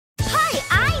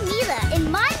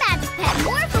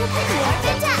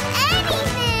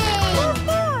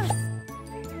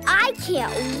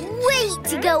can't wait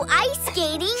to go ice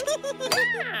skating.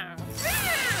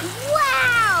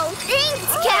 Wow!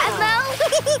 Thanks, Catmo!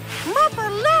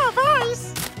 Morphle love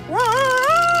ice!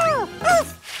 Whoa! Oof!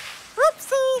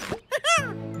 Oopsie!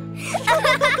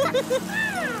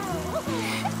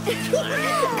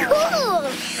 Cool!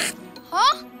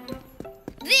 Huh?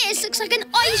 This looks like an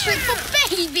ice rink for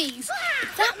babies!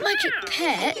 With that magic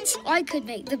pet, I could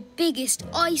make the biggest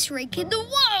ice rink in the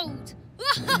world!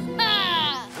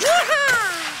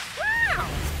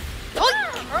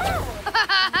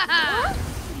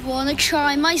 Wanna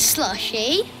try my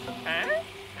slushie?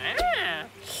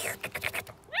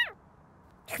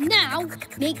 Now,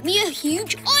 make me a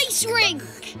huge ice rink!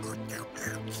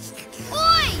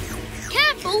 Oi!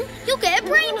 Careful, you'll get a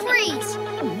brain freeze!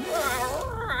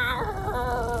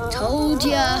 Told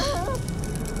ya!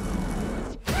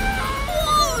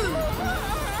 Whoa!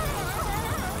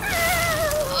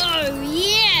 Oh,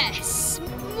 yes!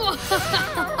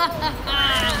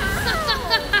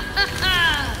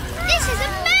 This is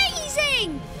amazing!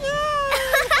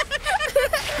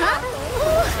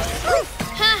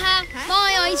 Haha,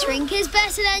 my ice rink is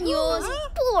better than yours.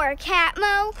 Poor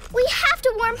Catmo. We have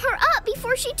to warm her up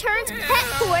before she turns pet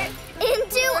court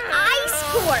into ice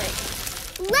court.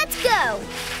 Let's go.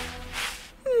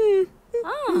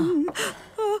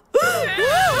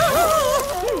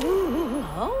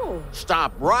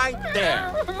 Stop right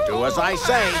there. Do as I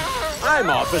say. I'm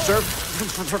Officer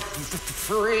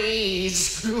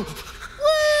Freeze. Woo!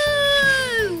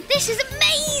 This is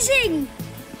amazing!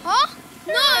 Huh?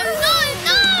 No!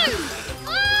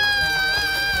 Ah!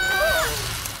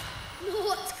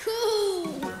 Not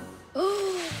cool!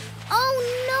 Oh,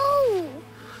 no.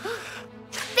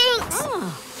 Thanks.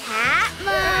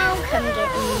 Catmo, come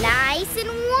get nice and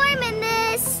warm in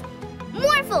this.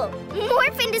 Morphle,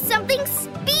 morph into something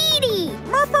speedy.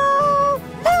 Morphle!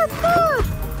 Morphle!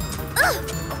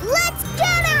 Let's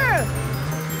get her!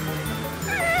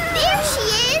 There she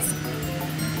is!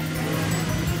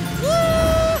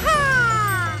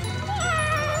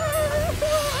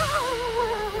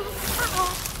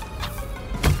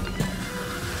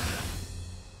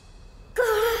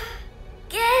 Gotta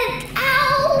get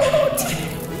out!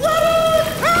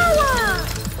 Power!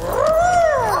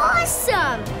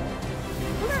 Awesome!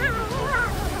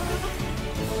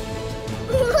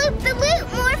 Loop the loop,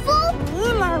 Morphle!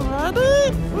 Mila ready?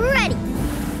 Ready!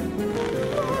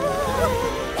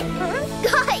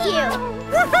 Got you!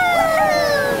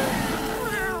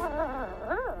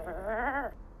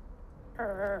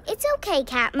 It's okay,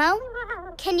 Catmo.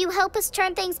 Can you help us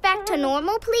turn things back to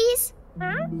normal, please?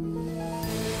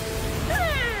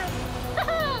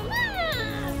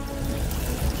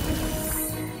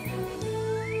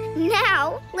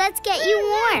 Now, let's get you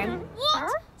warm.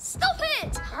 What? Stop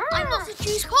it! I'm not a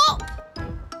juice cop!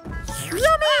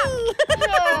 Yummy!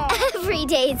 Every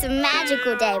day is a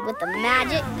magical day with the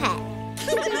Magic Pet.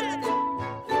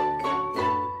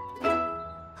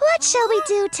 What shall we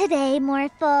do today,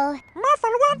 Morphle?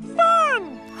 Morphle want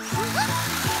fun!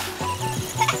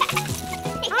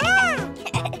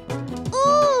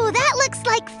 Ooh, that looks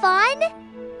like fun!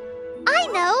 I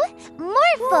know!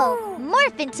 Morphle!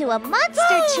 Morph into a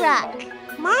monster truck!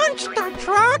 Monster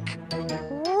truck?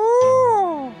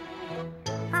 Ooh!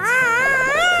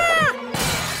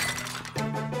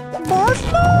 Morph,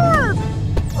 morph!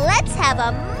 Let's have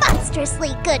a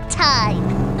monstrously good time!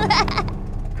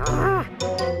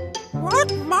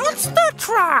 What monster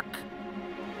truck?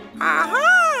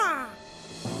 Aha!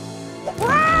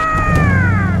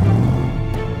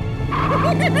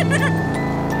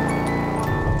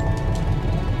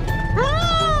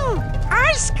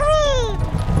 Ice cream!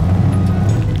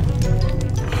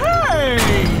 Hey!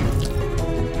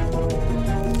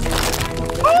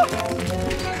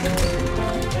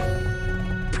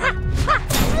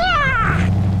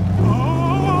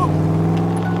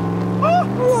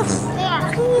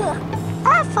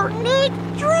 Orphle need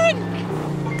drink!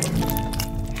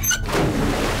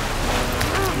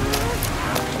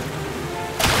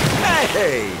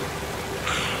 Hey!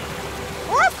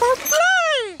 Orphle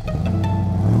play!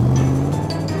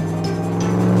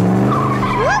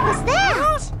 What was that?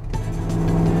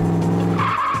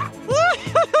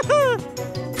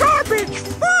 Garbage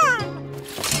fun!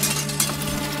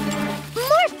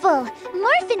 Morphle!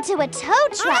 Morph into a tow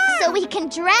truck so we can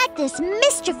drag this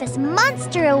mischievous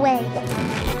monster away.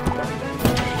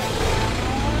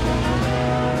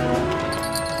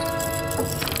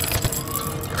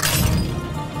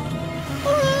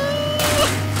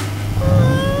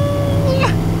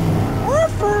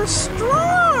 Orphle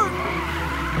strong!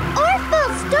 Orphle,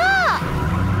 stop!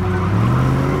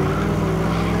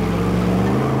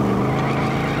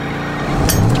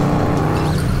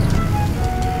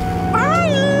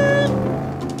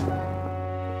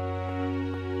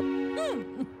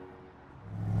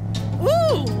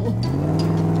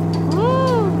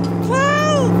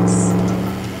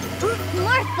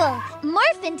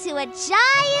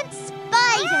 giant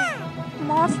spider.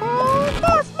 Morphle,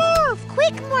 morph, morph.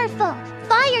 Quick, Morphle,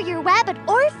 fire your web at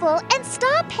Orphle and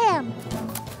stop him.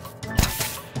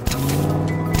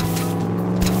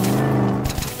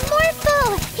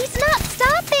 Morphle, he's not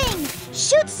stopping.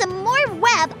 Shoot some more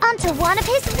web onto one of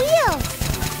his wheels.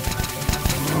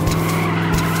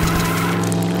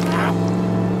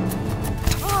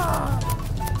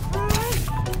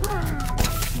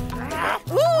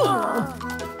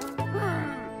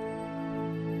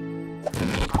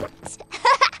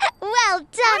 Well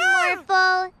done,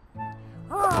 Morphle.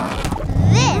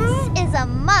 This is a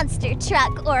monster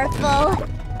truck, Orphle.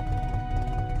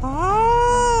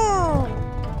 Oh.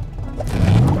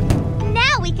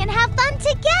 Now we can have fun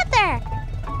together.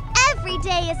 Every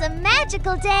day is a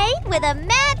magical day with a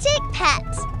magic pet.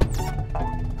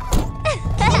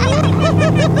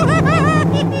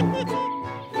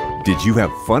 Did you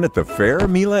have fun at the fair,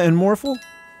 Mila and Morphle?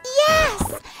 Yes!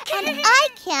 And I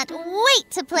can't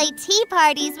wait to play tea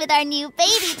parties with our new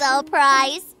baby doll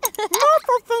prize.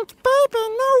 Morphle thinks baby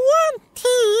no want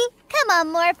tea. Come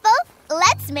on, Morphle.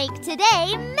 Let's make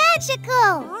today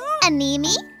magical.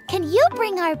 Animi, can you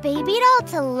bring our baby doll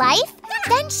to life?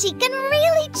 Then she can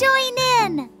really join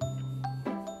in.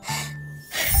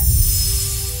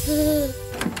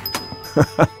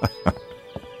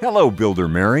 Hello, Builder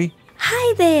Mary.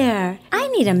 Hi there. I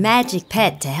need a magic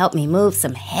pet to help me move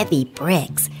some heavy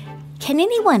bricks. Can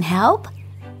anyone help?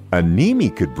 Animi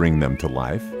could bring them to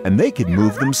life, and they could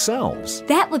move themselves.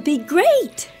 That would be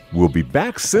great. We'll be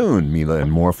back soon, Mila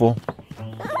and Morphle.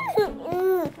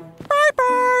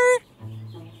 Bye-bye.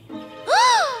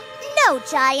 No,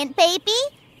 giant baby.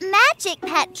 Magic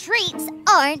pet treats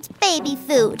aren't baby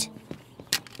food.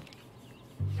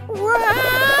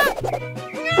 Morph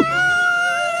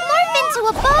into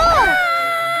a ball!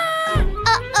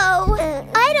 Uh-oh.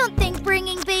 I don't think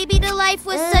bringing baby to life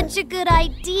was such a good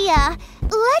idea.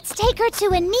 Let's take her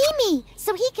to Animi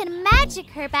so he can magic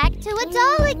her back to a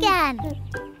doll again.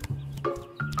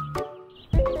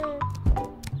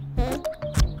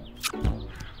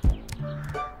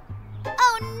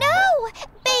 Oh no!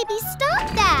 Baby, stop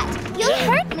that! You'll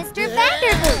hurt Mr.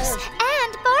 Vanderboos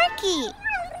and Barky.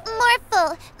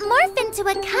 Morphle, morph into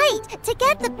a kite to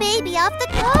get the baby off the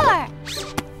car.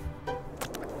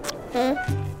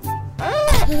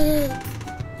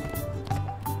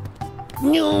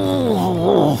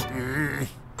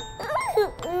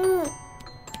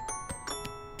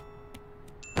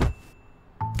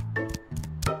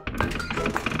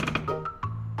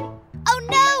 Oh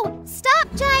no! Stop,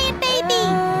 giant baby!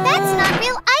 That's not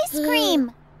real ice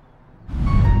cream!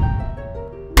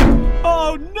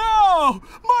 Oh no!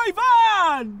 My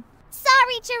van!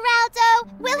 Sorry, Geraldo.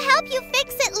 We'll help you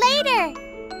fix it later.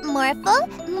 Morphle,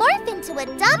 morph into a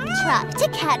dump truck to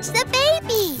catch the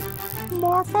baby.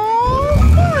 Morphle,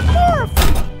 morph, morph.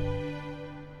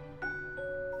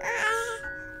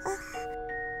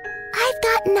 I've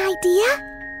got an idea.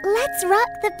 Let's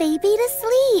rock the baby to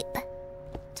sleep.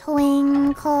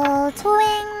 Twinkle,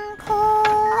 twinkle,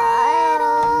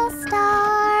 little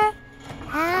star,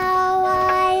 how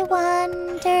I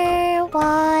wonder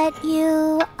what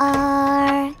you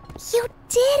are. You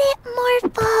did it,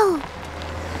 Morphle.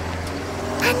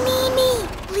 Animi,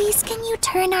 please can you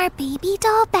turn our baby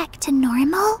doll back to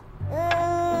normal?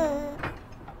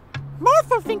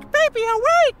 Morphle think baby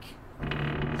awake.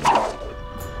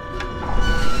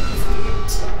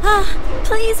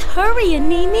 Please hurry,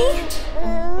 Animi.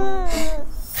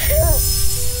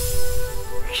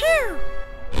 Phew.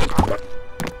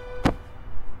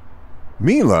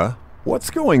 Mila, what's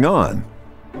going on?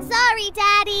 Sorry,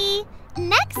 Daddy.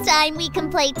 Next time we can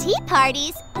play tea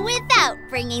parties without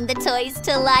bringing the toys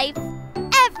to life.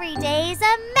 Every day's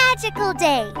a magical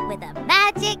day with a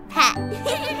magic pet.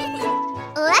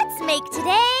 Let's make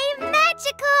today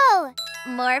magical.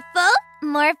 Morphle,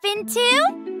 morph into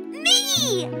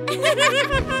me.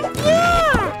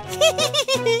 Yeah.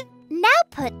 Now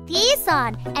put these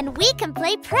on and we can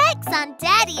play pranks on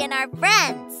Daddy and our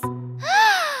friends.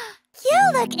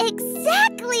 You look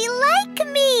exactly like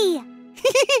me.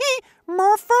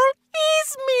 Morphle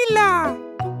is Mila.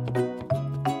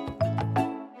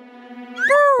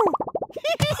 Boo.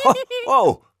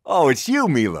 Oh, it's you,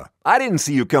 Mila. I didn't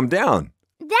see you come down.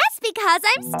 That's because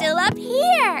I'm still up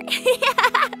here.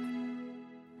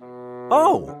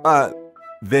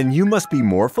 Then you must be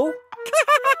Morphle?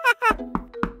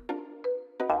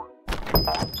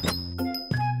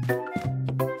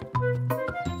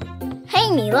 Hey,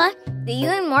 Mila, do you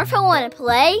and Morphle want to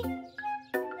play?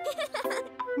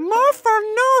 Morphle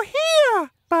no here,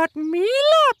 but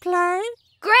Mila play.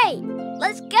 Great,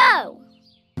 let's go.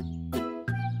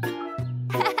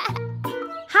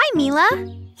 Hi, Mila.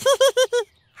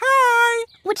 Hi.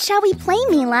 What shall we play,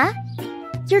 Mila?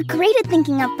 You're great at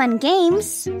thinking up fun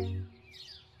games.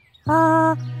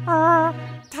 Tag?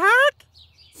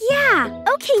 Yeah,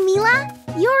 okay, Mila.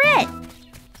 You're it.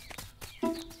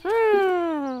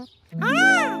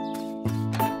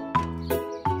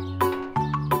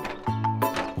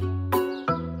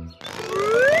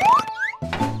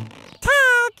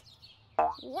 Tag.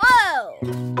 Whoa!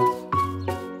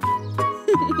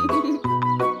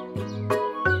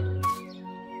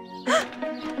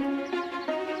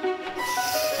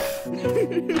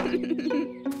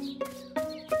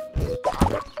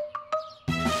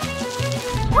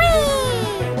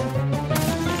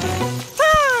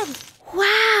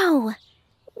 Wow!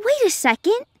 Wait a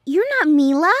second. You're not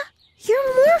Mila.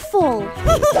 You're Morphle.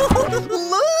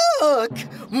 Look!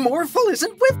 Morphle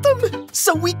isn't with them,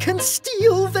 so we can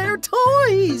steal their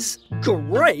toys.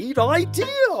 Great idea.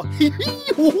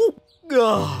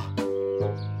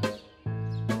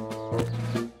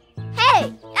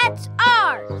 Hey, that's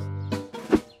ours.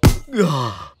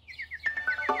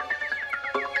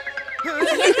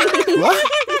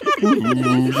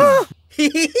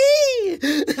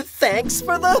 Thanks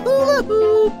for the hula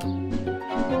hoop.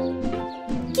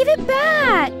 Give it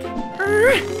back.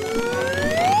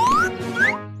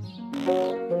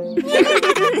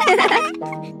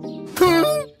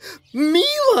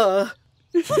 Mila!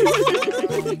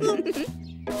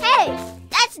 Hey,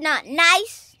 that's not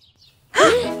nice.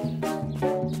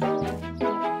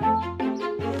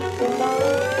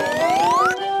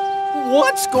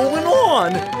 What's going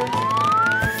on?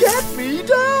 Get me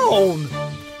down!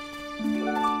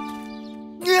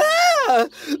 Yeah!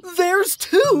 There's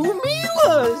 2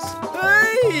 Milas!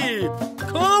 Hey!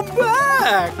 Come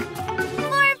back!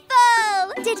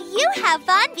 Morphle! Did you have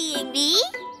fun being me?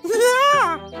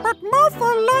 Yeah, but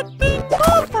Morphle liked being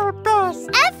Morphle best.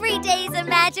 Every day's a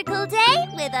magical day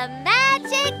with a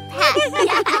magic pet.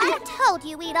 I told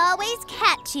you we'd always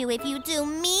catch you if you do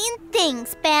mean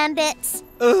things, bandits.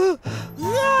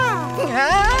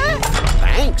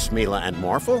 Thanks, Mila and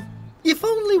Morphle. If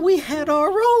only we had our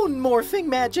own morphing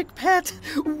magic pet,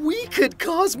 we could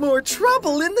cause more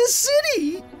trouble in the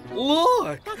city.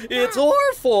 Look, it's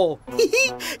Orphle.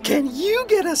 Can you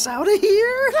get us out of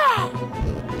here?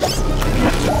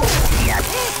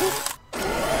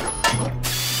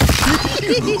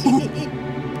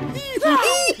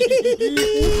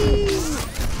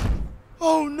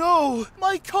 Oh no,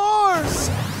 my cars!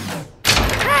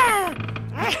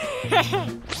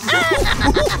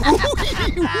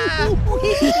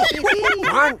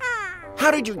 Ron,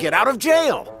 how did you get out of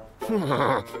jail?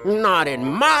 Not in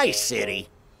my city.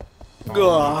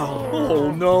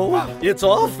 Oh no, it's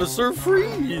Officer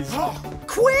Freeze.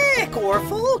 Quick,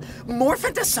 Orphle, morph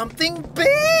into something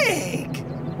big.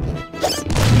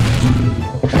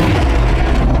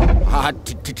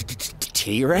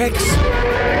 T-Rex?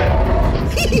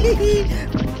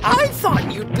 I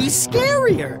thought you'd be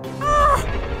scarier.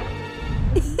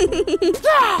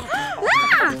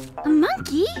 A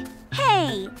monkey?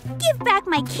 Hey, give back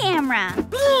my camera.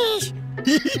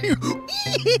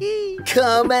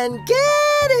 Come and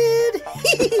get it.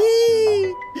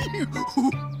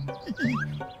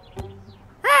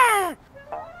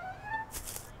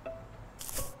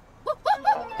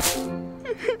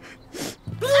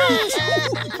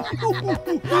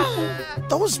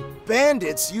 Those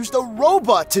bandits used a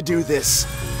robot to do this.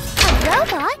 A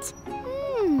robot?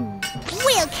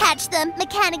 We'll catch them,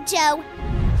 Mechanic Joe.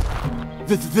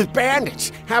 The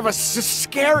bandits have a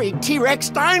scary T-Rex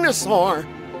dinosaur.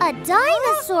 A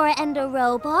dinosaur and a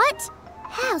robot?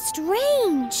 How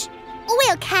strange.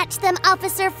 We'll catch them,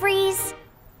 Officer Freeze.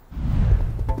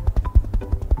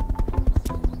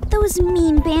 Those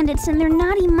mean bandits and their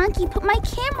naughty monkey put my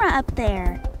camera up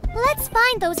there. Let's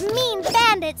find those mean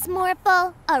bandits,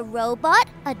 Morphle. A robot,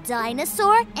 a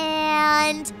dinosaur,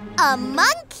 and a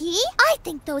monkey? I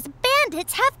think those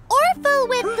bandits have Orphle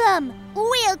with them.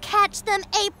 We'll catch them,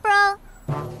 April.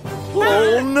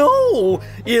 Oh no,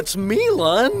 it's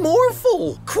Mila and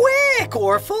Morphle. Quick,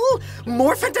 Orphle,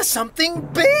 morph into something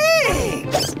big.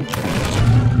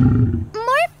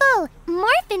 Morphle,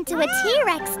 morph into a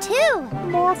T-Rex too.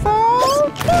 Morphle,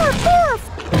 morph, morph.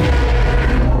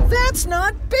 That's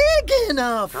not big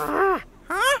enough. Morphle,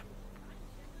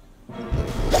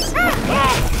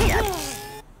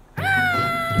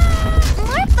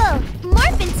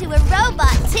 morph into a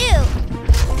robot too.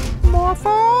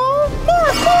 Morphle,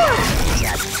 morph, morph.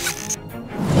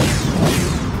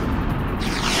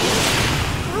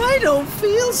 I don't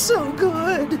feel so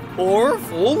good.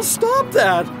 Orphle, stop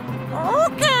that.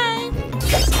 Okay.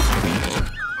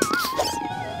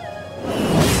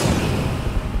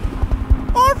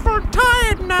 Orphle, Morphle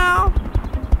tired now.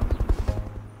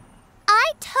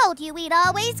 I told you we'd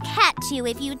always catch you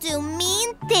if you do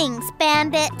mean things,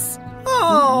 bandits.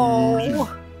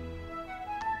 Oh!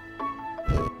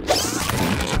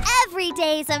 Every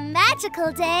day's a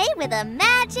magical day with a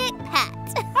magic pet.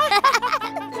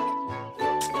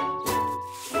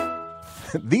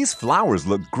 These flowers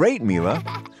look great, Mila.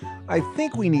 I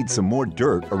think we need some more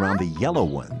dirt around the yellow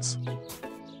ones.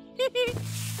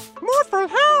 Morphle,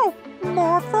 help!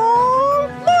 Morphle!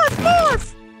 Morph,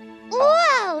 morph!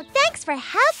 Whoa, thanks for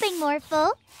helping,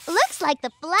 Morphle. Looks like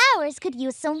the flowers could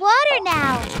use some water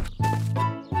now.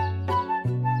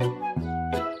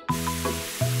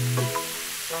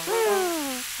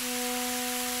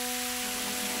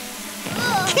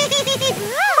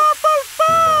 Morphle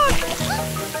fun!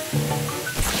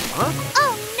 Huh?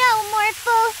 Oh no,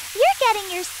 Morphle! You're getting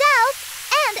yourself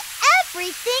and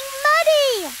everything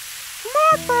muddy!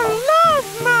 Morphle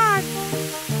loves mud!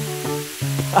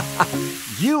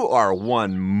 You are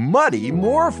one muddy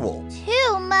Morphle.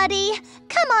 Too muddy.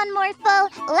 Come on, Morphle.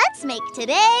 Let's make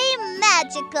today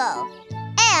magical.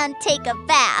 And take a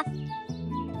bath.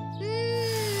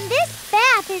 This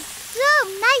bath is so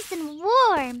nice and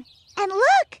warm. And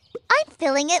look, I'm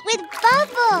filling it with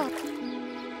bubbles.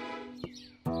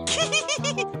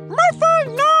 Morphle,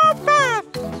 no bath!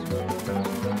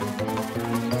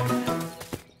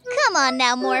 Come on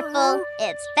now, Morphle.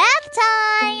 It's bath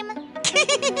time.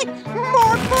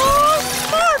 Morphle!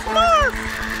 Morph, morph!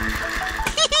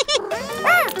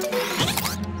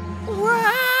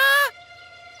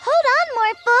 Hold on,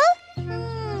 Morphle.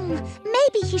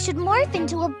 Maybe he should morph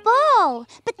into a ball,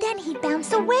 but then he'd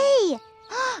bounce away.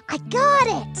 I got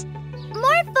it.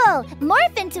 Morphle,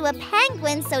 morph into a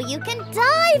penguin so you can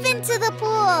dive into the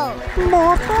pool.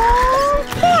 Morphle!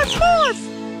 Morph, morph!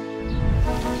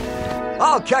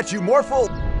 I'll catch you, Morphle.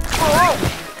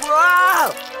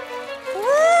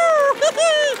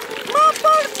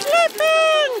 Morphle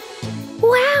slipping!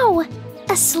 Wow,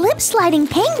 a slip-sliding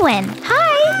penguin.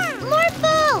 Hi.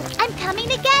 Morphle, I'm coming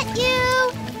to get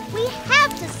you. We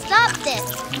have to stop this.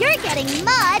 You're getting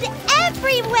mud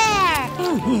everywhere.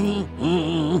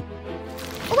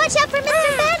 Watch out for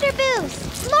Mr.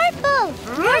 Vanderboost. Morphle,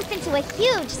 morph into a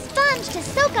huge sponge to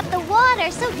soak up the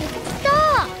water so you can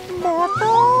stop.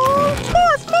 Morphle!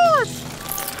 Morph, morph!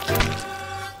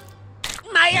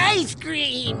 My ice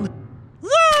cream!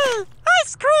 Yay!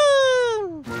 Ice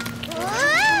cream!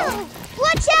 Whoa!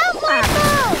 Watch out,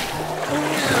 Morphle!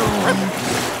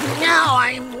 Now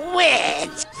I'm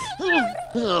wet!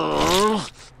 Oh.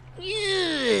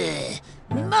 Ugh.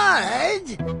 Mud?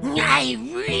 I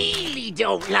really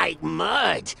don't like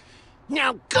mud.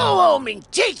 Now go home and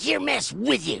take your mess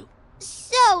with you.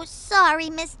 So sorry,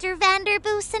 Mr.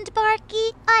 Vanderboost and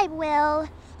Barky. I will.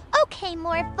 Okay,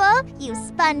 Morphle, you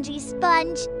spongy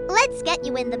sponge. Let's get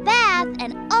you in the bath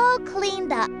and all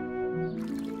cleaned up.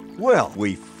 Well,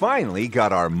 we finally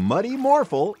got our muddy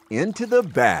Morphle into the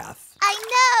bath. I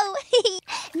know!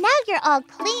 Now you're all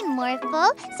clean,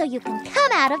 Morphle, so you can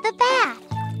come out of the bath.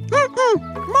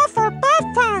 Morphle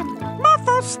bath time!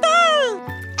 Morphle stay!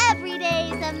 Every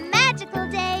day's a magical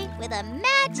day with a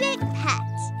magic pet.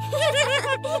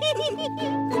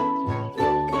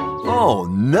 Oh,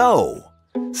 no!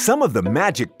 Some of the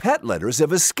magic pet letters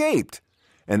have escaped,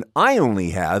 and I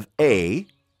only have A,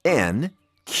 N,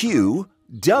 Q,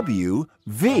 W,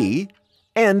 V,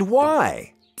 and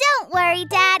Y. Don't worry,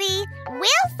 Daddy.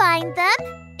 We'll find them.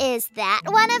 Is that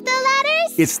one of the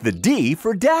letters? It's the D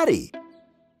for Daddy.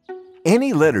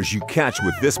 Any letters you catch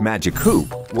with this magic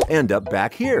hoop will end up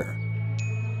back here.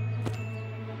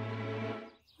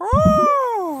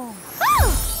 Oh!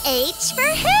 H for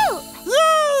hoop.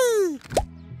 Yay!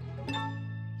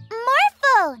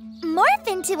 Morphle, morph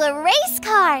into a race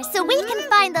car so we can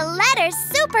find the letters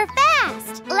super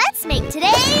fast. Let's make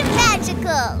today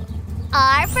magical.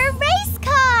 R for race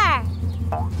car.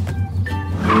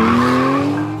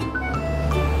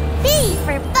 B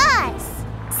for bus.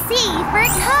 C for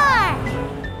car.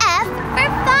 F for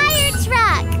fire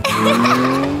truck.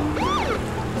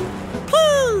 P!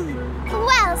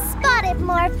 Well spotted,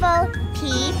 Morphle. P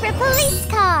for police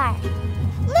car.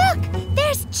 Look,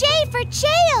 there's J for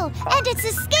jail, and it's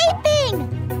escaping.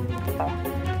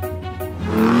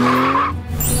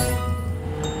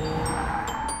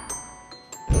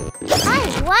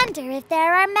 I wonder if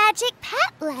there are magic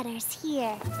pet letters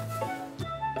here.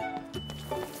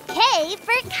 K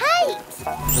for kite.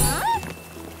 Huh?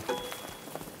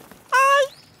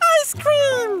 Ice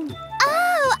cream!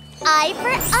 Oh, I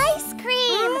for ice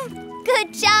cream.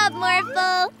 Good job,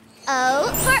 Morphle.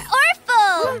 O for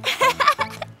Orphle.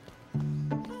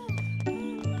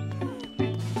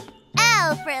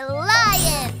 L for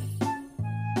lion.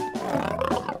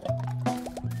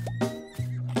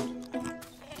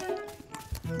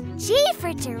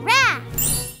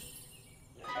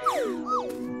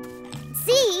 Z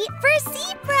for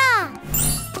zebra.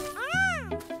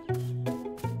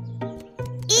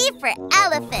 E for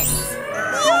elephant.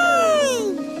 Yay!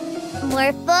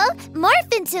 Morphle,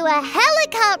 morph into a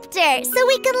helicopter so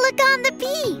we can look on the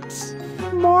beach.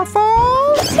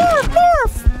 Morphle, morph,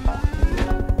 morph.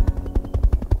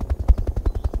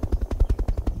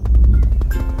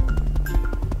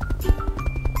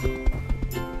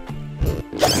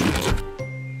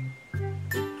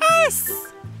 S.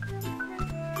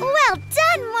 Well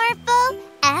done, Morphle.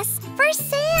 S for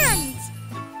sand.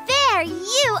 There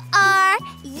you are.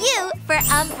 U for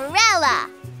umbrella.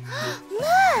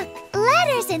 Look,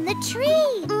 letters in the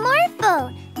tree.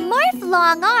 Morphle, morph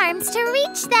long arms to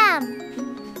reach them.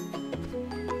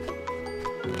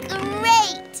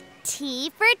 Great. T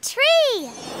for tree.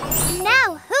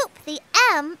 Now hoop the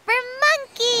M for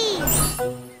monkey.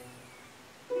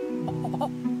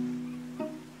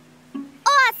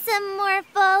 Awesome,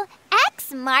 Morphle.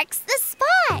 X marks the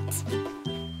spot.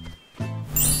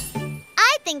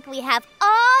 I think we have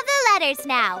all the letters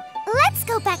now. Let's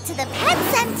go back to the pet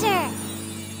center.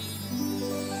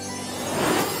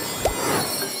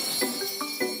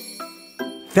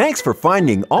 Thanks for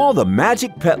finding all the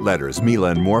magic pet letters,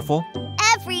 Mila and Morphle.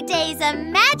 Every day's a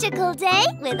magical day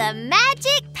with a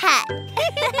magic pet.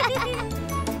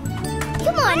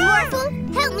 Come on, Morphle.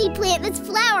 Help me plant this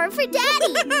flower for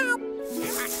Daddy.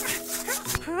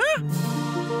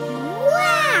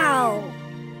 Wow!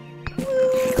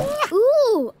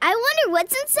 Ooh, I wonder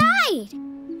what's inside.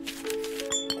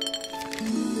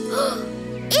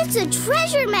 It's a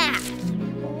treasure map.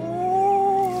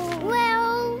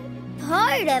 Well,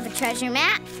 part of a treasure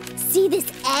map. See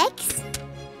this X?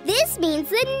 This means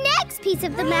the next piece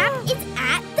of the map is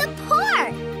at the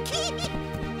park.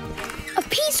 A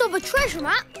piece of a treasure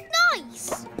map?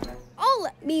 Nice! I'll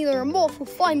let Mila and Morphle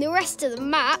find the rest of the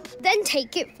map, then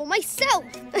take it for myself.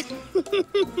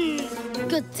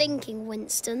 Good thinking,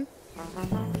 Winston.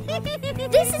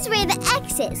 This is where the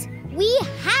X is. We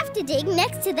have to dig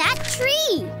next to that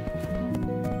tree.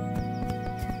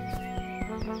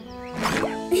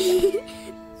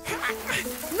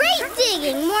 Great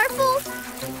digging, Morphle.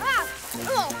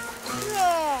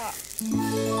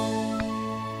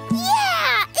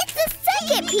 Yeah, it's the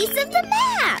second piece of the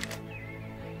map.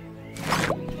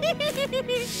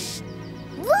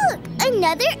 Look,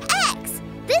 another X.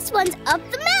 This one's up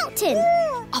the mountain.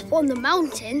 Up on the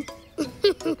mountain?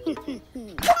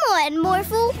 Come on,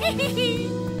 Morphle.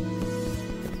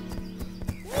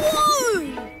 Whoa!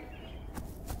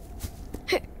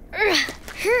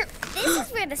 This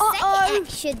is where the second X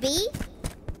should be.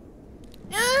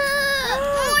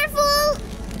 Morphle!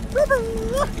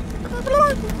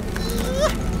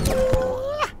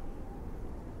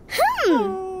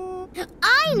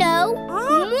 I know!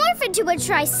 Morph into a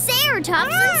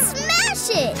triceratops and smash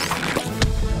it!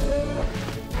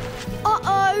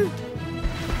 Uh-oh!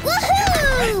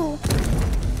 Woohoo!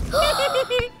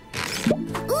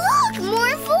 Look,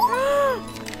 Morphle!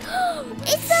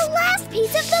 It's the last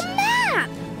piece of the map!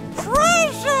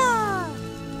 Treasure!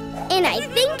 And I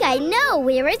think I know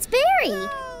where it's buried.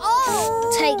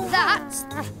 Oh, take that.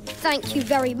 Thank you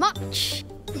very much.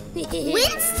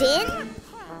 Winston!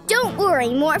 Don't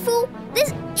worry, Morphle.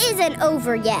 This isn't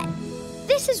over yet.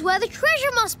 This is where the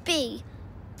treasure must be.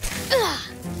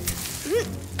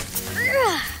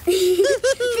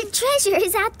 The treasure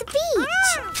is at the beach.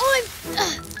 I'm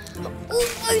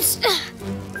almost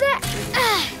there.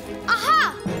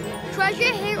 Aha!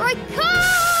 Treasure, here I come!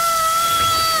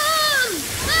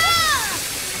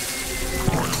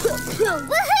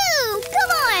 Woohoo!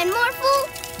 Come on, Morphle.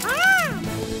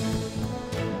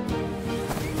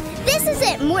 This is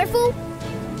it, Morphle.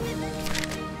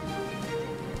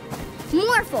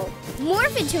 Morphle,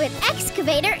 morph into an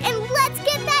excavator and let's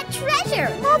get that treasure.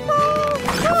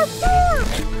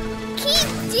 Keep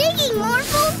digging,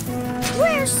 Morphle.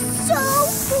 We're so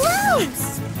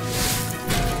close.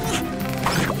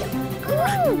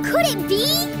 Ooh, could it be?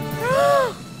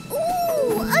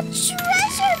 Ooh, a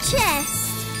treasure chest.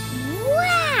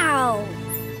 Wow.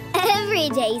 Every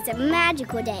day's a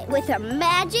magical day with a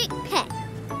magic pet.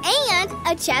 And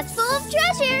a chest full of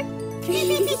treasure.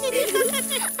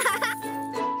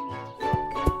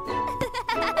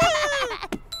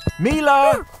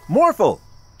 Mila! Morphle!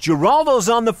 Geraldo's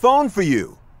on the phone for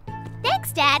you.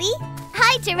 Thanks, Daddy.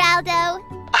 Hi, Geraldo.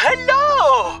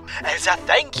 Hello! As a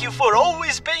thank you for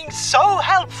always being so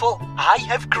helpful, I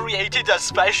have created a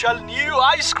special new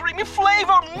ice cream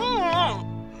flavor.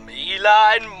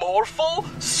 Mila and Morphle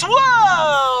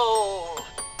Swirl!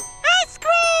 Ice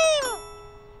cream!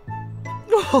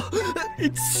 Oh,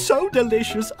 it's so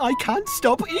delicious, I can't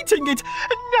stop eating it.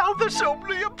 And now there's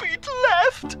only a bit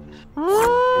left.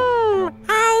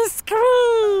 Ice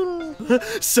cream!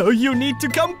 So you need to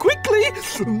come quickly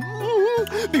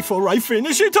before I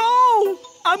finish it all.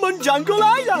 I'm on Jungle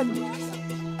Island.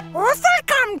 Orphle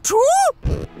come too?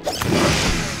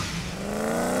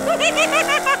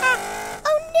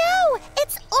 Oh no!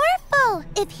 It's Orphle!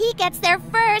 If he gets there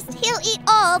first, he'll eat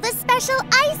all the special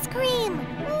ice cream!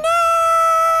 No!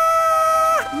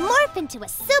 Morph into a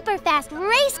super fast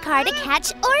race car to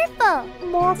catch Orphle!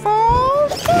 Morphle!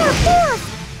 Morph!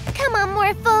 Come on,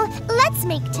 Morphle! Let's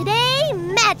make today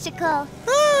magical!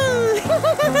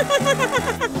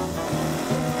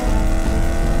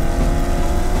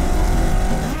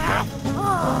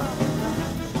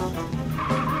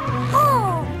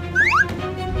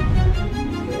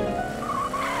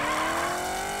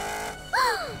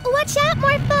 Watch out,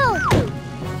 Morphle!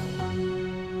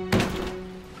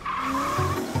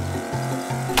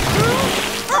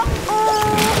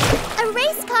 A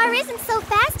race car isn't so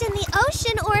fast in the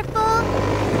ocean, Orphle.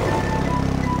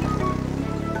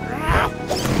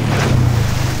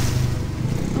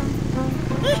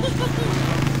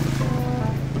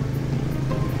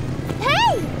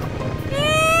 Hey!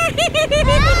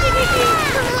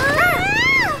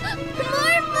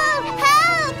 Morphle,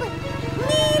 help!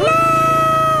 Mila!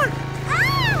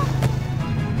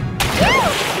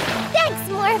 Thanks,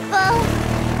 Morphle!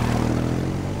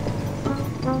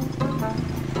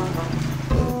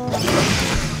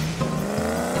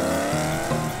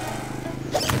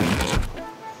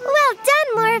 Well done,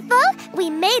 Morphle! We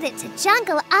made it to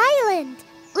Jungle Island.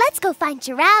 Let's go find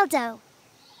Geraldo.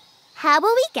 How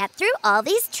will we get through all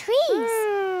these trees?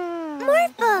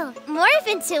 Morphle, morph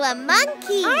into a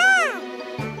monkey!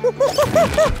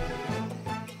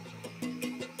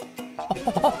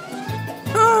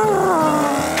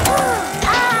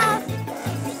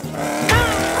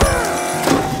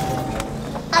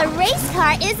 A race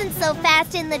car isn't so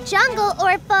fast in the jungle,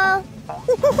 Orphle.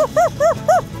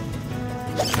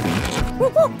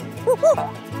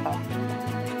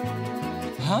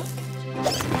 Huh?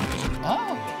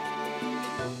 Oh.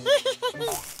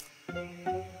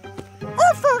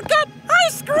 Orphle got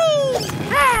ice cream!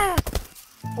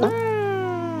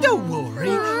 Don't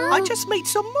worry, I just made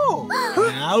some more.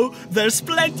 Now there's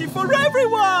plenty for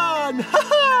everyone! Ha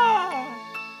ha!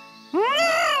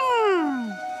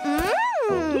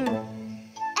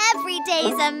 Every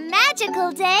day's a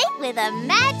magical day with a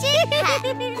magic pet.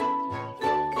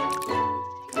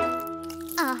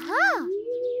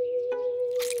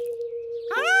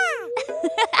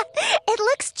 It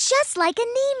looks just like a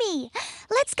Nemi.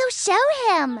 Let's go show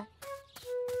him.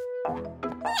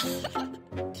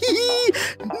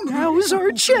 Now's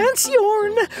our chance,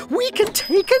 Yorn. We can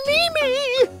take a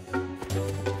Nemi.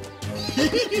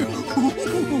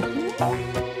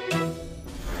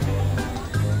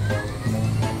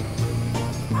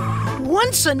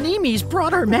 Once a Nemi's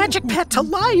brought our magic pet to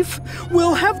life,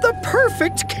 we'll have the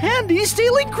perfect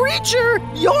candy-stealing creature.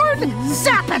 Yorn,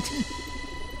 zap it!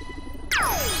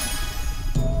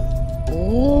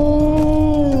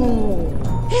 Oh,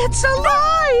 it's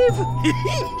alive!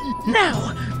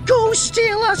 Now, go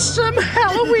steal us some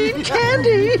Halloween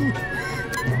candy!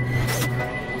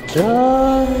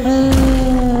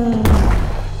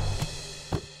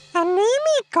 A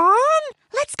Nemi gone?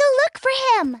 Let's go look for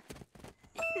him.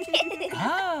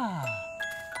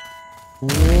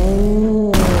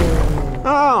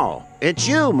 Oh, it's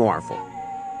you, Morphle.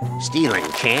 Stealing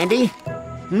candy?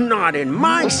 Not in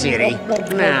my city.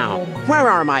 Now, where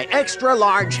are my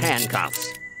extra-large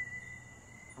handcuffs?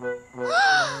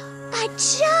 A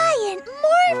giant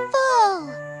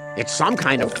Morphle! It's some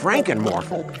kind of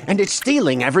Frankenmorphle, and it's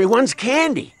stealing everyone's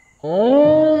candy.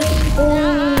 Morphle!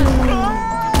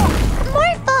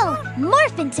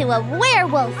 Morph into a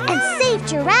werewolf and save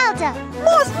Geraldo!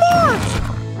 Morph, morph!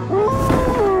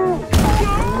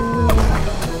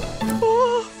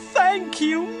 Oh, thank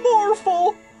you,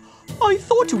 Morphle. I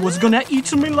thought it was gonna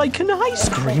eat me like an ice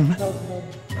cream.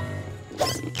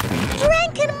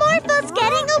 Frankenmorphle's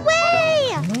getting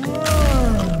away!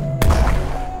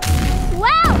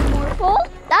 Wow, Morphle,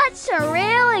 that's a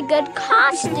really good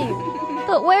costume.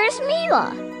 But where's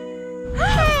Mila?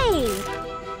 Hey!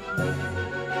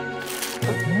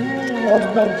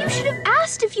 You should have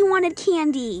asked if you wanted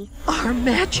candy. Our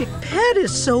magic pet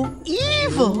is so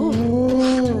evil.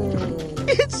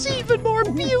 It's even more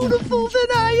beautiful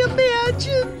than I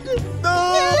imagined.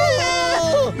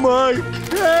 Oh, my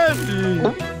candy!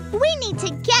 We need to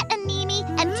get a Nemi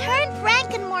and turn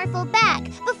Frankenmorphle back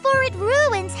before it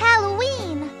ruins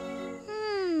Halloween.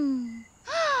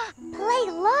 Play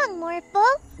along,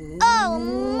 Morphle. Oh,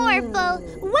 Morphle,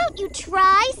 won't you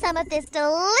try some of this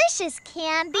delicious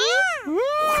candy?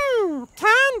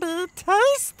 Candy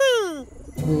tasty.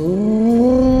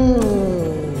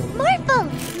 Morphle,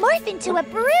 morph into a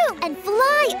broom and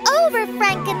fly over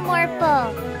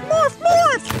Frankenmorphle. Morph,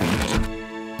 morph.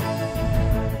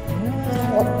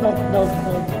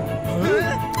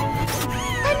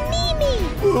 Animi,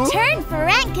 turn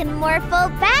Frankenmorphle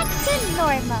back to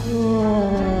normal.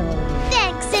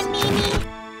 Thanks, Animi.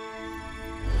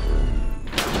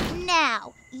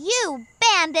 Now, you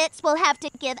bandits will have to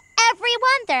give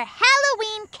everyone their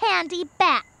Halloween candy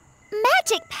back.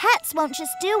 Magic pets won't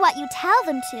just do what you tell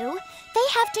them to. They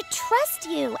have to trust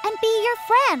you and be your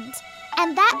friend.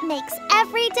 And that makes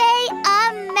every day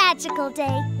a magical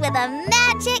day with a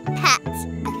magic pet.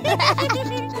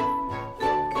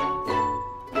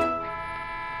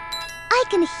 I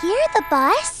can hear the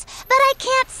bus, but I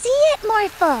can't see it,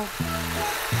 Morphle.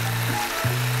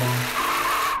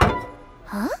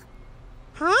 Huh?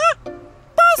 Huh?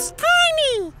 Bus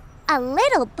Tiny! A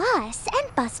little bus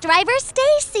and bus driver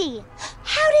Stacy.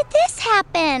 How did this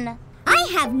happen? I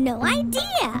have no idea.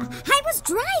 I was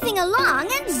driving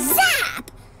along and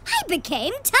zap! I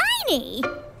became tiny.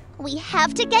 We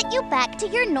have to get you back to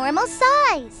your normal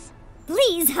size.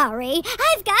 Please hurry.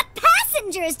 I've got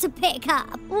passengers to pick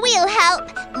up. We'll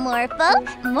help. Morphle,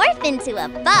 morph into a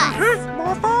bus.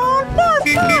 Morphle, morph,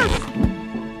 morph.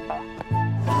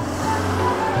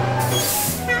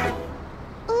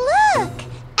 Look!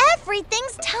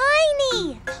 Everything's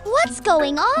tiny! What's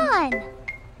going on?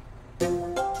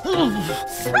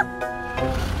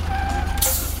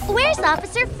 Where's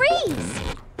Officer Freeze?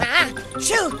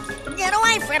 Shoo! Get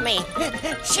away from me!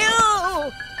 Shoo!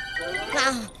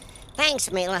 Oh,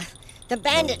 thanks, Mila. The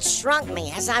bandits shrunk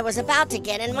me as I was about to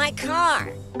get in my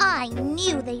car. I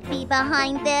knew they'd be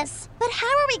behind this. But how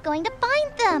are we going to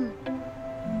find them?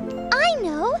 I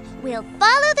know! We'll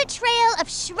follow the trail of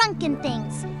shrunken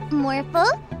things.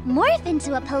 Morphle, morph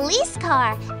into a police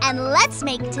car, and let's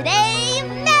make today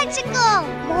magical!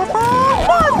 Morphle,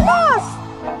 morph, morph.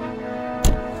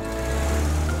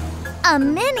 A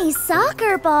mini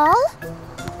soccer ball?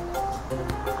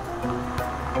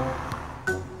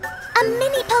 A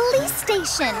mini police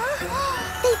station!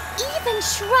 They've even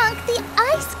shrunk the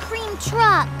ice cream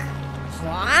truck!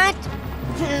 What?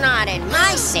 Not in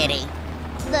my city.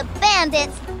 The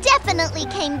bandits definitely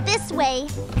came this way.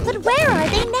 But where are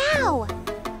they now?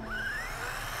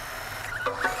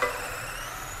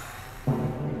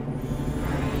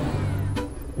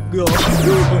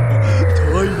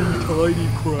 Tiny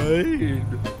crane.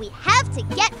 We have to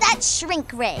get that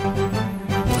shrink ray.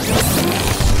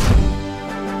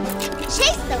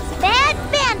 Chase those bad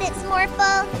bandits,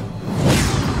 Morphle.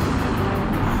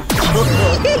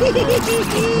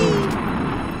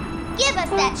 Give us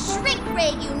that shrink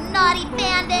ray, you naughty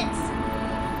bandits!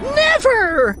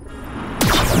 Never!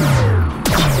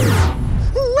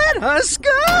 Let us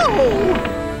go!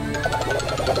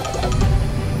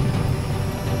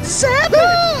 Zap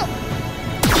it!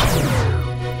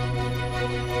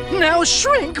 Now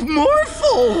shrink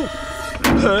Morphle!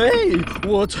 Hey,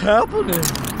 what's happening?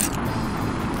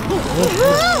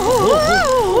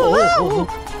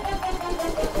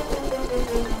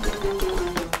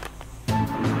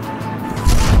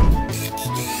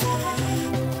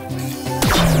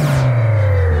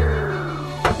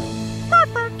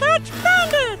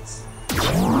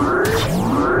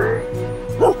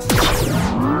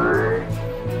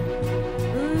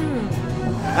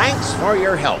 Thanks for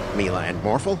your help, Mila and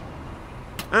Morphle.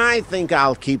 I think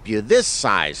I'll keep you this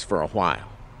size for a while.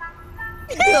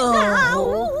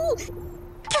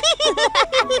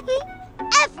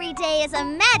 Every day is a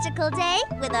magical day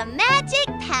with a magic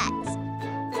pet.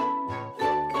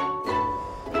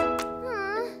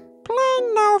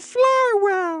 Plane no fly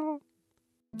well.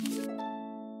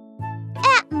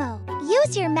 Catmo,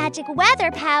 use your magic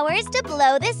weather powers to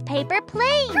blow this paper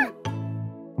plane.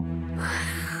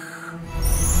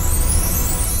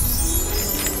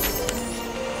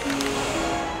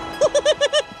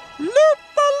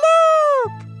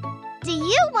 Loop-a-loop! Do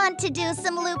you want to do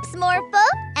some loops, Morphle,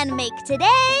 and make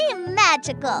today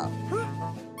magical?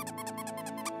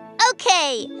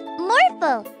 Okay,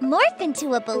 Morphle, morph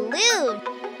into a balloon.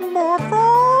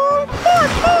 Morphle,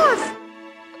 morph, morph!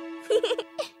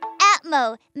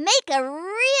 Catmo, make a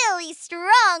really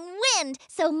strong wind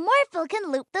so Morphle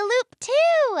can loop the loop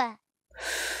too.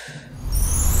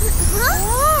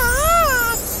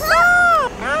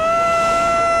 Stop!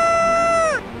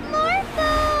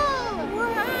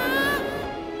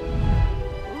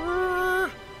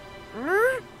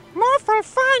 Morphle,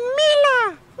 find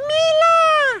Mila!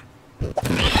 Mila!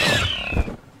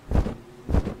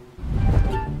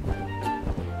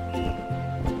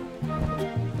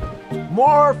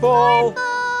 Morphle!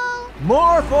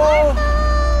 Morphle!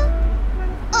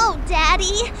 Oh,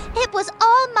 Daddy, it was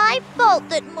all my fault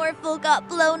that Morphle got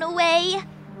blown away.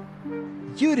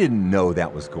 You didn't know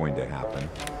that was going to happen.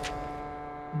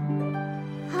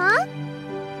 Huh?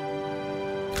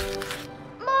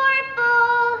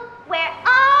 Morphle, where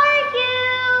are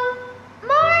you?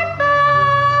 Morphle!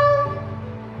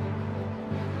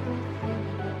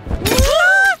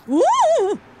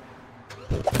 Woo!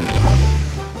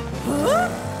 Huh?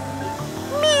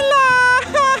 Mila!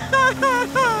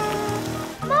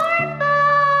 Morphle!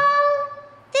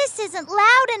 This isn't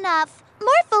loud enough.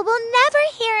 Morphle will never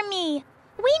hear me.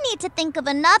 We need to think of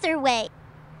another way.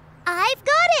 I've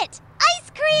got it!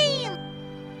 Ice cream!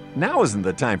 Now isn't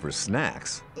the time for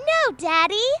snacks. No,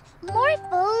 Daddy.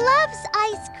 Morphle loves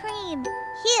ice cream.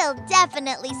 He'll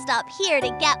definitely stop here to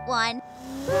get one.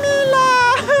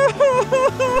 Mila!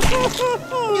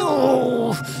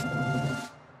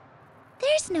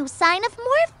 There's no sign of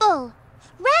Morphle.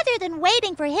 Rather than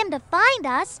waiting for him to find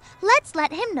us, let's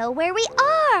let him know where we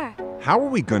are. How are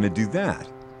we going to do that?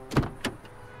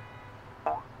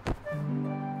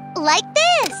 Like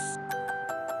this.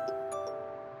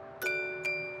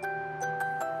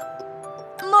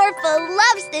 Morphle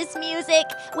loves this music.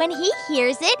 When he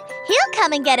hears it, he'll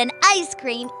come and get an ice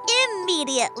cream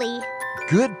immediately.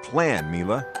 Good plan,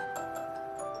 Mila.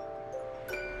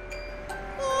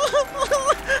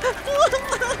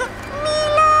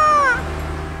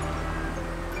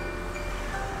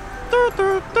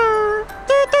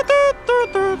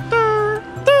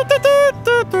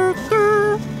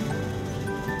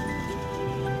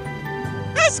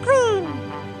 Ice cream!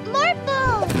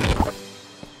 Morphle!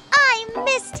 I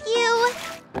missed you.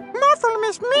 Morphle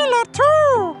missed Mila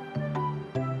too.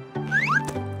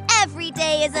 Every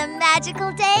day is a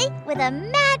magical day with a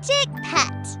magic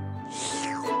pet.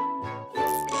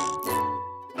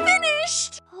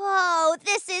 Finished! Oh,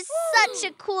 this is such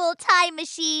a cool time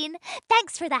machine.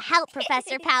 Thanks for the help,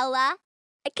 Professor Paula.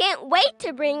 I can't wait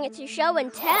to bring it to show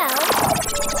and tell.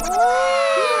 Wow!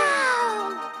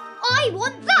 I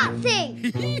want that thing!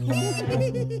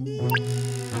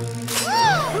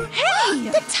 Hey!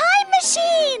 The time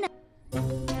machine!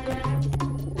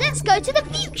 Let's go to the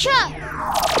future!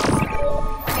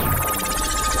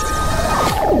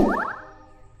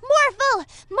 Morphle!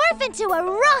 Morph into a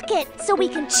rocket so we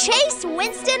can chase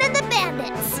Winston and the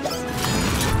bandits!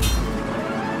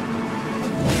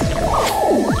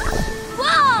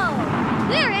 Whoa!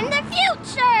 We're in the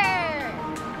future!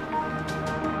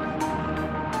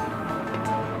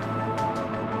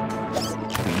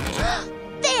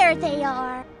 There they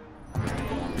are!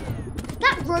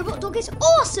 That robot dog is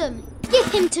awesome! Give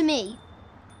him to me!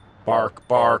 Bark,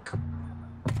 bark.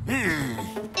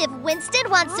 If Winston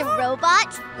wants a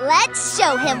robot, let's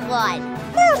show him one!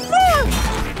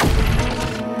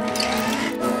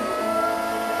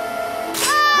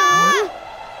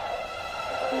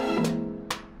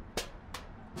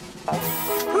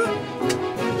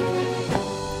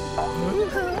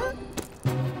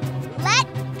 Let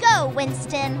go,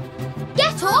 Winston!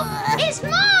 Get off! It's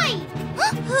mine!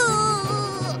 Morphle!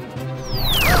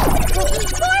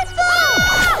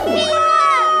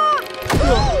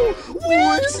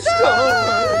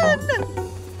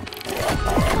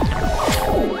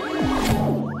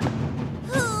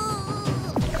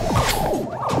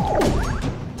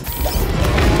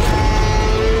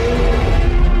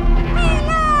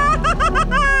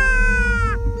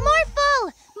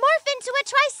 Morph into a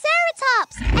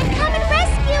Triceratops and come and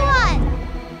rescue us!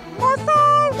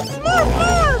 Morphle!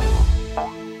 Morphle!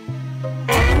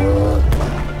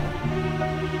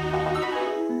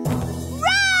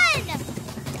 Run!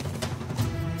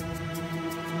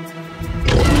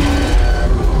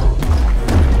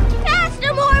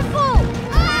 Faster, Morphle!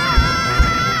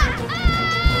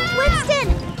 Winston,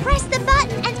 press the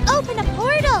button and open a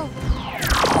portal.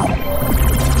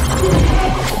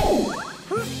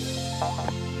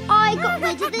 I got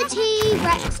rid of the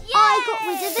T-Rex! I got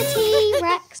rid of the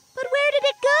T-Rex! But where did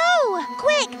it go?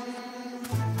 Quick!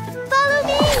 Follow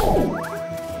me!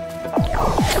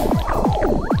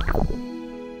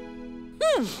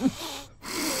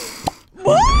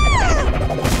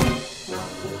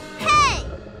 Hey!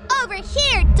 Over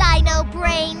here, Dino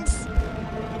Brains!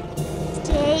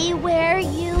 Stay where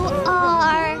you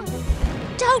are.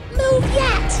 Don't move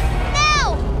yet!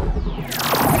 Now!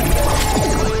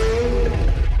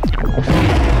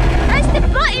 Press the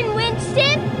button,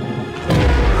 Winston!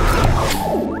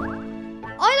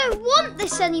 I don't want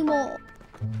this anymore!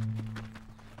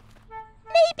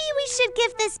 Maybe we should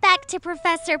give this back to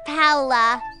Professor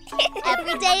Paula.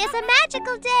 Every day is a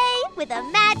magical day with a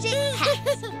magic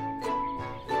pet.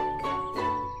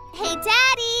 Hey,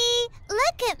 Daddy!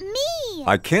 Look at me!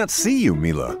 I can't see you,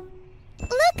 Mila.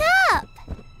 Look up!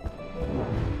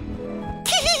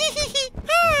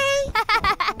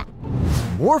 Hi!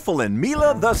 Morphle and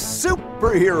Mila the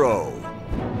Superhero.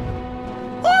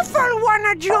 Orphle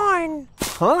wanna join.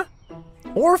 Huh?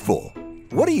 Orphle,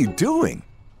 what are you doing?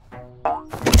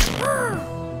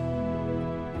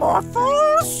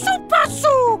 Orphle Super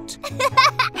Suit!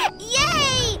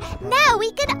 Yay! Now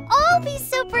we can all be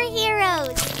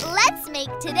superheroes. Let's make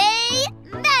today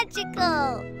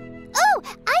magical. Oh,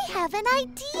 I have an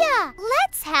idea.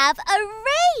 Let's have a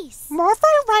race.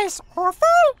 Morphle race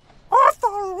Orphle?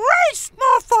 Orphle race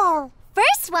Morphle!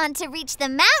 First one to reach the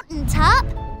mountaintop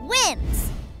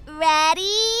wins.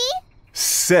 Ready?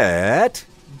 Set,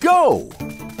 go!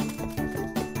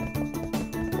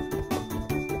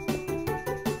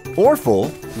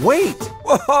 Orphle, wait!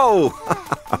 Whoa!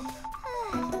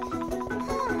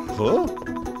 Huh?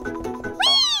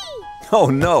 Oh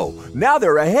no, now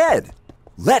they're ahead.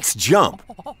 Let's jump.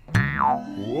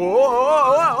 Whoa!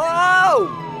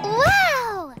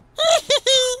 Wow!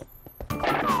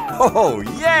 Oh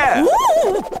yeah!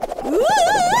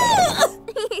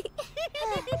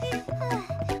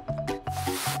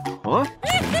 Huh?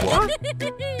 What?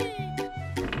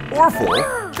 Orphle,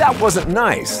 that wasn't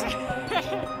nice.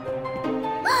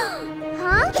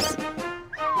 Huh?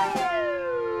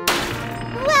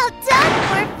 Well done,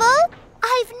 Orphle!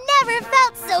 I've never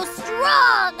felt so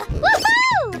strong!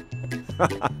 Woohoo!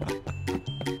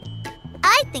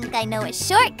 I think I know a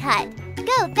shortcut.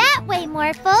 Go that way,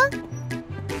 Morphle.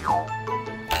 Woohoo!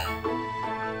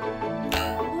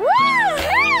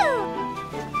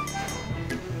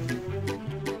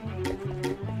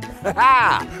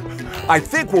 I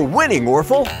think we're winning,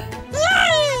 Orphle.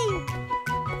 Yay!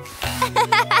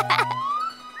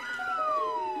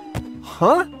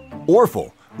 Huh?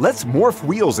 Orphle, let's morph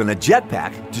wheels in a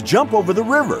jetpack to jump over the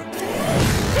river.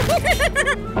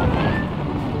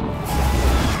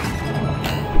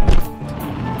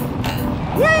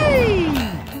 Yay!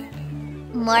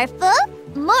 Morphle,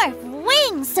 morph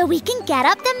wings so we can get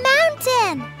up the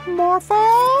mountain. Morphle,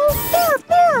 morph,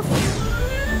 morph!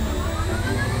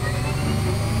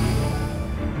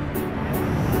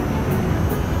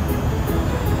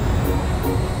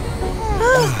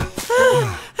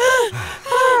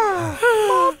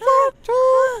 Orphle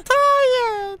too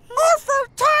tired! Orphle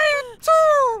tired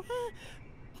too!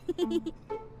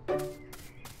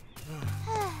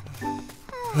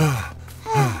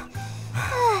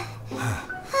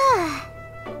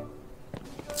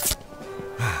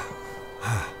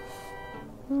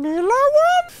 Mila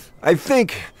won? I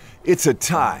think it's a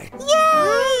tie.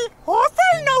 Yay!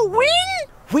 Orphle no win?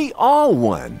 We all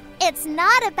won. It's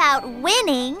not about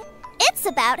winning. It's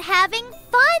about having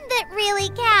fun that really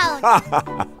counts.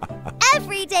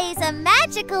 Every day's a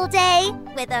magical day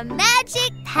with a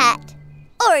magic pet.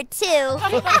 Or two.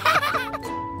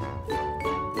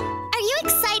 Are you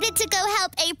excited to go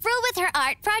help April with her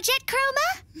art project,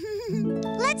 Chroma?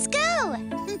 Let's go.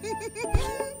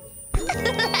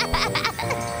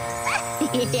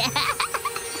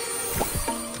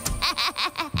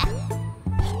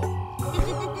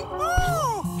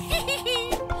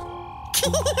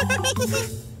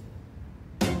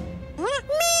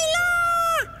 Mila!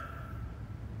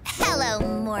 Hello,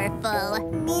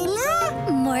 Morphle. Mila?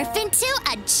 Morph into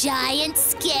a giant,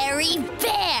 scary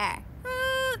bear.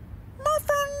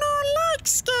 Morphle no like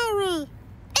scary.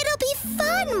 It'll be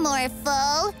fun,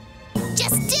 Morphle.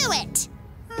 Just do it.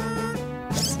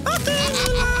 Okay,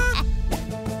 Mila.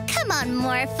 Come on,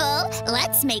 Morphle.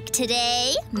 Let's make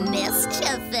today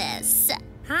mischievous.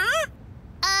 Huh?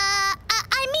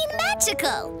 I mean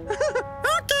magical.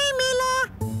 Okay, Mila.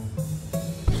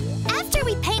 After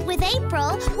we paint with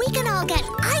April, we can all get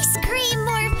ice cream,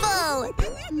 Morphle.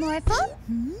 Morphle?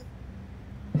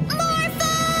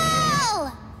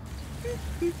 Morphle!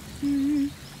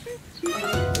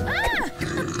 Ah,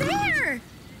 a bear!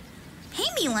 Hey,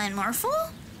 Mila and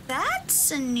Morphle.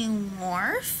 That's a new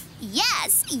morph.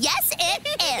 Yes, yes it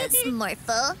is,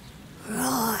 Morphle.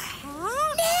 Roar.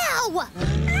 Now!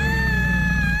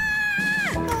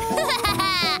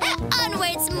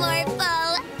 Onwards,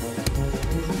 Morphle.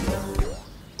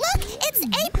 Look, it's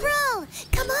April.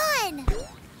 Come on.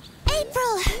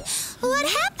 April, what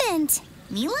happened?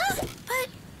 Mila? But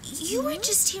you were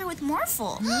just here with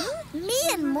Morphle. Me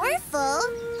and Morphle?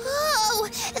 Oh,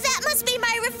 that must be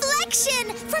my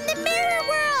reflection from the mirror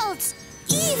world.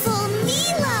 Evil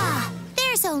Mila.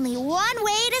 There's only one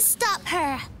way to stop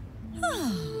her.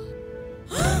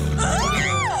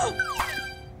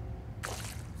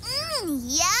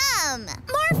 Yum!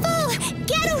 Morphle,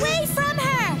 get away from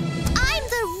her! I'm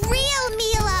the real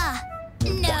Mila!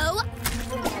 No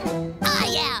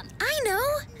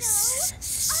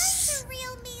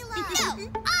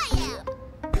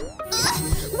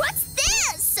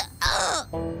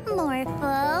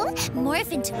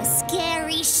morph into a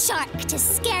scary shark to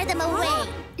scare them away.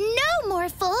 No,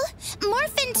 Morphle!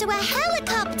 Morph into a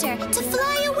helicopter to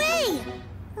fly away.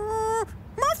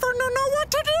 Morphle don't know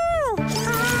what to do.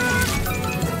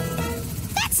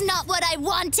 That's not what I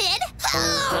wanted.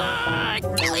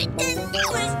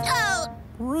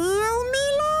 Real,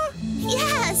 Mila?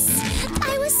 Yes,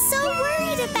 I was so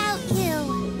worried about you.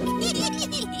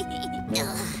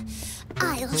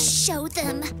 I'll show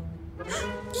them.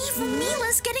 Evil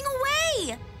Mila's getting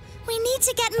away. We need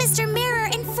to get Mr. Mirror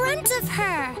in front of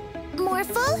her.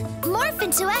 Morphle, morph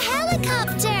into a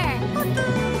helicopter.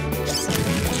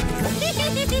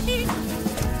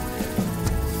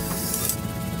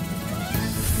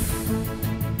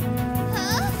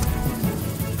 Huh?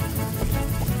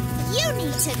 You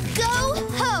need to go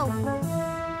home.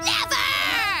 Never!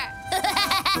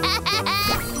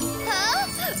 Huh?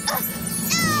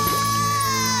 No!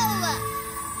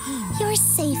 You're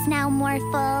safe now,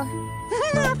 Morphle.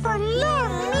 Morphle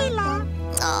loves Mila.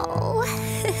 Oh.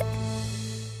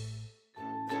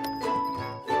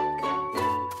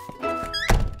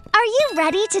 Are you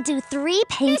ready to do 3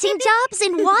 painting jobs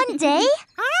in one day?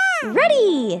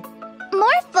 Ready!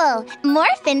 Morphle,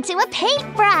 morph into a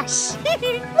paintbrush.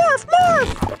 Morph,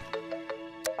 morph.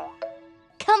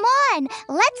 Come on,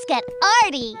 let's get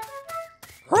arty.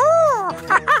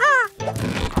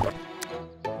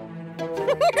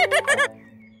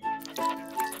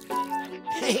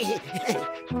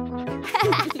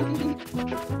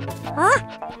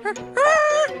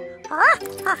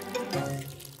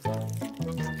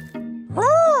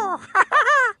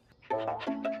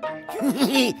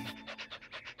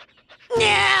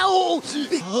 No!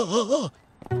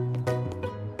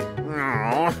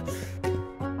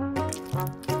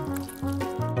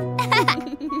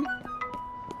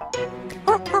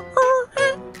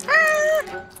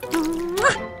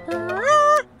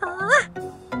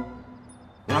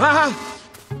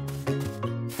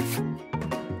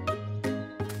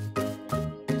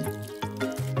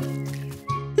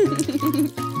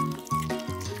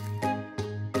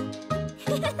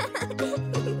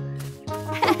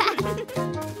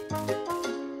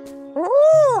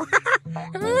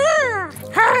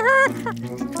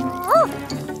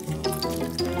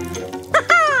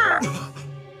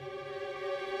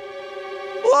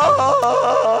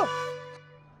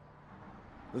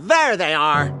 There they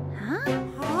are.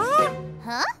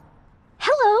 Huh?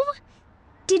 Hello.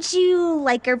 Did you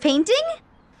like our painting?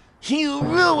 You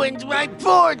ruined my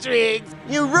portrait.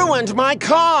 You ruined my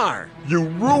car. You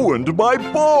ruined my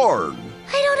barn.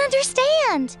 I don't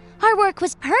understand. Our work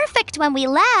was perfect when we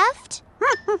left.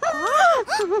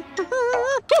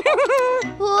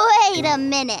 Wait a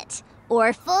minute.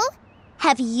 Orphle,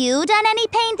 have you done any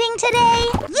painting today?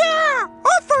 Yeah,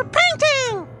 Orphle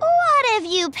painting. What have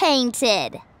you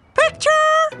painted?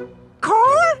 Picture,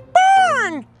 car,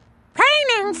 barn.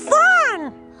 Painting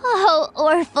fun. Oh,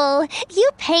 Orphle, you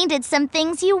painted some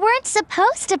things you weren't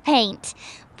supposed to paint.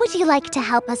 Would you like to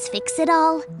help us fix it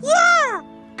all? Yeah.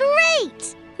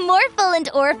 Great! Morphle and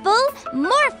Orphle,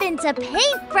 morph into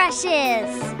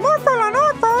paintbrushes. Morphle and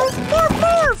Orphle, morph,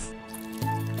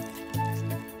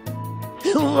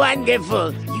 morph.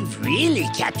 Wonderful. You've really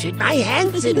captured my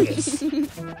hands in this.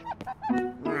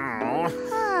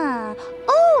 Huh.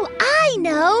 Oh, I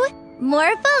know.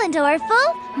 Morphle and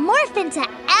Orphle, morph into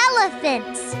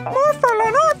elephants. Morphle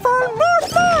and Orphle, morph,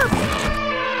 morph.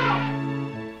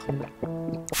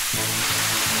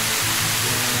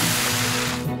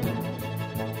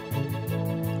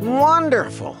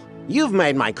 Wonderful. You've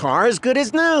made my car as good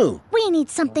as new. We need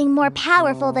something more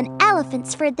powerful than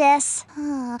elephants for this.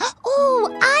 Oh,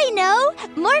 I know.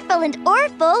 Morphle and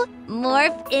Orphle,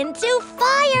 morph into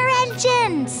fire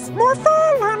engines.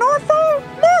 Morphle and Orphle,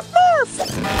 morph, morph.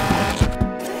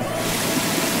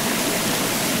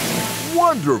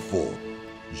 Wonderful.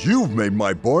 You've made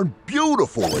my barn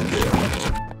beautiful again.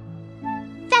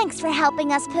 Thanks for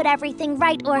helping us put everything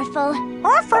right, Orphle.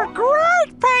 Orphle,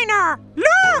 great painter.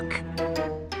 Look.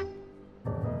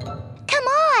 Come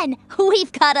on,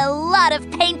 we've got a lot of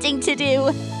painting to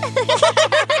do.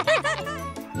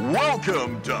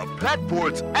 Welcome to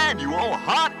Petport's annual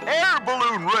hot air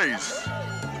balloon race.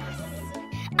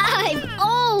 I've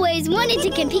always wanted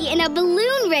to compete in a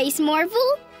balloon race,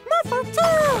 Morphle. Morphle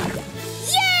too.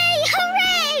 Yay!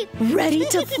 Hooray! Ready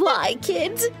to fly,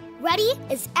 kids? Ready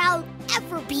as I'll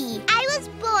ever be. I was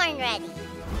born ready.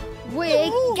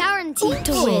 We're guaranteed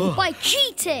to win by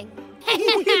cheating.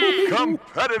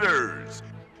 Competitors,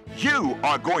 you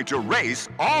are going to race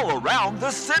all around the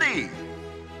city.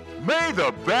 May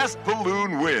the best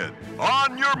balloon win.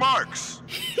 On your marks.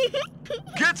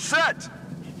 Get set.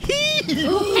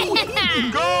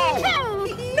 Go!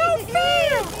 No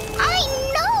fair! I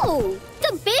know!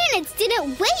 The bandits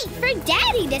didn't wait for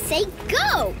Daddy to say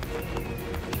go!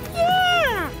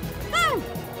 Yeah!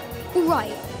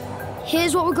 Right.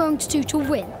 Here's what we're going to do to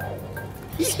win.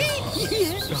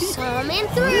 Coming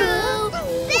through!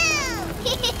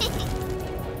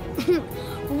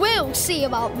 We'll see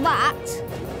about that.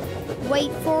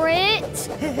 Wait for it.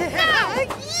 Now!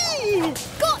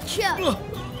 Gotcha!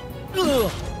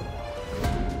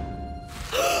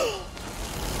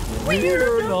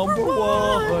 We're number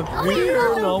one.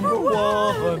 We're number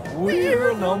one.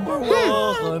 We're number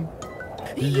one.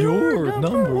 You're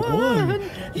number one.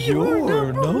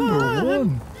 You're number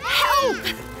one. Help!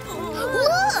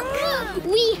 Look!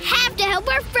 We have to help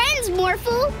our friends,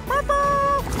 Morphle!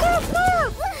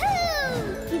 Woohoo!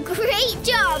 Great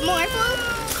job, Morphle!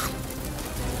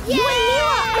 You and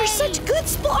Mila are such good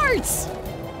sports!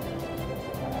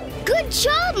 Good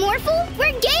job, Morphle!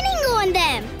 We're gaining on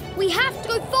them! We have to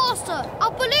go faster.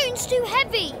 Our balloon's too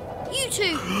heavy. You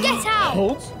two, get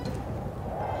out.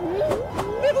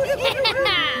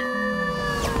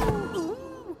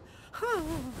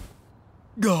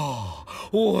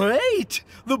 Oh, wait!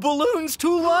 The balloon's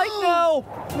too light now!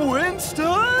 Winston!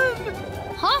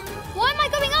 Huh? Why am I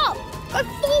going up? Go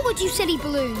forward, you silly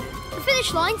balloon. The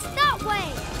finish line's that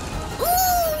way.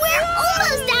 Ooh, we're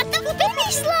almost at the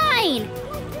finish line!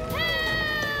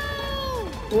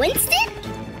 Winston?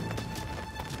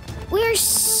 We're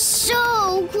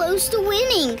so close to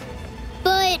winning.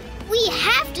 But we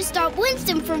have to stop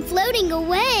Winston from floating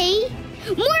away.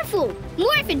 Morphle,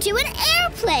 morph into an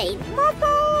airplane.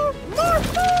 Morphle! Morph,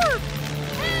 morph!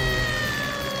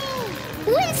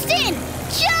 Winston,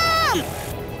 jump!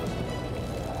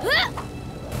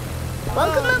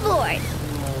 Welcome aboard.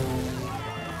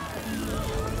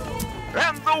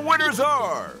 And the winners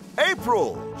are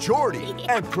April, Jordy,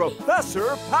 and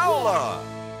Professor Paola.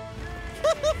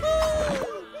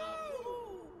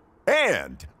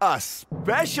 And a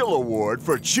special award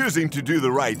for choosing to do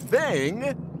the right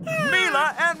thing,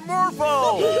 Mila and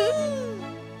Morphle.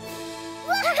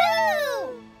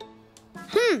 Woohoo!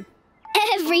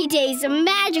 Every day's a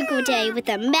magical day with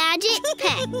a magic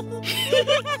pet.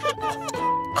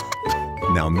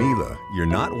 Now, Mila, you're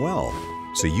not well,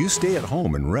 so you stay at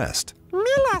home and rest.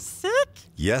 Mila's sick?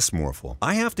 Yes, Morphle.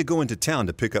 I have to go into town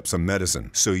to pick up some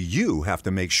medicine, so you have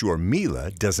to make sure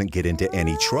Mila doesn't get into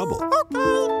any trouble. Okay.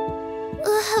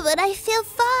 But I feel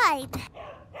fine.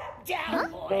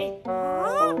 Down, boy.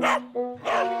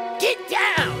 Get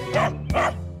down!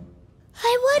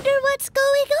 I wonder what's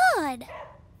going on.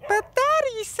 But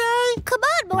Daddy say... Come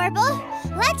on, Morphle.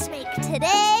 Let's make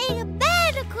today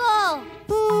magical.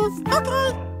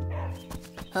 Okay.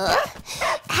 Huh?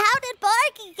 How did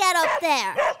Barky get up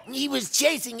there? He was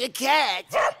chasing a cat.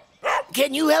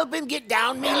 Can you help him get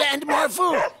down, Mila and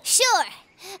Morphle? Sure.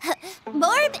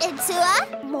 Morb into a...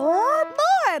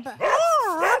 Morb.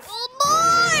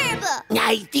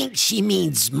 I think she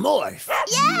means morph.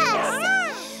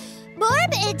 Yes.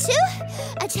 Morb into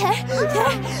a turkey.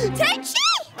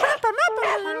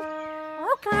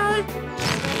 Okay.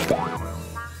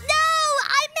 No,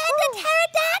 I meant a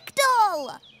pterodactyl.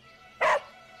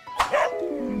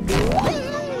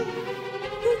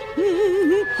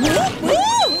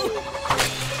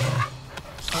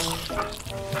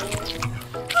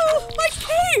 Oh, my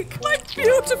cake! My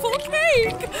beautiful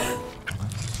cake!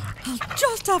 I'll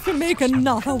just have to make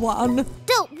another one.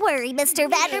 Don't worry, Mr.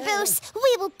 Vanderboos.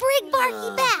 We will bring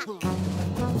Barky back.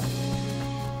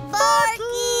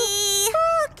 Barky!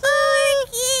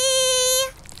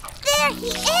 There he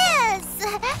is!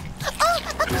 Oh,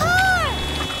 a car!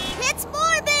 It's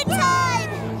Morbid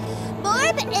time!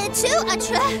 Morb into a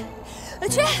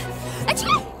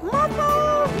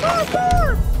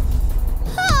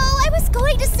Oh, I was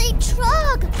going to say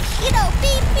trug. You know,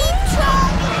 beep, beep,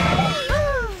 trug.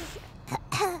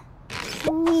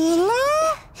 Mila?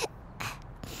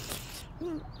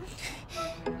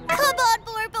 Come on,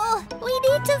 Morphle. We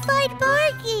need to find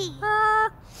Barky.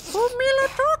 Who Mila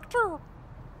talk to?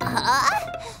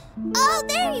 Oh,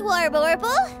 there you are,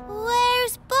 Morphle.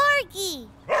 Where's Barky?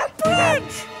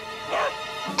 Bridge!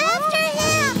 After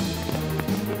him!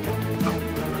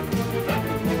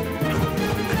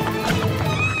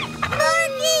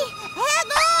 Barky, hang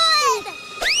on!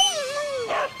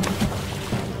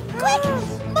 Quick,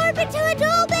 morph into a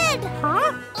dolphin!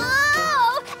 Huh?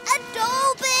 Oh, a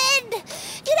dolphin!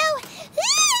 You know...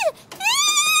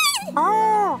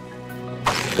 Oh!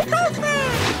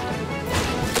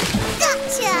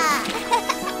 Gotcha!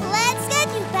 Let's get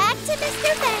you back to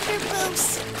Mr. Vanderboos.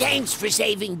 Thanks for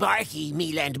saving Barky,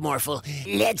 Mila and Morphle.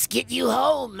 Let's get you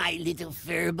home, my little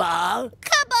fur ball.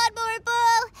 Come on,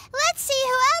 Morphle. Let's see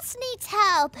who else needs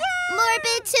help.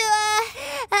 Morbid to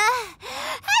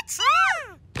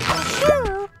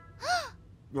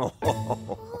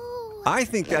I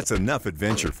think that's enough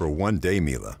adventure for one day,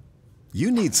 Mila.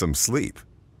 You need some sleep.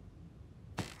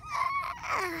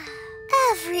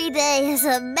 Every day is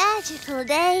a magical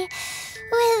day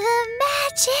with a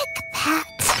magic pet.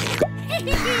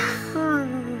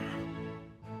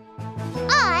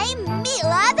 I'm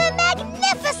Mila the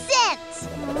Magnificent!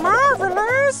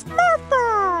 Marvelous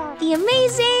Morphle! The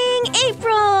amazing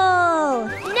April!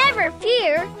 Never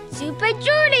fear, Super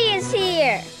Jordy is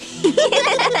here!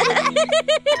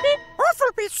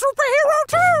 Orphle be superhero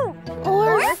too!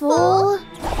 Orphle?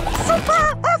 Super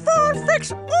Orphle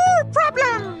fix all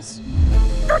problems!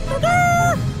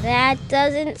 That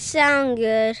doesn't sound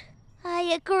good. I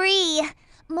agree.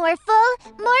 Morphle,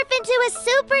 morph into a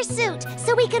super suit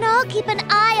so we can all keep an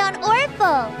eye on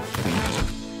Orphle.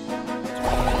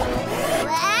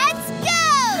 Let's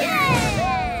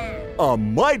go! A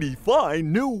mighty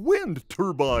fine new wind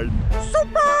turbine.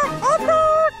 Super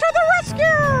Orphle to the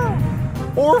rescue!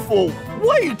 Orphle,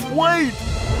 wait!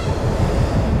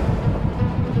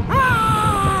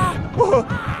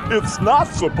 It's not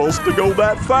supposed to go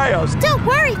that fast. Don't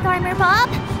worry, Farmer Bob.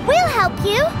 We'll help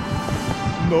you.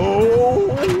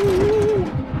 No!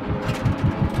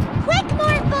 Quick,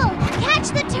 Morphle! Catch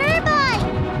the turbine!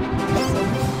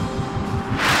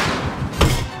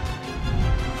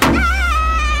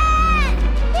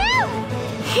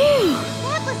 Phew!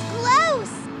 That was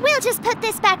close! We'll just put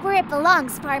this back where it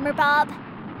belongs, Farmer Bob.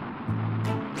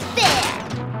 There!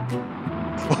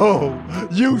 Oh,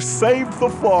 you saved the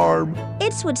farm.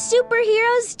 It's what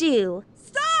superheroes do.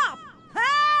 Stop!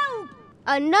 Help!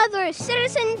 Another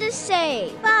citizen to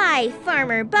save. Bye,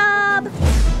 Farmer Bob.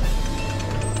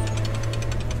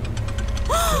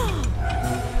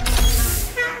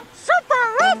 Super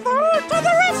Orphle to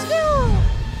the rescue!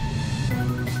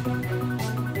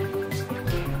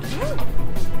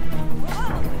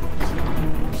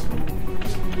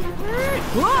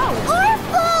 Whoa!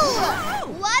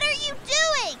 Orphle! What are you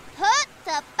doing? Put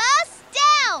the bus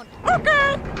down!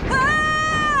 Okay!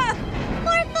 Ah!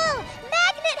 Morphle,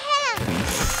 magnet hand!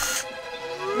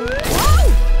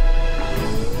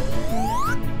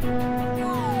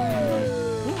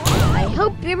 I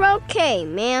hope you're okay,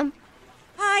 ma'am.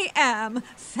 I am.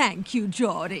 Thank you,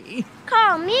 Jordy.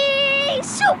 Call me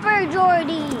Super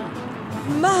Jordy.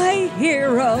 My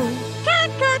hero.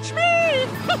 Can't catch me!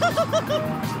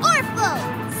 Orphle,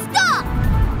 stop!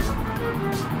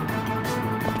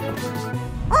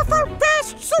 Orphle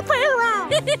best superhero!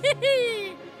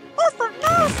 Orphle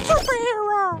no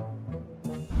superhero!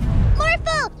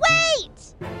 Morphle, wait!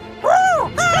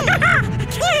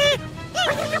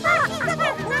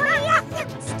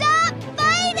 Stop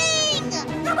fighting!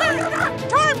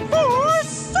 Time for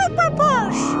super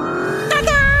push!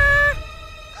 Ta-da!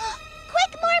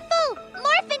 Quick, Morphle!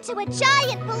 Morph into a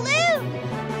giant balloon!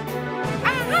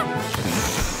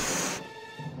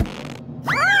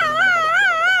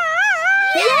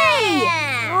 Yeah!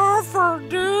 Orphle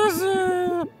dizzy!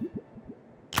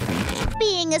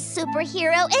 Being a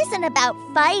superhero isn't about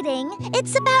fighting.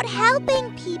 It's about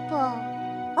helping people.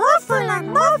 Orphle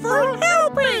and Morphle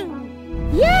helping!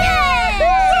 Yeah!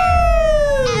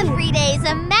 Every day's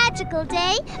a magical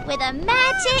day with a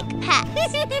magic pet.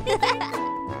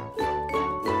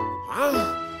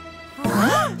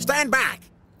 Stand back!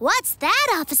 What's that,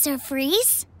 Officer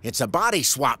Freeze? It's a body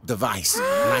swap device, and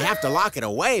I have to lock it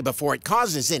away before it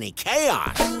causes any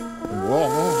chaos. Whoa,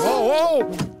 whoa, whoa,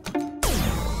 whoa!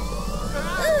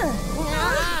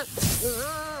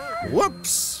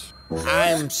 Whoops!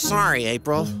 I'm sorry,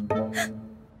 April. I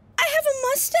have a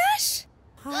mustache?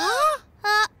 Huh?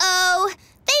 Uh-oh.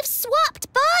 They've swapped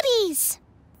bodies.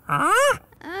 Huh?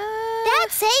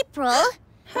 That's April.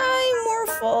 Hi,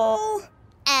 Morphle.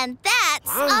 And that's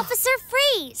Officer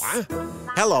Freeze.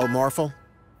 Hello, Morphle.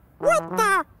 What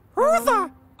the? Who the?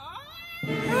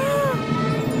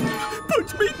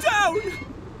 Put me down!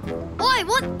 I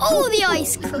want all the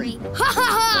ice cream! Ha ha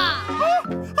ha!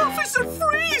 Officer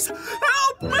Freeze!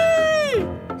 Help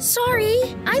me!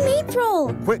 Sorry, I'm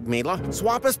April. Quick, Mila,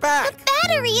 swap us back. The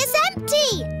battery is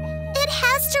empty. It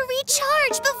has to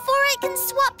recharge before it can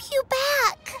swap you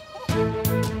back.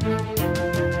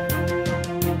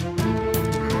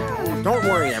 Don't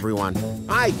worry, everyone.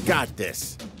 I got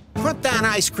this. Put that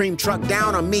ice cream truck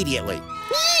down immediately.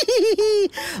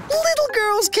 Little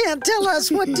girls can't tell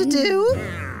us what to do.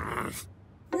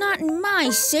 Not in my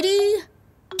city.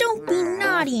 Don't be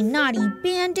naughty, naughty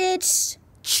bandits.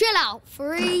 Chill out,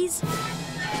 Freeze.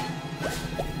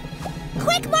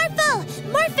 Quick, Morphle!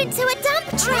 Morph into a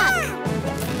dump truck!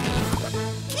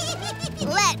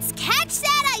 Let's Catch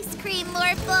that ice cream,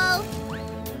 Morphle.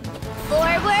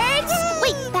 Forwards.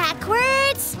 Wait,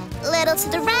 backwards. Little to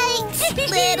the right.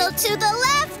 Little to the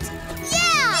left.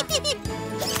 Yeah!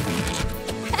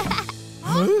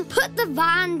 Put the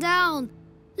van down.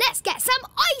 Let's get some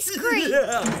ice cream.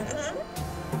 Yeah.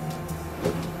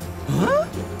 Huh?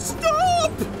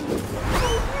 Stop!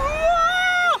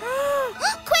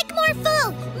 Quick,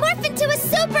 Morphle! Morph into a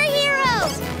superhero!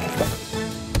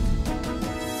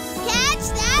 Catch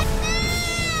that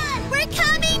man! We're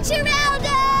coming,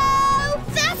 Geraldo!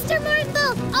 Faster,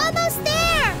 Morphle! Almost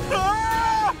there!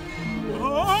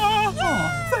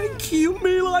 Thank you,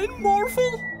 Mila and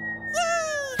Morphle.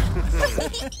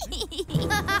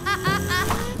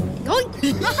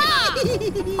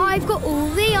 I've got all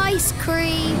the ice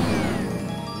cream.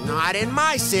 Not in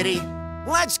my city.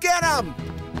 Let's get them.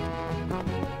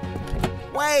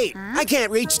 Wait, I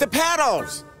can't reach the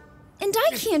pedals. And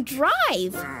I can't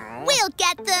drive. We'll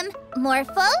get them.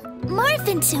 Morphle, morph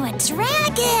into a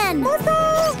dragon.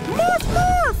 Morphle! Morph,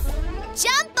 morph!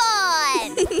 Jump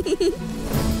on!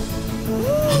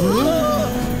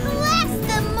 Blast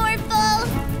them, Morphle!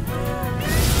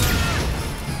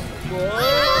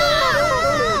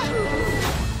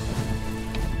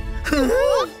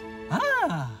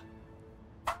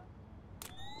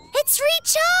 It's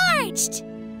recharged!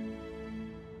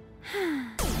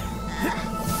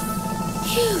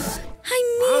 Phew, I'm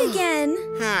me again.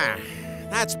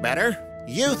 That's better.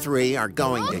 You three are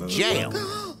going to jail.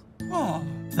 Oh,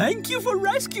 thank you for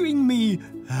rescuing me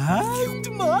and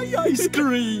my ice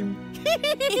cream.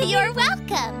 You're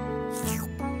welcome.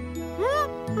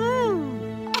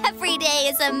 Every day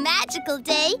is a magical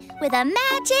day with a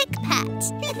Magic Pet.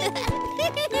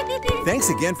 Thanks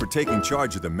again for taking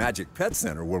charge of the Magic Pet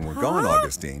Center when we're gone,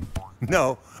 Augustine.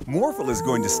 No, Morphle is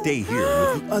going to stay here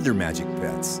with the other Magic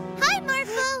Pets. Hi,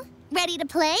 Morphle. Ready to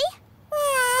play?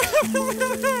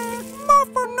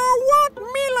 Morphle no want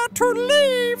Mila to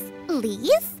leave.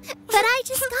 Leave? But I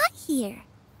just got here.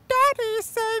 Daddy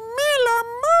say Mila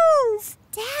move.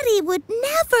 Daddy would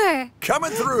never.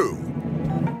 Coming through.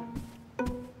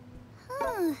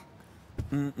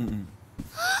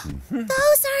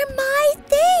 Those are my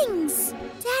things.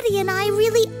 Daddy and I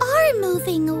really are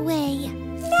moving away.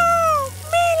 No,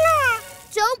 Mila!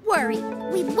 Don't worry.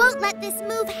 We won't let this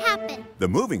move happen. The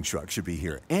moving truck should be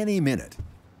here any minute.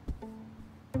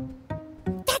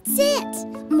 That's it.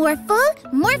 Morphle,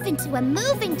 morph into a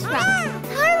moving truck.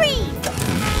 Hurry!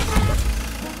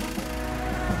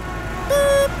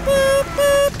 Boop, boop,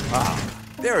 boop. Ah,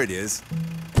 there it is.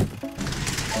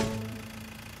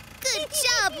 Good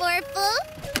job, Morphle.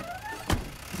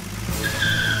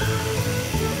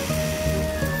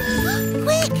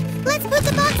 Quick, let's put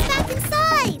the box back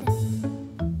inside.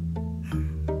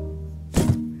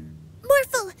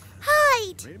 Morphle,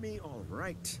 hide. Maybe all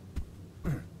right.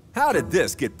 How did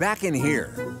this get back in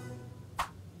here?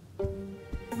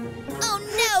 Oh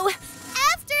no!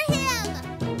 After him!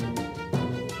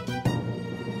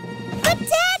 But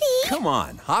Daddy! Come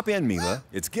on, hop in, Mila.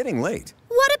 It's getting late.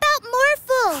 What about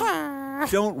Morphle?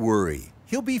 Don't worry.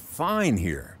 He'll be fine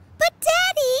here. But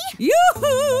Daddy!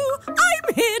 Yoo-hoo!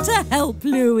 I'm here to help,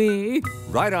 Louie.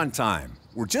 Right on time.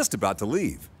 We're just about to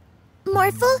leave.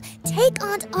 Morphle, take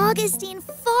Aunt Augustine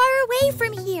far away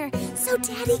from here so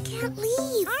Daddy can't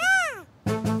leave.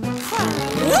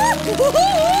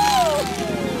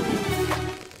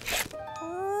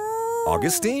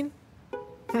 Augustine?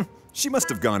 She must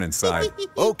have gone inside.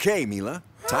 Okay, Mila.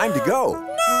 Time to go.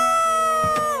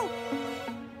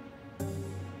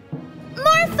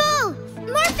 Morphle!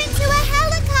 Morph into a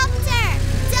helicopter!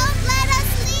 Don't let us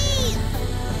leave!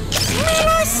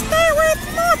 Mila, stay with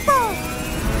Morphle!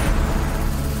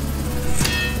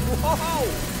 Whoa!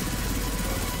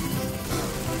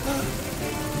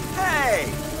 Hey!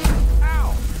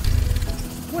 Ow!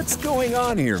 What's going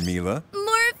on here, Mila?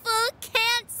 Morphle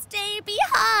can't stay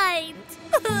behind.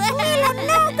 Mila,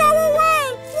 no, go away!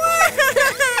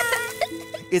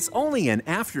 It's only an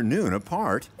afternoon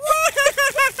apart.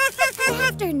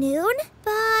 Afternoon?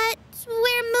 But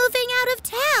we're moving out of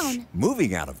town.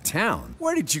 Moving out of town?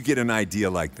 Where did you get an idea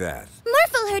like that?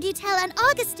 Morphle heard you tell Aunt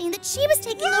Augustine that she was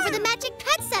taking over the Magic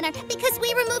Pet Center because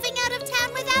we were moving out of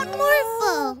town without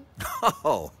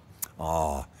Morphle.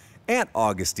 Oh, Aunt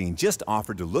Augustine just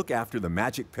offered to look after the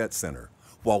Magic Pet Center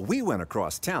while we went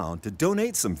across town to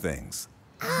donate some things.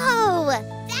 Oh,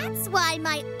 that's why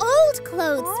my old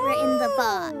clothes were in the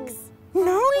box.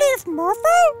 No leave,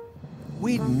 Morphle?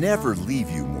 We'd never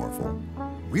leave you, Morphle.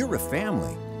 We're a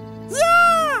family.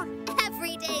 Yeah!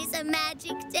 Every day's a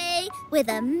magic day with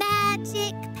a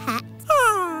magic pet.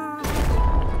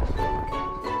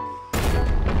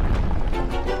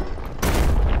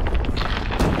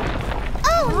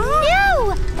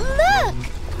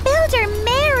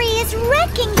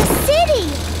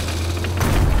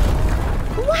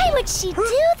 she do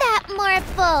that,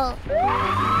 Morphle?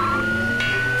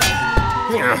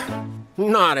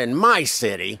 Not in my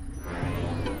city.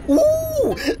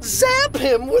 Ooh! Zap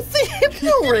him with the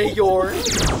Hypno Ray,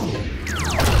 yours!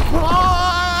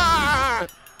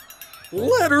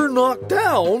 Let her knock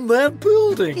down that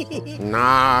building.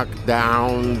 Knock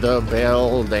down the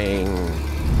building.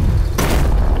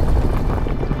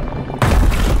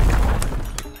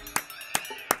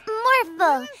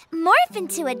 Morphle, morph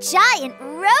into a giant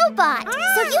robot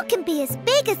so you can be as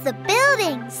big as the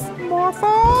buildings. Morphle,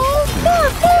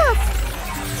 morph, morph.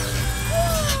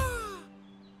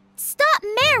 Stop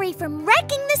Mary from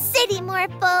wrecking the city,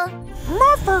 Morphle.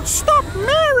 Morphle, stop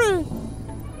Mary.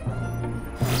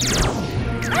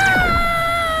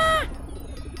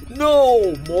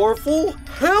 No, Morphle,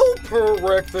 help her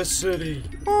wreck the city.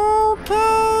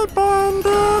 Okay,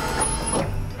 Bandit.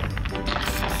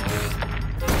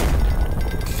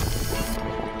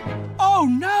 Oh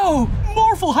no!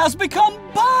 Morphle has become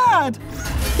bad!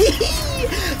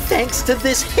 Thanks to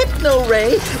this Hypno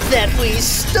Ray that we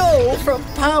stole from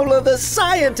Paula the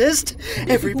scientist,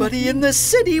 everybody in the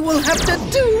city will have to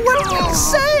do what we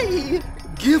say.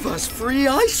 Give us free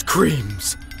ice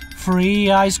creams. Free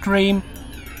ice cream?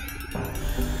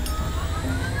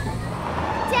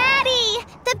 Daddy,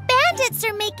 the bandits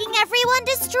are making everyone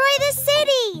destroy the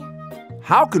city.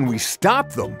 How can we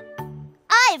stop them?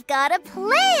 I've got a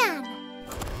plan.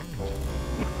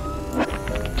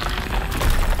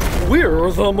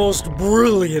 We're the most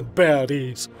brilliant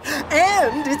baddies.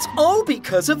 And it's all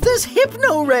because of this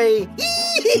Hypno Ray.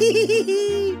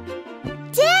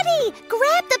 Daddy,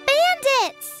 grab the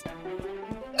bandits.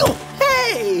 Oh,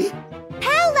 hey!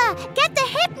 Paula, get the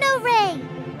Hypno Ray.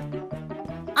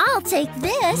 I'll take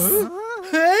this.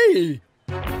 Hey!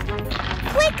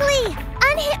 Quickly,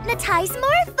 unhypnotize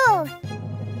Morphle.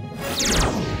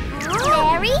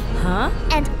 Mary?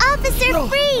 And Officer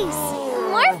Freeze.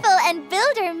 Morphle and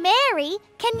Builder Mary,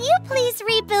 can you please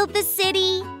rebuild the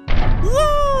city?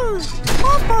 Yay!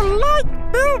 Morphle like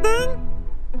building.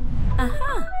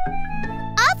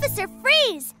 Officer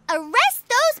Freeze, arrest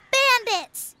those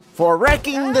bandits. For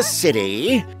wrecking the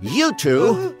city, you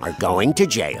two are going to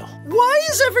jail. Why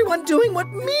is everyone doing what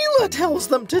Mila tells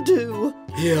them to do?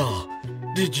 Yeah,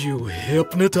 did you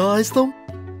hypnotize them?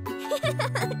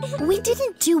 We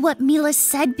didn't do what Mila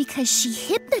said because she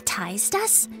hypnotized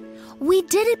us. We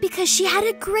did it because she had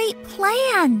a great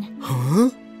plan. Huh?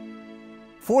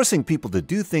 Forcing people to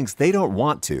do things they don't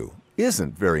want to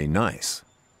isn't very nice.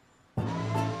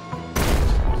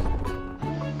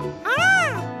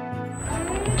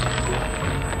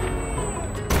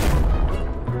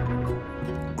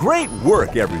 Great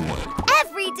work, everyone.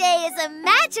 Every day is a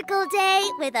magical day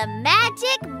with a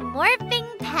magic morphing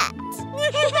pet.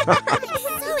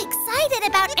 I'm so excited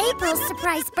about April's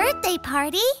surprise birthday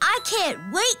party. I can't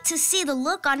wait to see the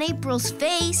look on April's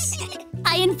face.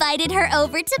 I invited her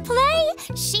over to play.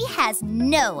 She has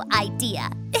no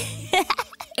idea.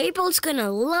 April's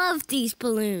gonna love these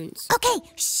balloons. Okay,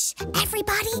 shh.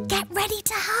 Everybody get ready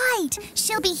to hide.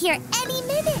 She'll be here any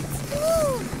minute.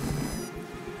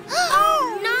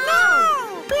 Oh,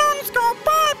 no! Balloons go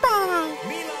bye-bye.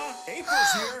 Mila,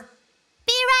 April's here.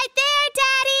 Be right there,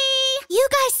 Daddy! You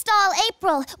guys stall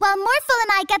April while Morphle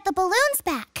and I get the balloons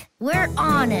back. We're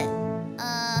on it.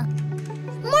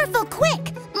 Morphle,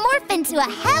 quick! Morph into a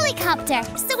helicopter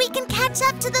so we can catch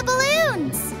up to the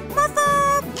balloons.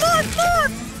 Morphle, morph,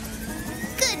 morph.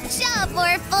 Good job,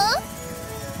 Morphle.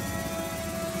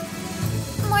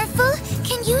 Morphle,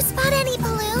 can you spot any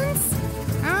balloons?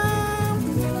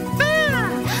 There.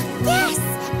 Yes!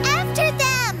 After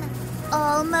them!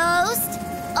 Almost.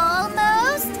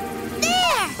 Almost.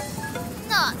 There!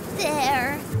 Not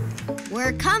there.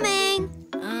 We're coming.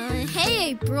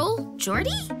 Hey, April.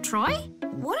 Jordy? Troy?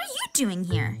 What are you doing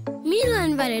here? Mila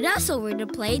invited us over to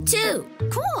play, too.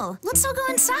 Cool. Let's all go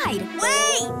inside.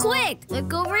 Wait! Quick,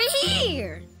 look over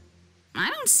here. I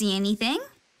don't see anything.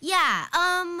 Yeah,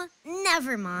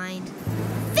 never mind.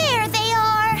 There they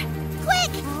are!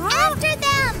 Quick! After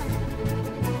them!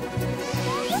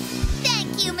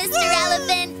 Thank you, Mr.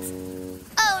 Elephant!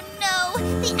 Oh no!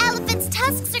 The elephant's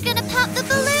tusks are gonna pop the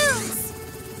balloons!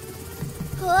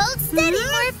 Hold steady,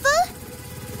 Morphle!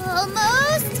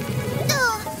 Almost!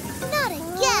 Oh, not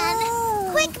again!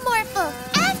 Quick, Morphle!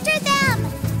 After them!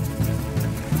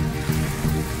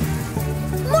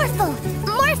 Morphle,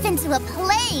 morph into a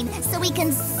plane so we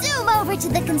can zoom over to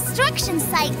the construction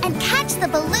site and catch the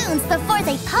balloons before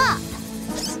they pop.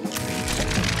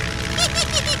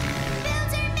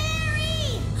 Builder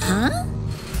Mary! Huh?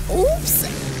 Oops.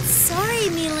 Sorry,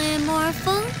 Mila and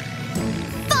Morphle.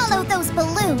 Follow those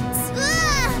balloons.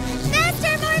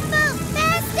 Faster, Morphle!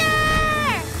 Faster!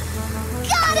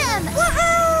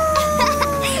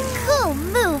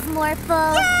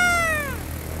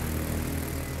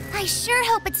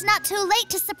 hope it's not too late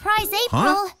to surprise April.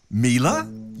 Huh? Mila?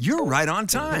 You're right on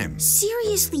time.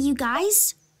 Seriously, you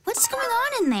guys? What's going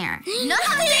on in there?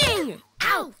 Nothing!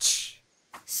 Ouch!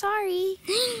 Sorry,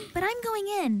 but I'm going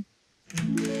in.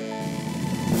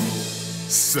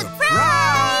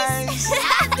 Surprise!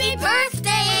 Happy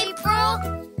birthday, April!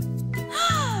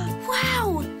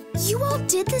 Wow! You all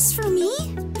did this for me?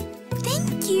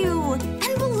 Thank you!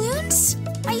 And balloons?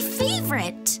 My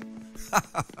favorite!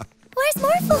 Where's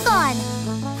Morphle gone?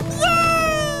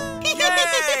 Yay!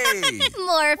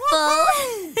 Morphle!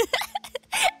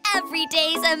 Every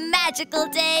day's a magical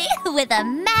day with a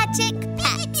magic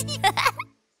pet.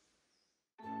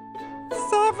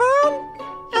 7,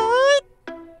 8,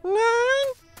 9,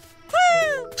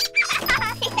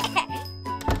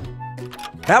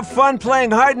 10. Have fun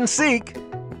playing hide and seek.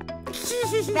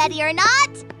 Ready or not,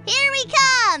 here we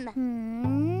come!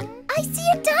 I see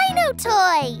a dino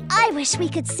toy! I wish we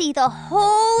could see the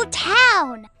whole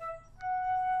town!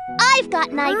 I've got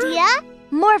an idea!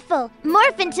 Morphle,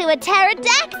 morph into a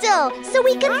pterodactyl so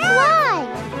we can fly!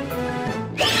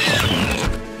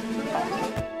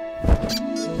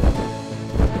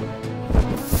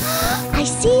 I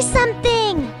see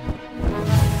something!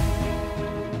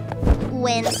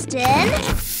 Winston?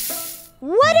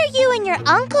 What are you and your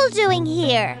uncle doing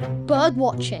here? Bird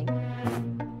watching.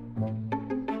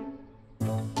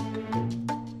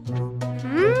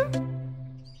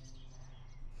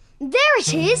 There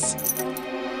it is!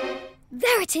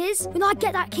 There it is! When I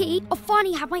get that key, I'll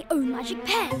finally have my own magic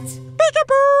pet.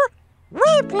 Peekaboo!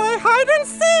 We play hide and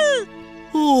seek!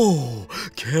 Oh,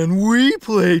 can we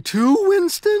play too,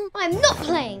 Winston? I'm not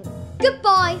playing.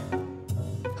 Goodbye.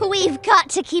 We've got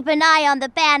to keep an eye on the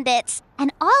bandits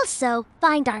and also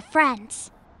find our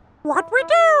friends. What we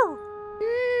do?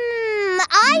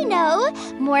 I know!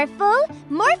 Morphle,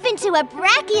 morph into a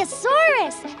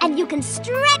brachiosaurus and you can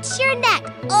stretch your neck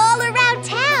all around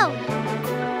town.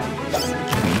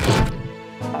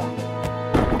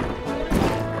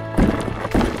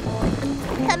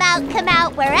 Come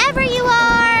out, wherever you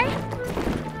are.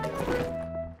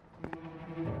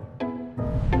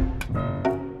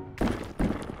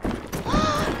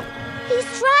 He's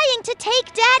trying to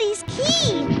take Daddy's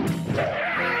key.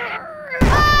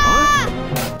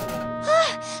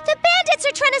 The bandits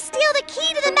are trying to steal the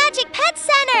key to the Magic Pet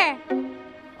Center.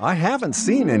 I haven't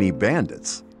seen any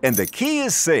bandits, and the key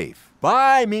is safe.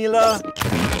 Bye, Mila.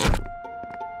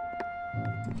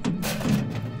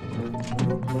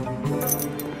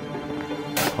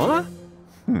 Huh?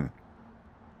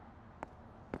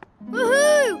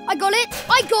 Woohoo! I got it!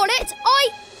 I got it! I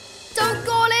don't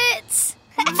got it!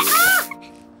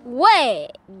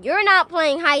 Wait, you're not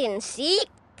playing hide and seek?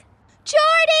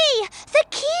 Jordy! The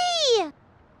key!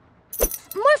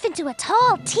 Morph into a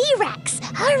tall T-Rex.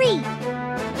 Hurry!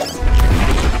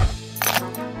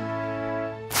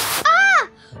 Ah!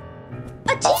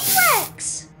 A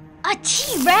T-Rex! A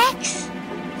T-Rex?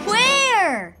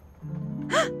 Where?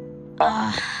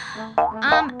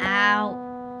 I'm out.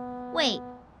 Wait,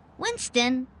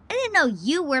 Winston, I didn't know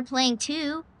you were playing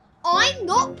too. I'm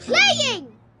not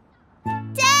playing!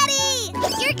 Daddy!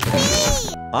 Your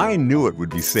key! I knew it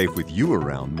would be safe with you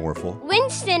around, Morphle.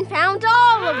 Winston found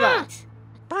all of us.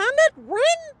 Bandit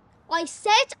win? I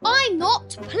said I'm not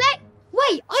playing.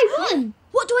 Wait, I won!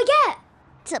 What do I get?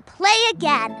 To play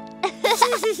again.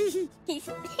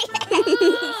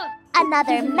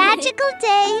 Another magical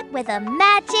day with a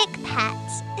magic pet.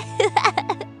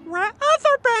 Where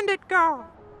other bandit go?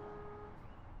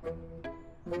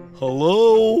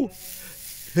 Hello?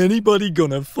 Anybody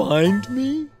gonna find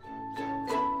me?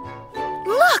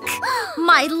 Look!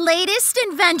 My latest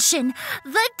invention,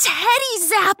 the Teddy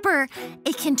Zapper.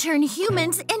 It can turn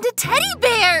humans into teddy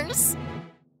bears.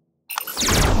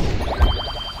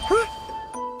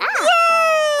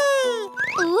 Yay!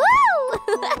 Woo!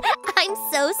 I'm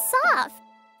so soft.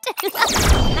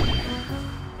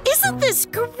 Isn't this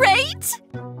great?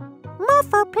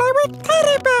 Morphle play with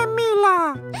teddy bear,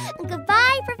 Mila.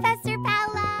 Goodbye, Professor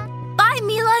Paula. Bye,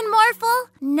 Mila and Morphle.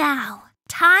 Now,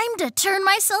 time to turn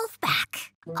myself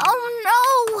back. Oh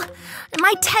no!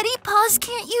 My teddy paws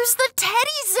can't use the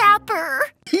Teddy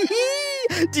Zapper.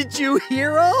 Did you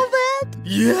hear all that?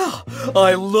 Yeah,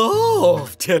 I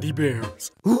love teddy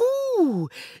bears. Ooh,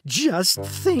 just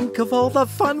think of all the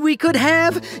fun we could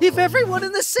have if everyone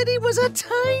in the city was a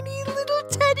tiny little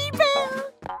teddy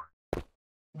bear.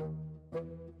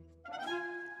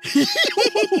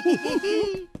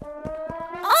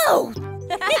 Oh!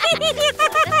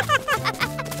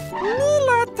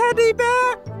 Mila teddy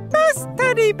bear, best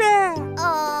teddy bear.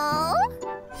 Oh.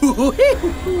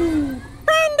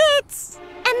 Bandits!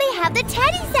 And they have the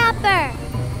Teddy Zapper.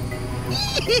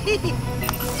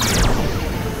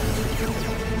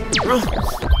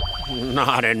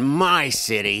 Not in my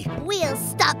city. We'll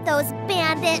stop those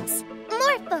bandits.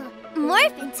 Morphle,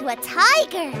 morph into a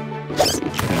tiger.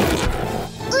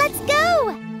 Let's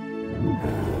go.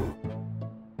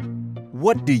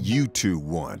 What do you two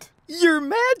want? Your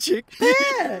magic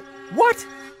pet. What?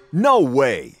 No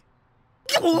way.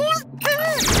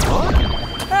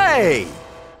 Hey!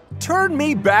 Turn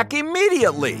me back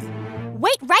immediately.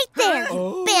 Wait right there,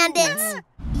 bandits.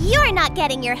 You're not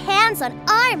getting your hands on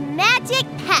our magic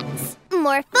pets.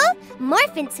 Morphle,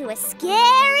 morph into a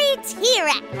scary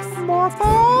T-Rex.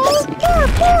 Morphle,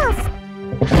 morph!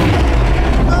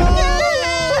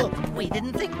 We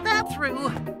didn't think that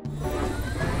through.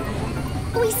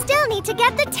 We still need to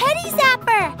get the teddy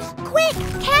zapper. Quick,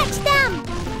 catch them.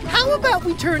 How about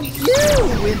we turn you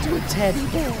into a teddy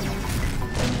bear?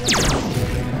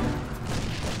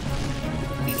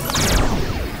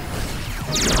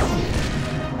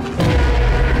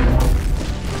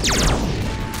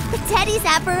 The teddy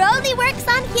zapper only works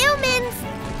on humans.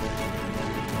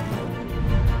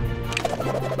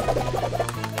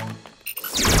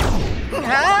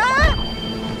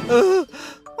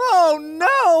 Oh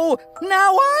no!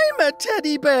 Now I'm a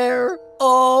teddy bear!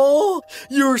 Oh,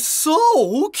 you're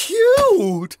so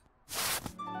cute!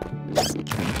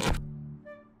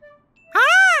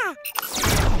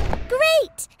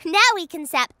 Great! Now we can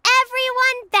zap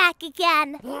everyone back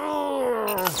again.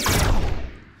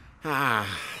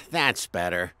 That's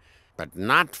better. But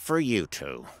not for you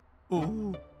two.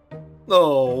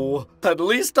 Oh, at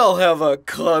least I'll have a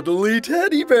cuddly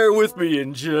teddy bear with me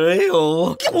in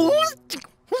jail.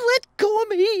 Let go of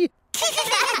me.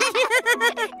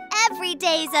 Every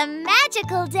day's a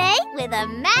magical day with a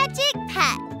magic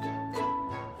pet.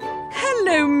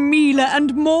 Hello, Mila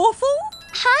and Morphle.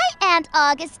 Hi, Aunt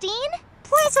Augustine.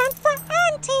 Present for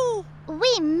Auntie.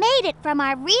 We made it from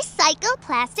our recycled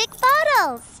plastic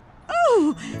bottles.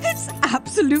 Oh, it's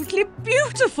absolutely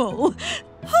beautiful.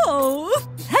 Oh,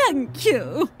 thank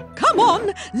you. Come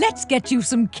on, let's get you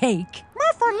some cake.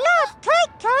 Morphle loves cake.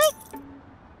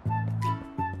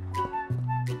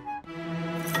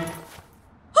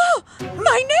 Oh,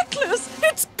 my necklace!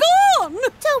 It's gone!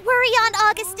 Don't worry, Aunt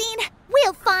Augustine.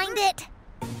 We'll find it.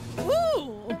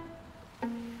 Ooh.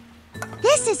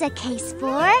 This is a case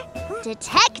for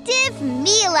Detective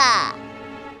Mila.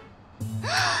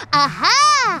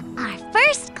 Aha! Our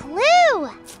first clue.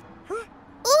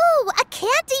 Ooh, a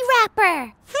candy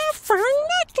wrapper. A fun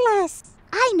necklace.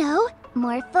 I know.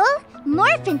 Morphle,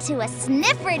 morph into a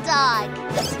sniffer dog.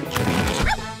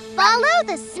 Follow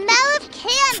the smell of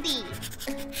candy.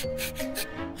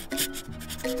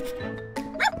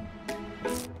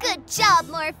 Good job,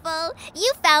 Morphle.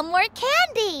 You found more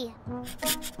candy.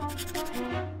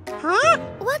 Huh?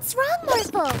 What's wrong,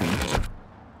 Morphle?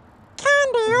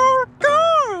 Candy all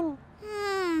gone.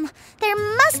 There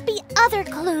must be other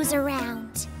clues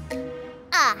around.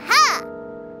 Aha!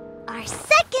 Our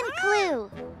second clue.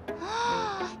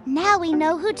 Now we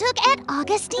know who took Aunt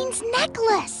Augustine's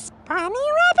necklace.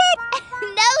 Bunny Rabbit?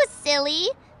 No, silly.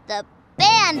 The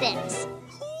bandits.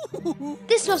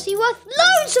 This must be worth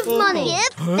loads of money.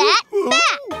 Give that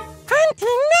back.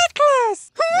 Hunting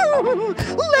necklace.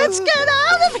 Let's get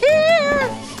out of here.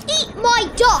 Eat my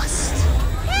dust.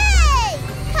 Hey!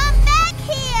 Come back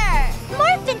here.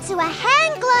 Morph into a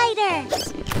hang glider.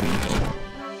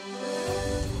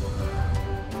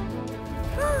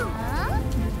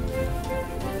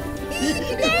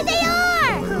 There they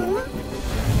are!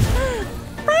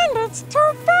 Bandits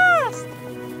too fast!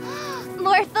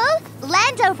 Morphle,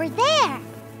 land over there!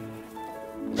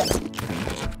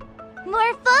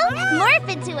 Morphle, morph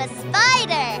into a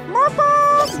spider!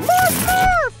 Morphle!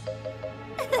 Morph!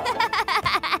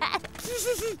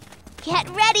 Get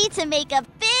ready to make a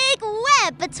big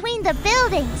web between the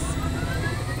buildings!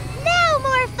 Now,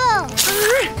 Morphle!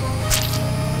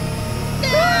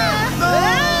 Yay!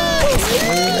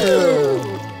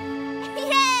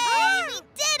 We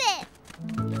did it!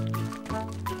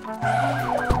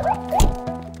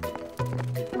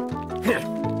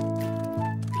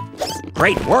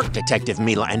 Great work, Detective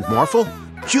Mila and Morphle.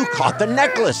 You caught the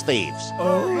necklace thieves.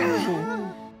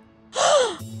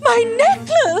 My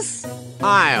necklace!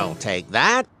 I'll take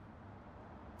that.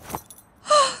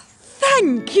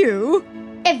 Thank you.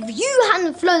 If you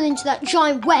hadn't flown into that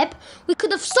giant web, we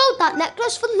could have sold that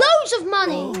necklace for loads of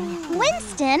money.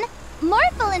 Winston,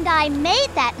 Morphle and I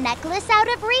made that necklace out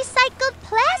of recycled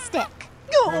plastic.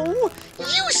 Oh,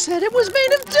 you said it was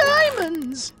made of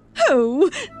diamonds. Oh,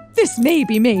 this may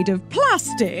be made of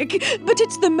plastic, but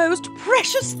it's the most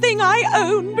precious thing I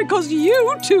own because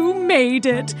you two made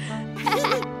it.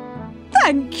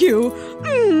 Thank you.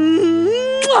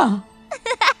 Mwah!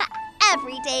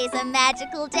 Every day's a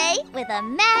magical day with a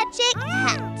magic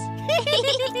pet.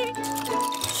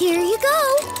 Here you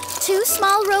go. 2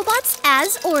 small robots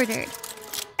as ordered.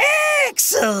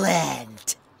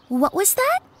 Excellent! What was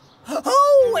that?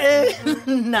 Oh,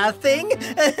 nothing.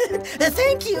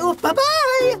 Thank you.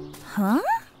 Bye-bye. Huh?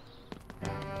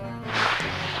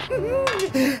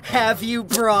 Have you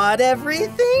brought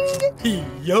everything?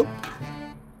 Yup.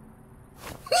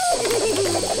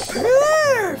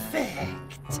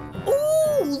 Perfect.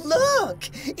 Ooh, look.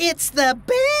 It's the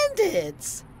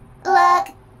bandits. Look,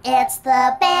 it's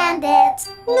the bandits.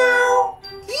 No.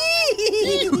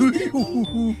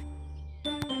 Ooh.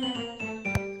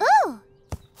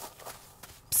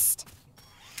 Psst.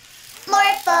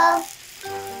 Morphle.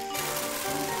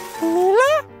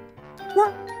 Mila?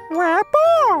 Where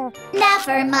ball?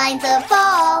 Never mind the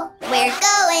ball. We're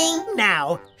going.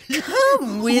 Now,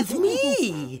 come with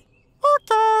me.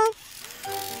 Okay.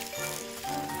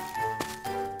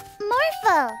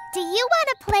 Morphle, do you want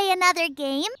to play another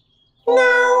game?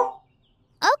 No.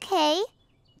 Okay.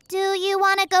 Do you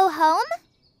want to go home?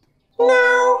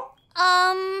 No.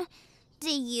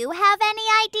 Do you have any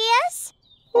ideas?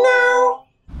 No.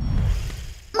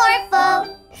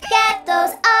 Morphle, get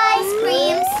those ice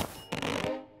creams.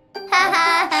 Ha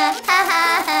ha ha ha ha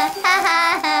ha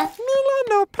ha. Mila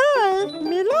no pay,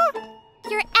 Mila.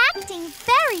 You're acting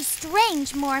very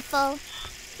strange, Morphle.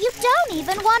 You don't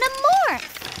even want to morph.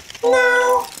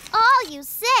 No. All you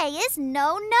say is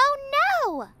no, no,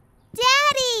 no.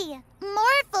 Daddy,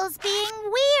 Morphle's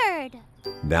being weird.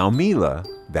 Now, Mila,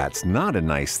 that's not a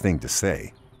nice thing to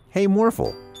say. Hey,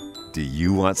 Morphle, do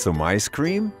you want some ice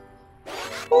cream?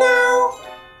 No.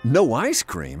 No ice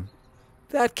cream?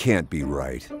 That can't be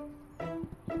right.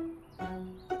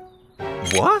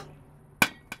 What?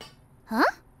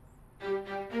 Huh?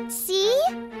 See?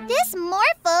 This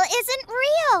Morphle isn't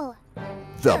real.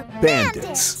 The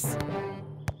bandits.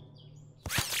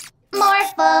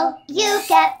 Morphle, you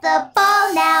get the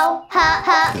ball now. Ha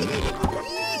ha.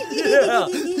 Yeah.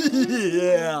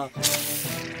 Yeah.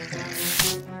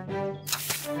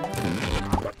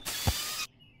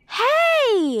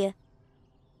 Hey!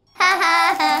 Ha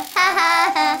ha ha ha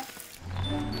ha ha.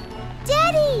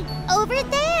 Daddy, over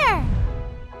there.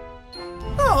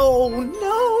 Oh,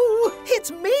 no.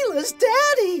 It's Mila's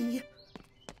daddy.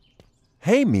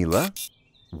 Hey, Mila,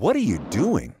 what are you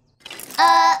doing?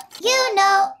 You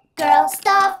know, girl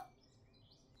stuff.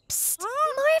 Psst,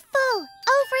 Morphle,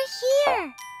 over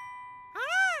here.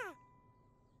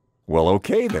 Well,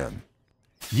 okay then.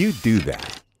 You do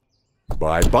that.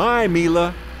 Bye-bye,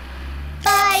 Mila.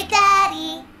 Bye,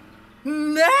 Daddy.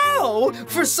 Now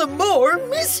for some more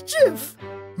mischief.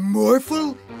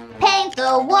 Morphle, Paint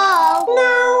the wall.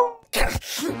 No.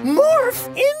 morph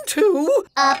into...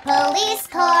 A police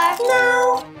car.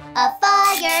 No. A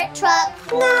fire truck.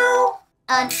 No.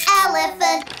 An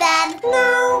elephant then.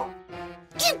 No.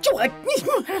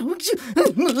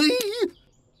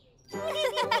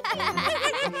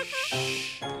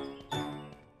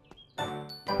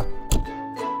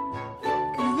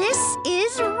 This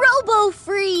is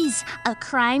Robo-Freeze, a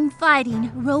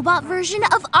crime-fighting robot version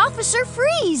of Officer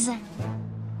Freeze.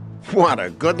 What a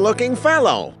good-looking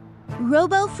fellow.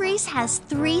 Robo-Freeze has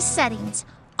 3 settings: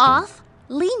 off,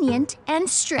 lenient, and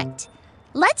strict.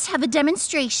 Let's have a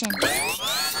demonstration.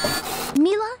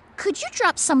 Mila, could you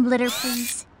drop some litter,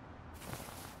 please?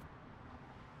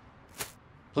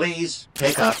 Please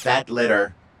pick up that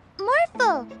litter.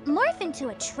 Morphle, morph into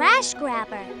a trash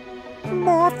grabber.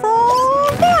 Morphle,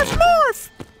 morph, morph.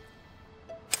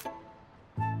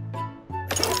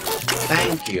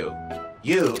 Thank you.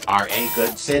 You are a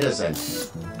good citizen.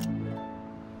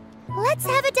 Let's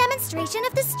have a demonstration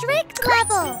of the strict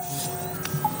level.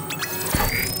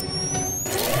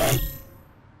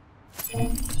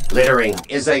 Littering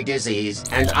is a disease,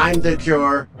 and I'm the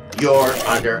cure. You're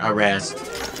under arrest.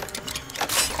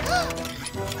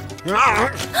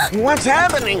 What's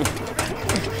happening?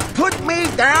 Put me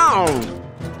down!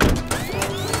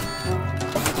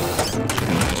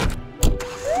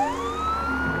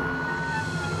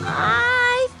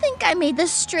 I think I made the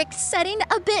strict setting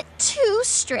a bit too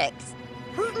strict.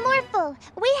 Morphle,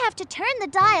 we have to turn the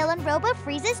dial on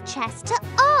Robo-Freeze's chest to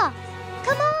off.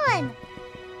 Come on.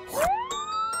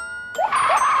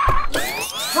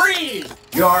 Freeze!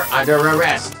 You're under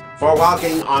arrest for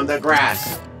walking on the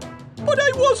grass. But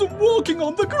I wasn't walking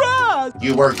on the grass!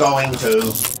 You were going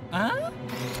to. Huh?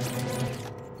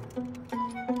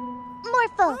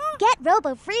 Morphle, get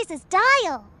Robo-Freeze's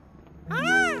dial.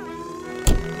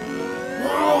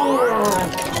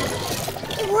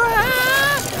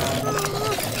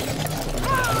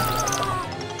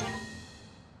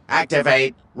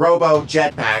 Activate Robo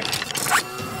Jetpack.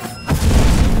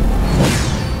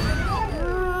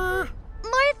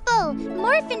 Morphle,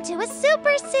 morph into a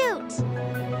super suit.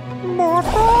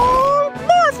 Morphle,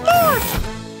 morph,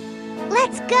 morph!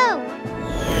 Let's go.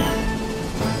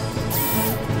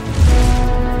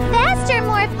 Faster,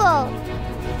 Morphle.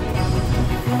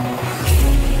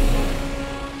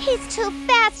 He's too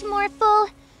fast, Morphle.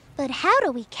 But how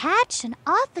do we catch an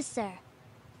officer?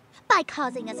 By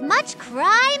causing as much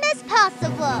crime as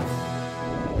possible.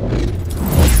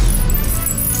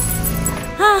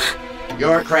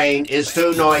 Your crane is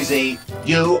too noisy.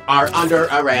 You are under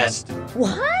arrest.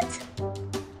 What?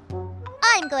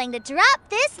 I'm going to drop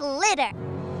this litter.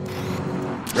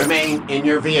 Remain in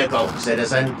your vehicle,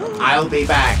 citizen. I'll be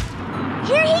back.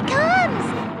 Here he comes!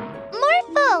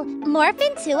 Morphle, morph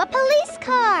into a police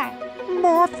car.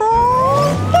 Morphle,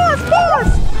 morph,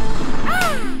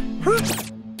 morph!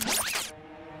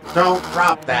 Don't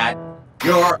drop that.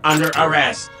 You're under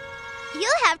arrest.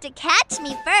 You'll have to catch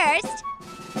me first.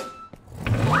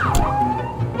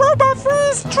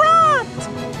 Robo-freeze trapped!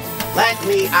 Let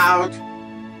me out.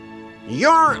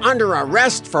 You're under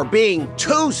arrest for being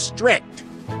too strict.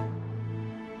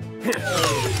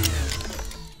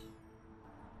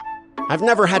 I've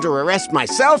never had to arrest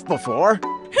myself before.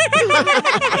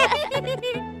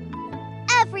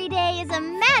 Every day is a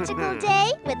magical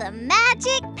day with a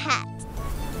magic pet.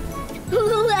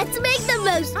 Let's make the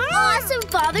most awesome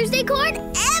Father's Day card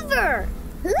ever!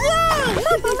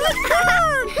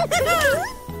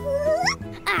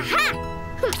 Aha!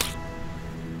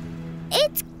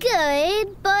 It's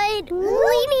good, but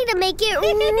we need to make it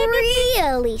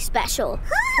really special.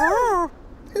 Oh,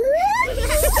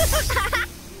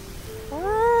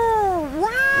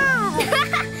 wow!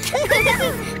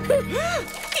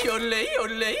 Yodel,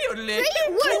 yodel, yodel. Great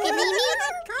work, Mimi!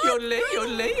 Yodel,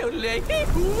 yodel, yodel.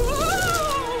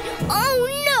 Oh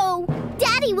no!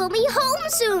 Daddy will be home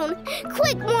soon!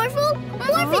 Quick, Morphle!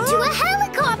 Morph into a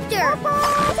helicopter!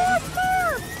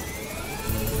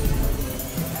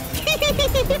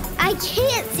 I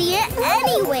can't see it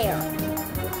anywhere!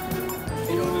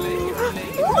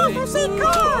 Morphle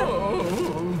car!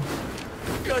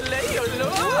 Yodel,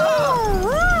 yodel.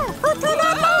 Open the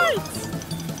lights!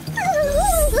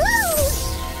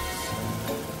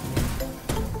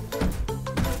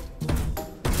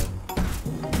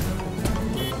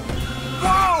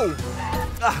 Whoa!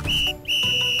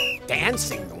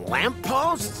 Dancing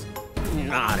lampposts?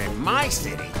 Not in my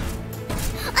city.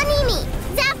 Animi,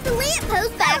 zap the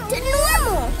lamppost back to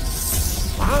normal!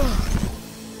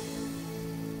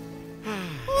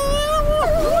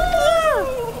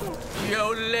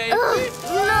 Yodel.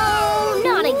 No,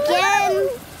 not again!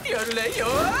 Yodel,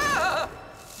 yodel.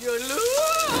 Yodel.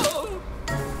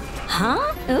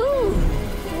 Huh? Ooh.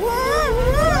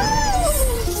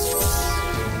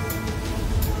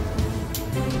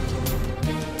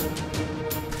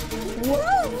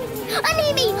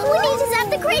 Animi, we need to zap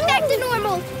the crane back to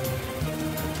normal!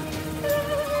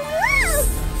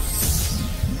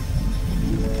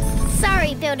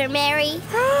 Sorry, Builder Mary.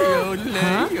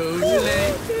 Yodel, yodel.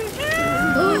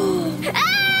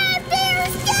 Ah,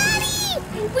 there's Daddy!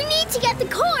 We need to get the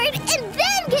cord and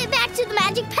then get back to the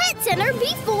Magic Pet Center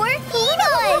before he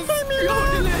does!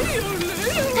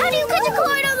 How do you catch a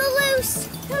cord on the loose?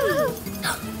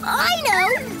 I know!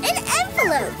 An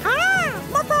envelope!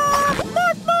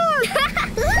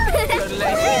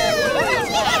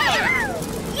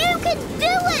 You can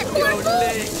do it, Morphle!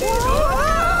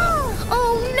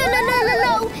 Oh, no, no, no, no,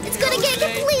 no! It's gonna get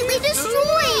completely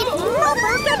destroyed!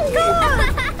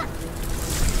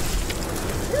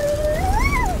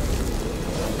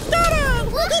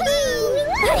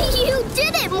 You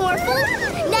did it, Morphle!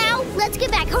 Now, let's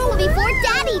get back home before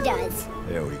Daddy does.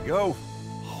 There we go.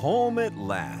 Home at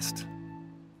last.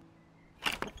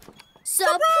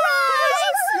 Surprise!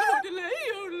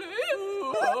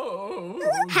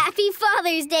 Happy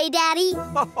Father's Day, Daddy.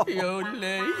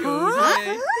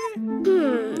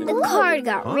 The card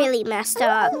got really messed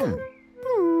up.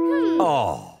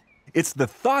 Oh, it's the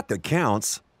thought that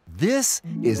counts. This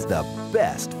is the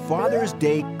best Father's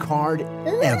Day card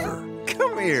ever.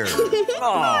 Come here.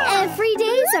 Aw. Every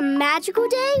day's a magical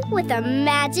day with a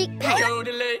magic pet.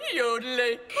 Yodel,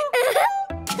 yodel.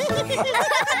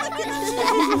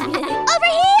 Over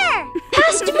here!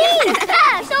 Past me!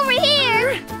 Pass over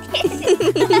here!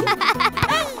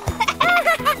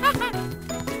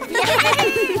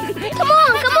 Come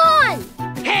on, come on!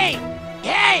 Hey!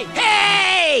 Hey!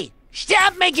 Hey!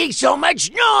 Stop making so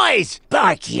much noise!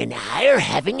 Barky and I are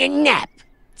having a nap.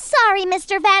 Sorry,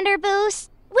 Mr. Vanderboos.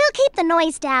 We'll keep the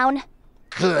noise down.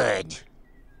 Good.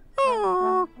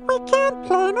 Oh, we can't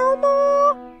play no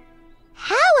more.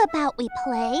 How about we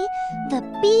play the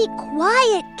Be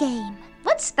Quiet game?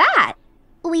 What's that?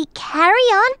 We carry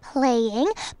on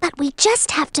playing, but we just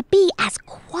have to be as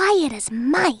quiet as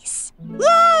mice.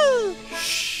 Yay!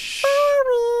 Shh!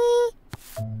 Sorry.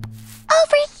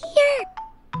 Over here.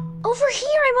 Over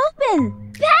here, I'm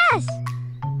open. Pass!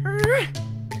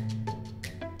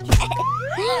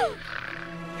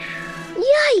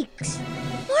 Yikes!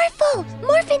 Morphle,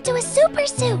 morph into a super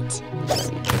suit.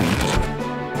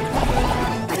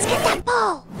 Let's get that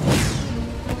ball.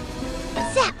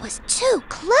 That was too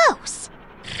close.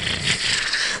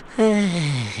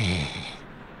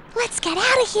 Let's get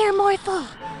out of here, Morphle.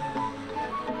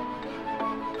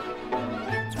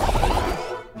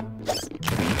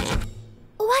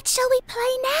 What shall we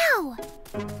play now?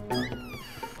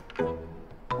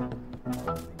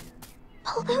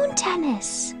 Balloon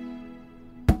tennis.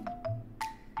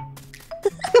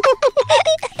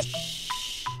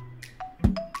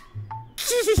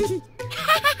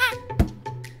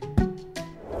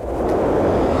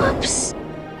 Whoops.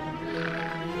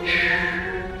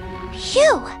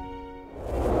 Phew.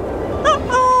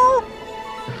 Uh-oh.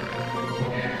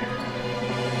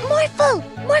 Morphle,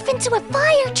 morph into a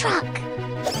fire truck.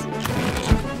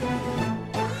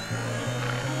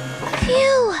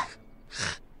 Phew.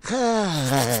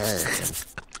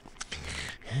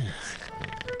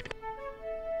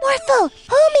 Morphle,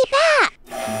 pull me back.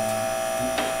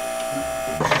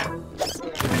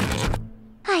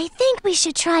 I think we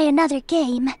should try another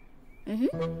game.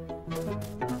 Morphle,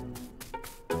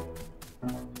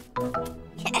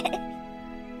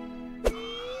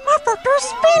 go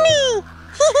spinny.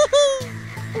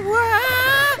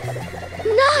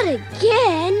 Not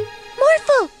again.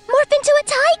 Morphle, morph into a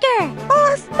tiger.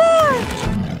 Morph, morph.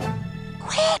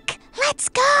 Quick, let's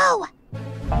go.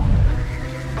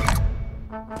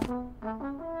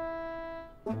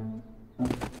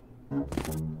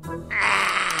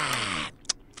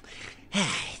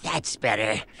 That's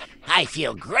better. I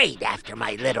feel great after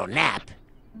my little nap.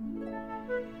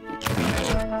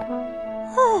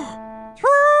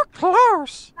 Too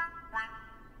close.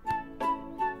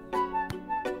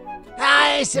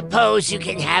 I suppose you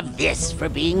can have this for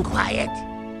being quiet.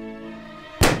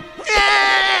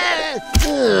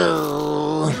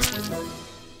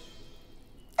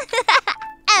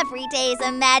 Every day's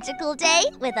a magical day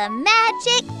with a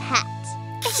magic pet.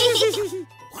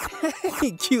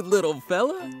 Hey, cute little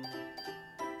fella.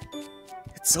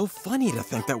 It's so funny to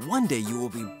think that one day you will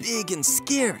be big and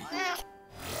scary.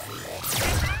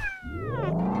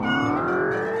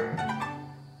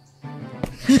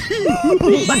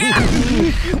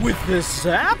 With this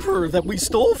zapper that we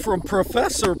stole from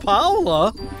Professor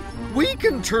Paula, we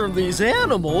can turn these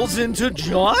animals into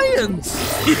giants.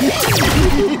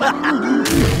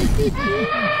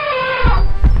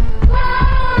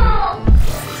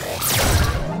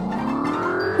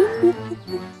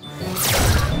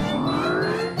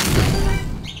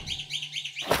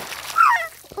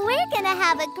 We're gonna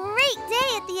have a great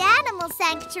day at the animal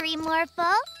sanctuary,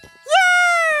 Morphle.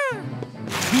 Yeah!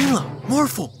 Mila,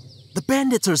 Morphle, the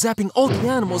bandits are zapping all the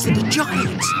animals into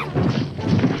giants.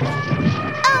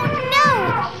 Oh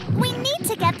no! We need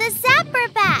to get the zapper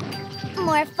back.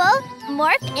 Morphle,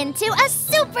 morph into a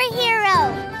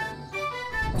superhero.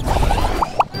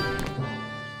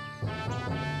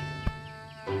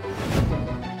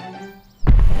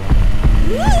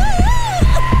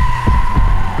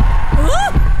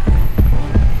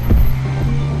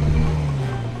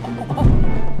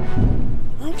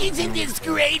 Isn't this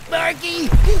great, Marky?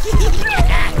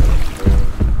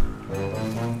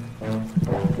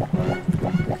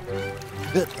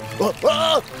 Oh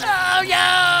no!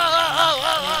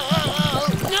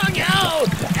 No, no!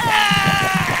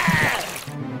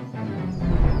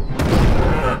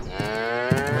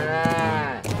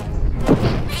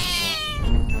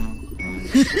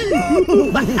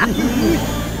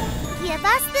 Give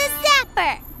us the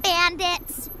zapper,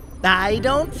 bandits. I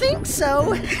don't think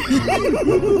so.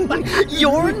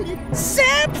 Yorn,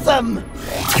 zap them!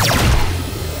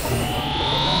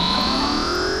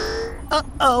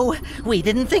 Uh-oh, we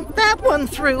didn't think that one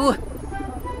through.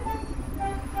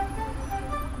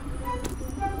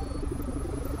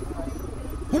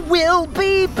 We'll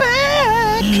be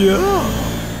back! Yeah.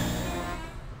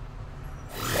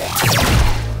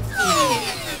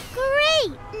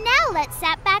 Great! Now let's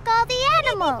zap back all the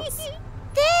animals.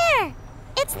 There!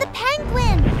 It's the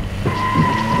penguin!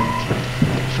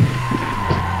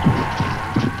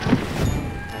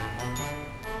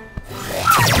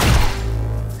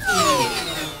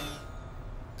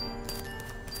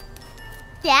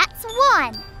 That's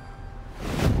one.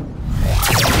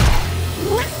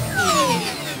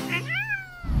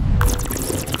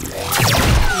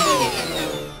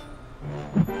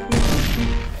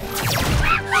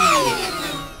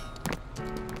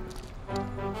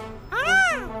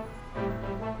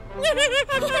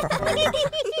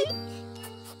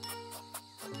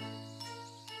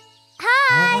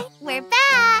 Hi, we're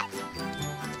back.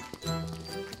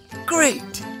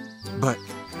 Great. But...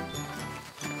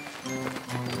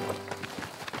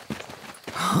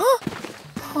 Huh?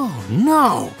 Oh,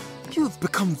 no. You've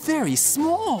become very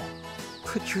small.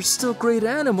 But you're still great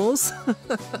animals.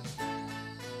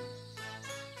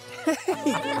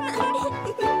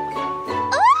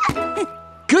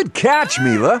 Good catch,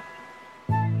 Mila.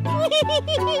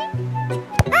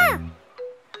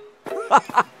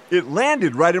 It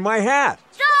landed right in my hat.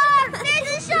 Shark! There's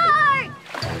a shark!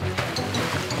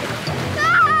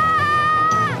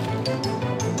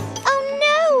 Oh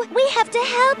no, we have to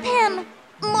help him.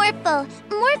 Morphle,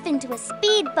 morph into a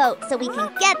speedboat so we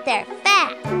can get there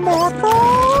fast. Morphle!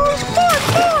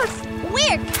 Morph!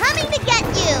 We're coming to get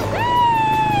you.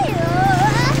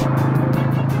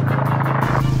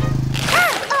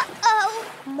 Uh-oh.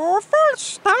 Morphle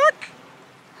stuck?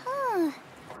 Huh.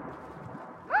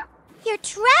 You're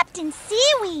trapped in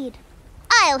seaweed.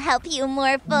 I'll help you,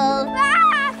 Morphle.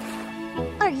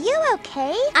 Are you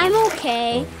okay? I'm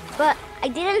okay, but I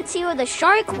didn't see where the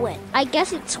shark went. I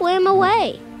guess it swam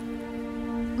away.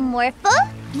 Morphle,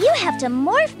 you have to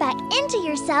morph back into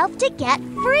yourself to get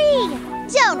free.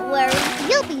 Don't worry,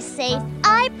 you'll be safe,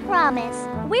 I promise.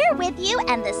 We're with you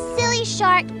and the silly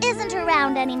shark isn't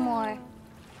around anymore.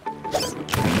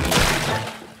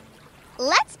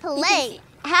 Let's play.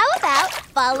 How about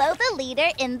follow the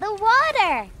leader in the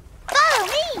water? Follow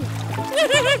me!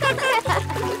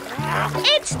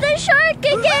 It's the shark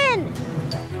again!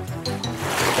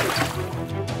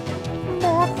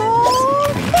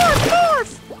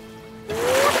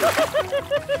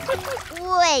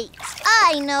 Wait,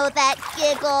 I know that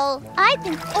giggle. I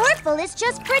think Orphle is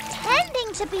just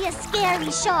pretending to be a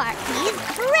scary shark. He's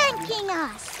pranking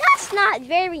us. That's not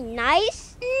very nice.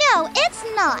 No, it's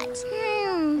not.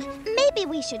 Maybe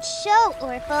we should show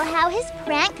Orphle how his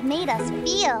prank made us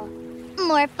feel.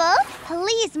 Morphle,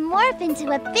 please morph into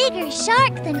a bigger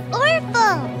shark than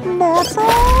Orphle. Morphle!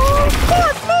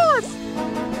 Morph!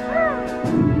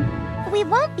 We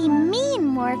won't be mean,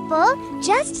 Morphle.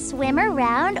 Just swim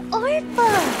around Orphle.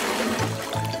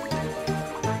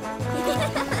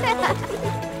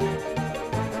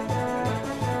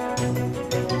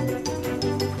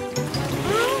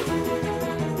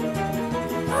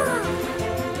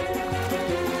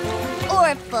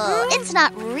 Orphle, it's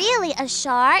not really a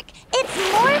shark. It's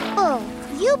Morphle.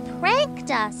 You pranked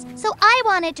us, so I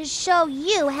wanted to show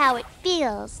you how it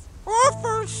feels.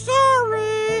 Orphle,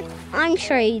 sorry. I'm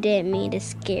sure you didn't mean to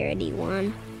scare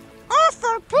anyone.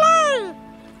 Orphle, play.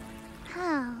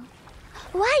 Oh.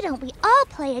 Why don't we all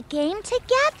play a game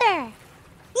together?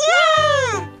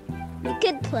 Yeah! We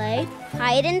could play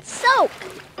hide and soak.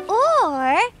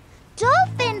 Or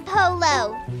dolphin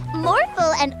polo.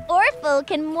 Morphle and Orphle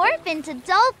can morph into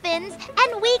dolphins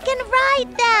and we can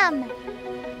ride them.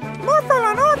 Morphle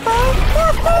and Orphle,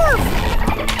 morph, morph!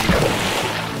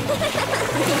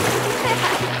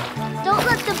 Don't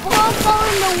let the ball fall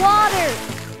in the water.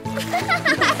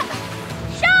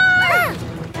 Shark!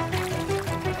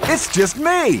 It's just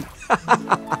me.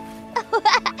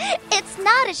 It's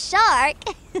not a shark.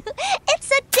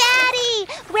 It's a daddy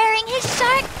wearing his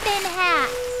shark fin hat.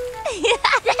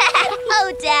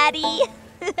 Oh, Daddy.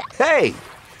 Hey,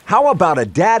 how about a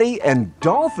daddy and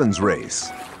dolphins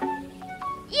race?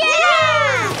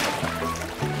 Yeah!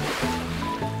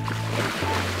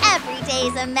 Every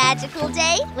day's a magical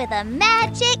day with a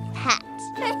magic pet.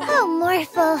 Oh,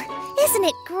 Morphle, isn't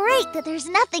it great that there's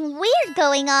nothing weird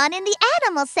going on in the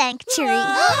animal sanctuary?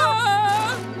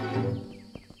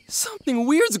 Something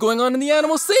weird's going on in the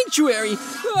animal sanctuary.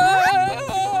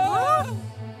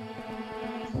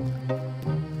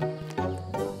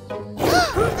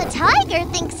 The tiger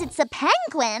thinks it's a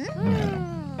penguin.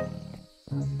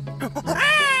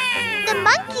 The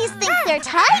monkeys think they're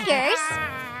tigers.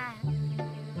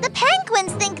 The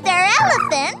penguins think they're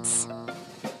elephants.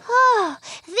 Oh,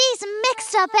 these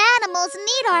mixed up animals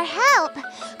need our help.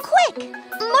 Quick,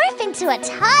 morph into a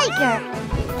tiger.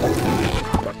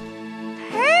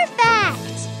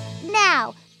 Perfect.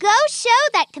 Now, go show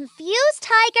that confused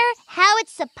tiger how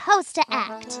it's supposed to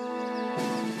act.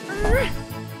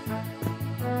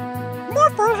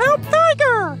 Morphle, help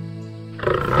tiger!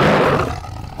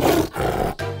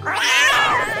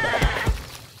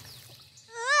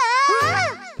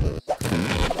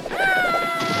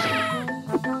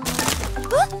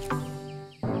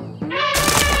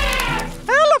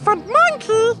 Elephant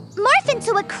monkey! Morph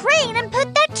into a crane and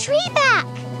put that tree back.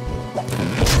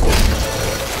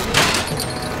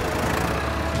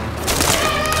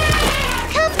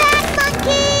 Come back,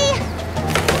 monkey!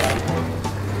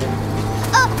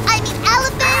 Oh, I mean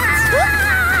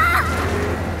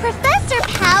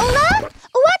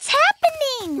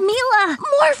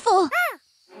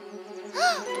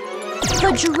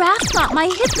The giraffe thought my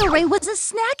Hypno Ray was a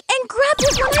snack and grabbed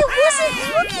it when I wasn't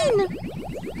looking.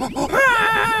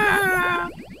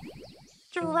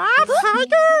 Giraffe,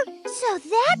 tiger? So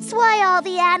that's why all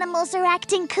the animals are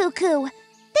acting cuckoo.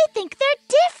 They think they're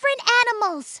different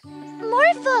animals.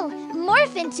 Morphle,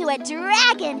 morph into a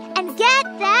dragon and get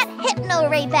that Hypno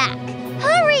Ray back.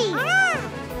 Hurry!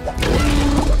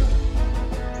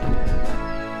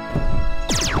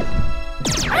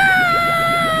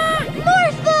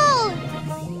 Morphle!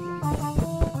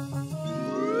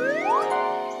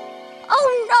 Oh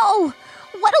no!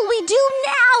 What'll we do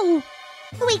now?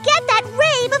 We get that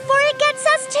ray before it gets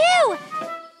us too!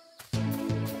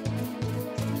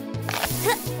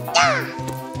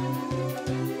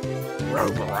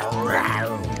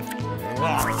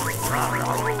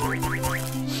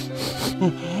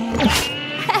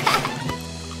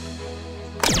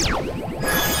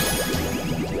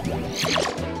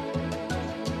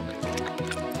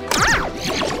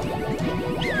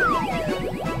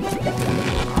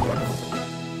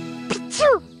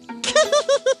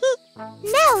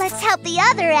 Now let's help the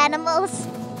other animals.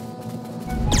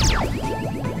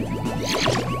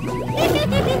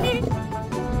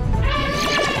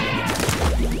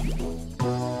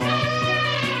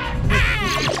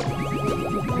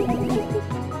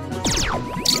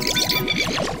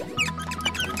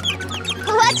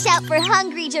 Watch out for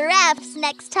hungry giraffes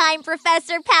next time,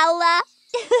 Professor Paula.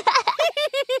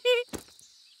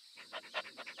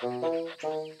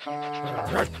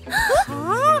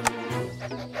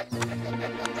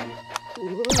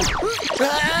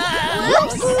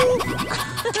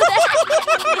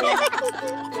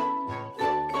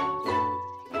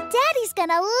 Daddy's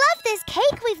gonna love this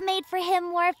cake we've made for him,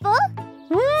 Morphle.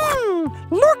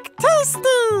 Look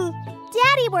tasty!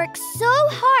 Daddy works so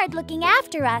hard looking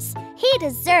after us. He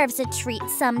deserves a treat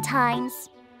sometimes.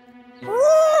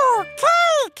 Ooh,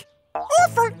 cake!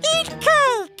 Orphle, eat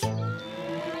cake!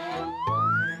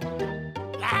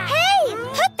 Hey,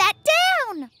 put that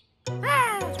down!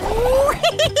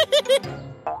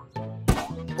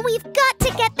 We've got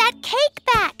to get that cake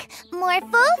back.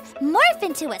 Morphle, morph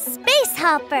into a space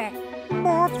hopper.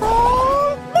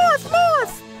 Morphle, morph,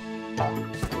 morph!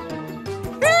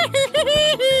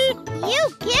 You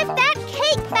give that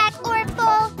cake back,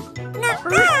 Orphle.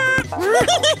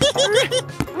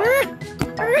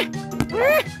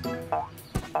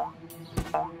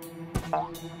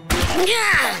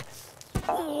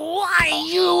 Why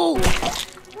you?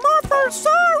 Morphle,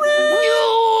 sorry! You!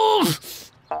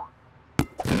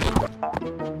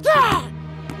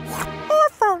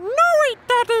 Orphle, no eat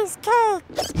Daddy's cake!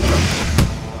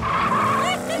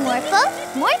 Morphle,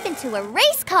 morph into a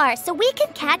race car so we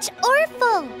can catch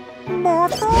Orphle.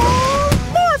 Morphle,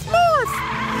 morph, morph!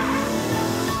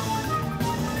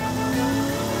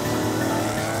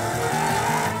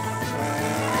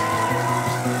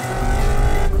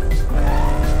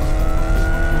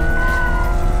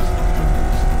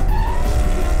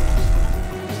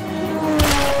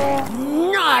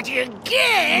 Not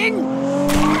again!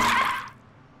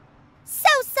 So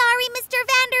sorry, Mr.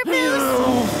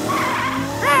 Vanderboos.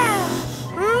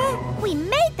 We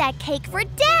made that cake for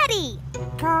Daddy.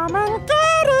 Come and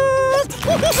get it!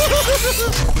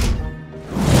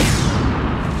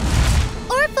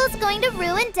 Orphle's going to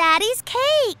ruin Daddy's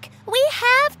cake. We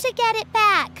have to get it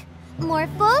back.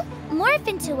 Morphle, morph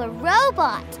into a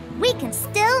robot. We can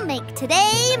still make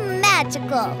today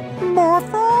magical.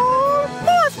 Morphle,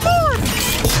 morph, morph!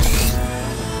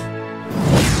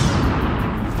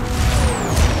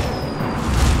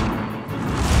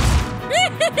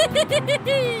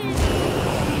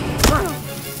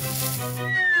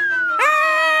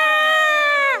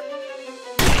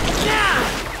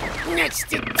 That's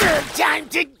the third time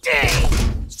today!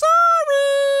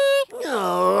 Sorry!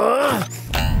 No!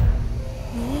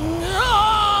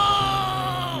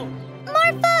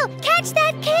 Morphle, catch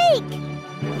that cake!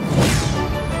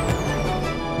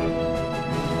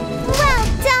 Well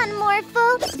done,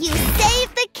 Morphle. You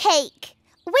saved the cake.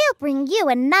 We'll bring you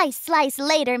a nice slice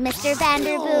later, Mr.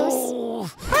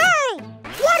 Vanderboos. Hey!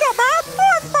 What about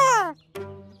Morphle?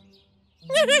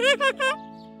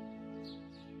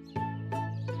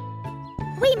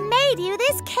 We made you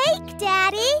this cake,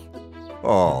 Daddy.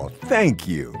 Oh, thank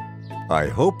you. I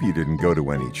hope you didn't go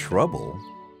to any trouble.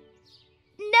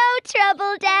 No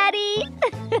trouble, Daddy.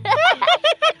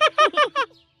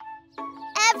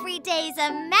 Every day's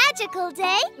a magical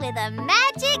day with a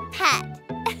magic pet.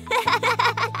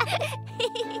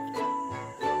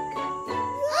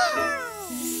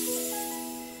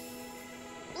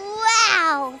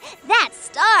 Wow! That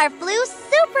star flew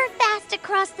super fast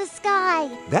across the sky.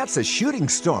 That's a shooting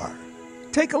star.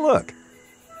 Take a look.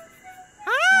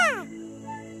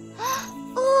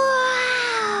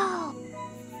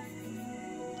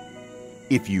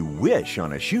 If you wish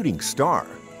on a shooting star,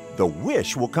 the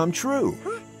wish will come true.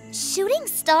 Shooting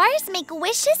stars make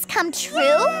wishes come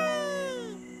true?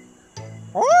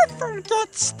 Orphle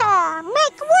gets star,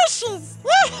 make wishes.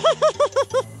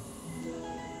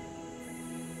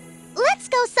 Let's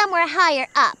go somewhere higher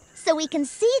up so we can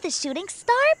see the shooting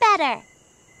star better.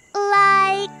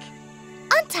 Like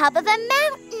on top of a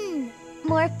mountain.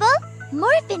 Morphle,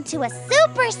 morph into a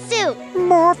super suit.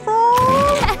 Morphle!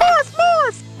 Morph,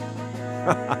 morph!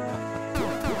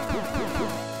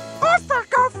 Orphle,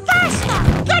 go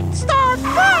faster! Get star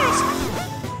first!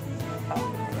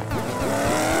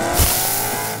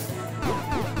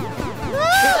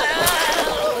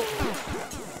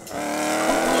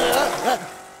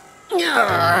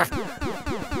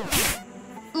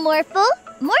 Morphle,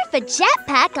 morph a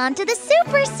jetpack onto the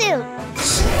super suit.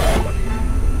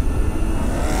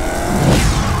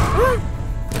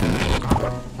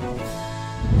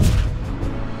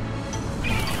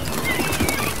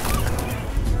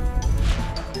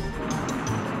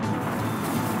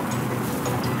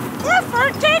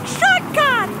 Orphle, take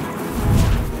shortcut!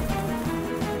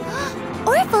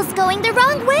 Orphle's going the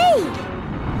wrong way.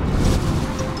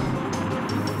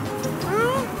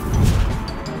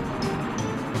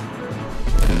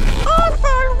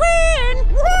 Orphle win!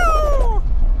 Woo!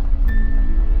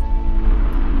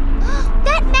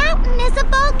 That mountain is a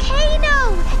volcano!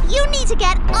 You need to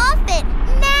get off it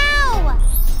now!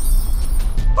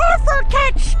 Orphle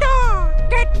catch star!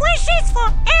 Get wishes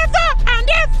forever and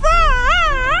ever!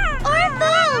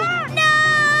 Orphle! No!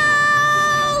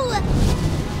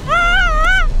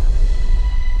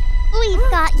 We've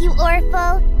got you,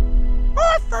 Orphle.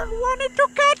 Orphle wanted to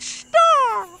catch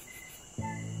star!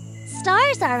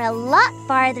 Stars are a lot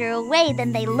farther away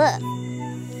than they look.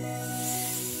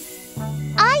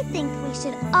 I think we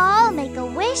should all make a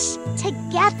wish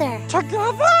together.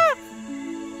 Together?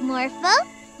 Morphle,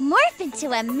 morph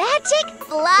into a magic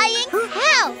flying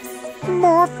house.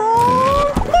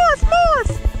 Morphle, morph,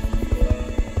 morph!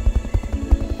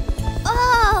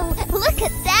 Oh, look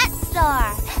at that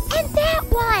star. And that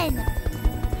one.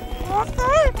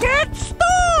 Orphle, get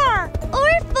star!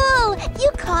 Orphle,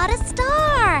 you caught a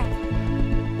star.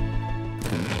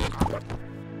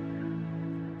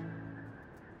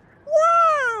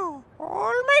 Wow!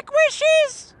 All make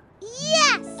wishes?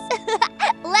 Yes!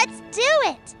 Let's do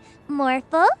it.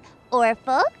 Morphle,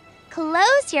 Orphle,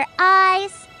 close your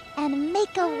eyes and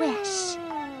make a wish.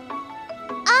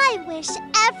 I wish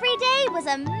every day was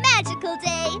a magical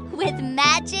day with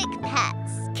Magic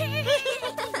Pets. Yay!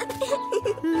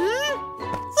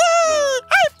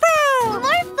 April!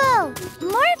 Morphle,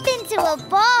 morph into a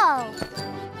ball.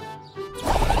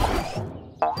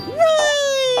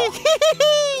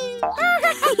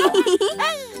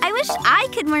 I wish I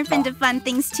could morph into fun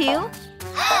things too.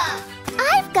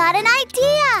 I've got an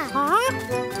idea. Huh?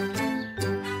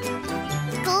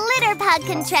 Glitterpug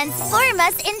can transform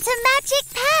us into Magic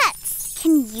Pets.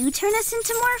 Can you turn us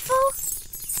into Morphle?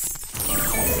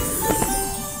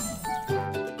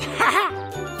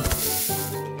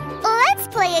 Let's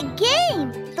play a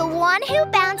game. The one who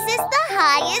bounces the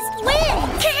highest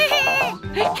wins.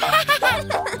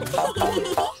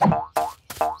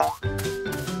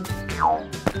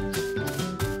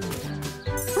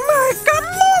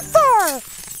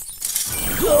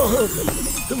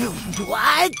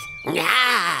 What?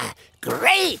 Ah,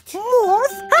 great!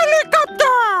 Morph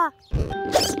helicopter!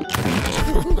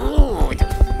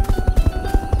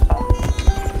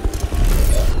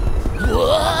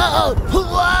 Whoa!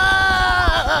 Whoa!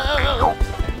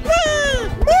 Hey!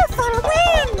 Morphle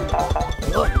win!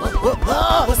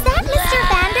 Is that Mr.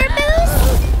 Vanderboos?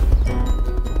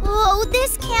 Oh,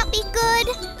 this can't be good.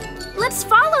 Let's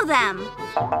follow them.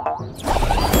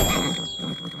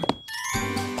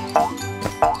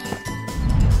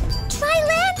 Try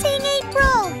landing,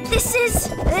 April. This is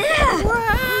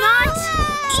not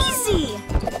easy.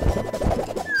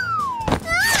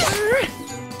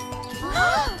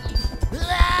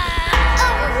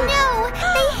 Oh no,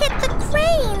 they hit the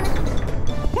crane.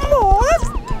 Morph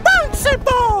bouncy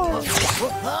ball!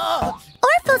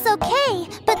 Orphle's okay,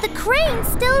 but the crane's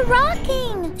still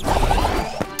rocking.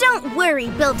 Don't worry,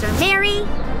 Builder Mary.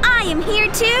 I am here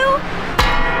to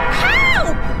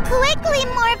help! Quickly,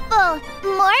 Morphle!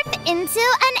 Morph into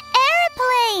an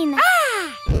airplane!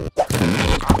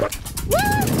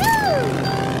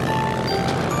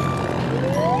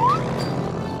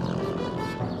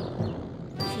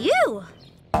 Phew!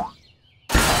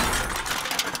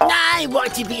 I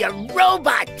want to be a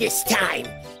robot this time.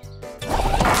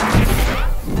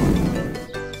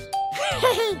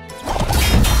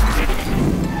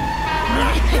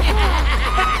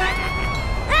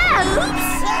 Oops!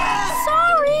 Sorry!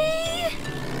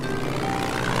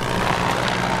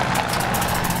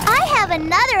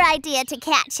 another idea to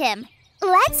catch him.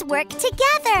 Let's work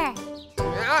together.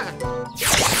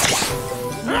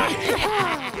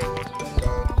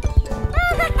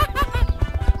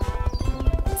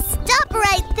 Stop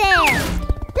right there.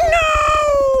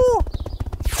 No!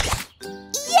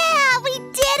 Yeah, we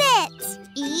did it!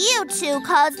 You two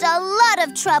caused a lot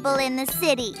of trouble in the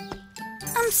city.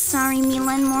 I'm sorry,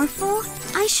 Mila and Morphle.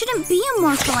 I shouldn't be a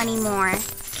Morphle anymore.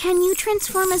 Can you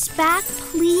transform us back,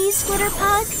 please,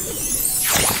 Glitterpug?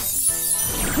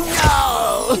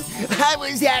 No! I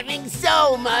was having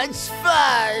so much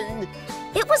fun!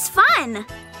 It was fun,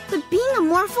 but being a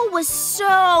Morphle was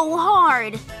so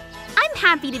hard. I'm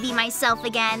happy to be myself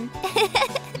again.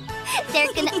 There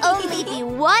can only be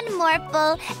one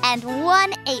Morphle and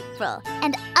one April,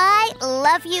 and I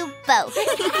love you both.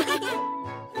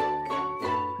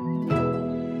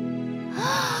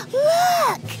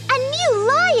 Look! A new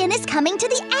lion is coming to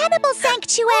the animal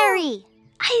sanctuary.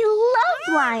 I love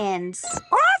lions.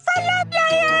 Orphle love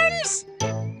lions!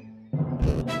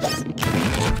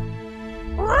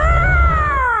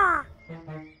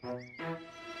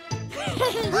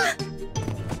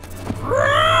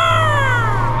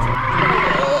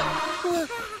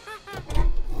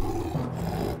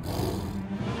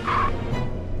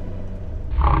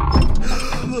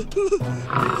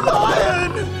 Lion!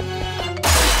 Lion!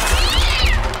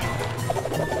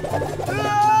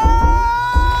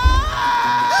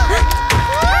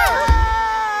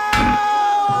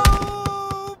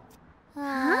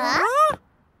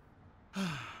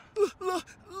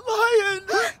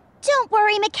 Don't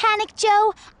worry, Mechanic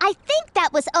Joe. I think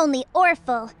that was only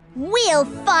Orphle. We'll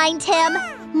find him.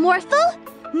 Morphle,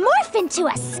 morph into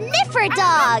a sniffer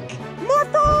dog.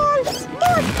 Morphle!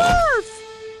 Morph, morph!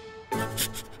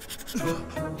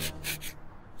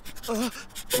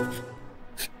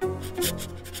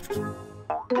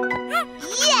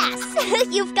 Yes!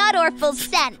 You've got Orphle's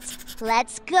scent.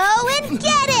 Let's go and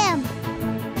get him!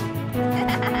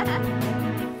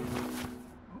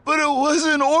 But it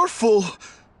wasn't Orphle.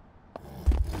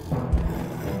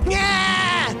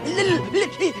 Yeah!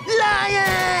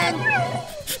 Lion!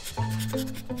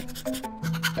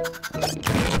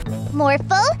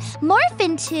 Morphle, morph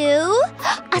into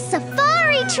a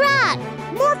safari truck.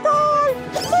 Morphle!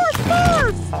 Morph,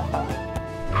 morph!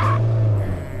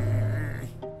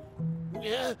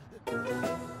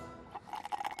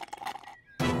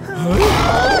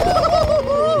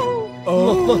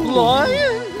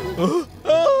 Lion?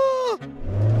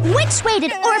 Which way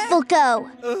did Orphle go?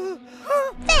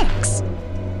 Thanks.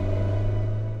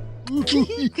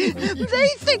 They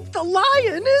think the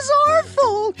lion is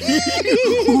Orphle.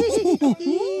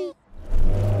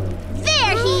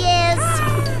 There he is.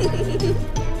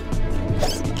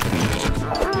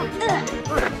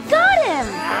 Got him.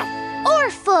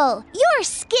 Orphle, you're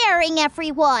scaring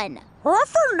everyone.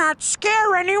 Orphle not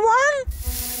scare anyone.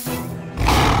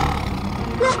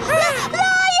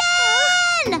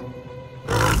 Lion!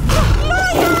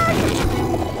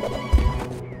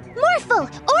 Morphle,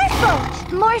 Orphle,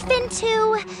 morph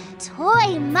into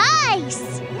toy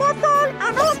mice. Morphle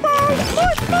and Orphle,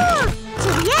 morph, morph! To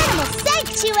the animal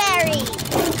sanctuary.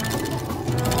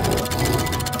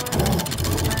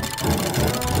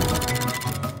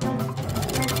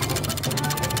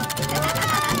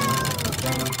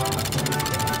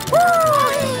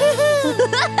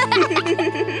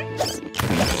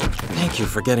 Thank you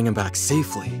for getting him back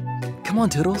safely. Come on,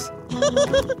 Toodles.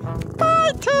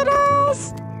 Bye,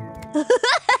 Toodles!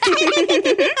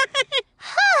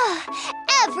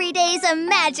 Every day's a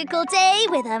magical day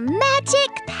with a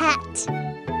magic pet.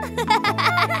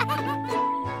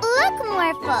 Look,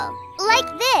 Morphle, like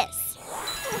this.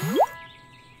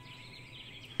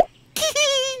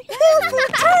 Morphle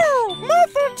too!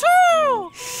 Morphle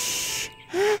too!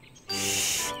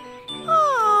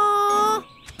 Aww.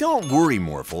 Don't worry,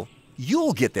 Morphle.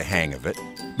 You'll get the hang of it,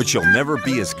 but you'll never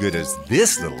be as good as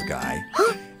this little guy.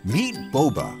 Meet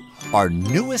Boba, our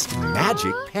newest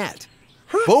magic pet.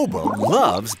 Boba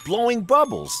loves blowing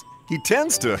bubbles. He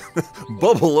tends to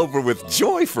bubble over with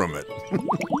joy from it.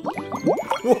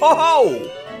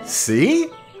 Whoa! See?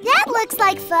 That looks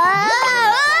like fun.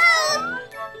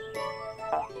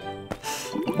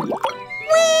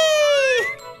 Whee!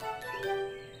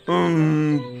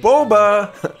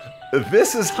 Boba,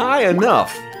 this is high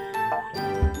enough.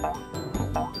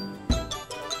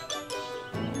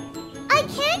 I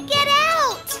can't get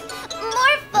out.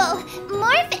 Morphle,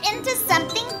 morph into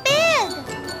something big.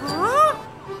 Huh?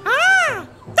 Ah!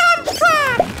 Dump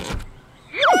truck!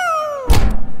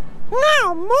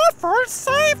 Now Morphle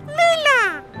saved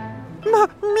Mila.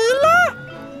 Mila?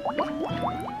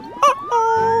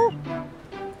 Uh-oh.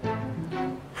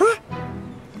 Huh?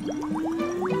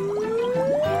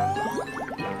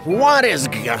 What is...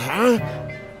 Huh?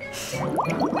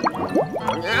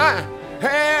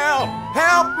 Help!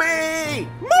 Help me!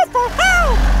 Morphle,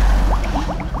 help!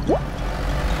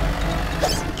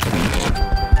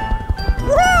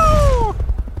 Whoa!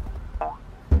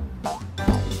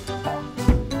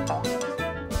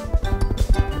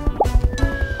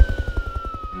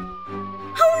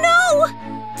 Oh no!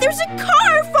 There's a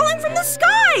car falling from the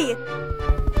sky!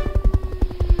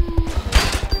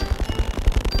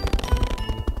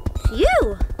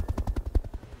 Phew!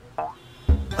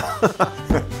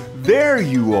 There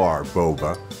you are,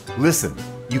 Boba. Listen,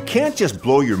 you can't just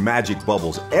blow your magic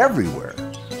bubbles everywhere.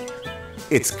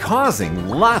 It's causing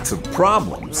lots of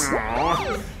problems.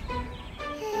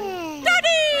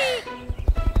 Daddy!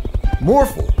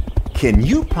 Morphle, can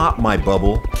you pop my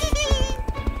bubble?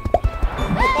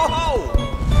 Oh,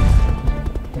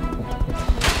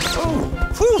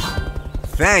 whew.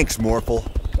 Thanks, Morphle.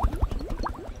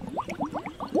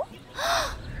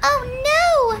 Oh no!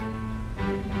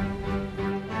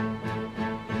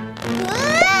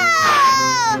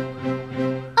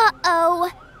 Uh-oh.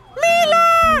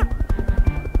 Mila!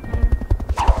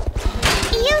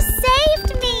 You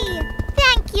saved me!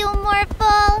 Thank you,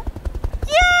 Morphle.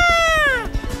 Yeah!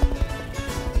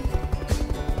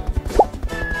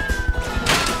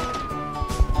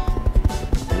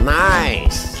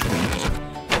 Nice.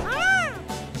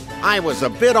 I was a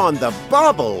bit on the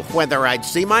bubble whether I'd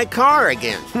see my car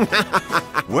again.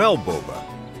 Well, Boba,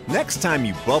 next time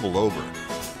you bubble over,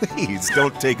 please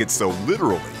don't take it so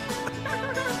literally.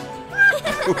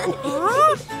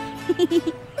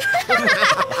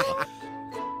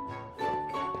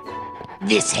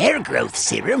 This hair growth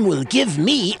serum will give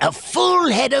me a full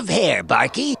head of hair,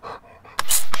 Barky.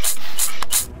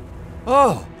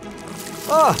 Oh,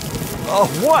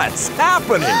 what's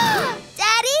happening?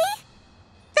 Daddy?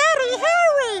 Daddy,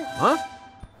 hurry! Huh?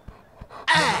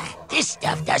 This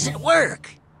stuff doesn't work.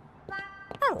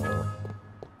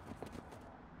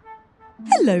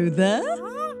 Hello there.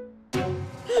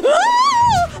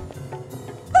 Ah!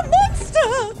 A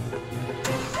monster!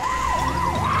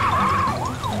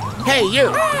 Hey,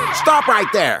 you! Stop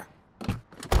right there!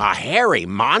 A hairy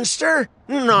monster?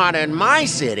 Not in my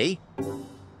city.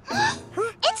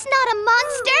 It's not a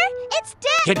monster! It's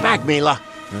dead! Get back, Mila.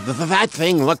 That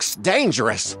thing looks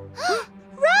dangerous.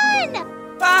 Run!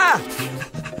 Ah!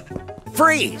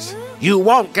 Freeze! You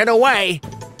won't get away!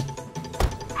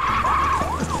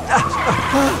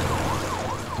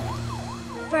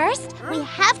 First, we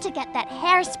have to get that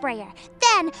hairsprayer.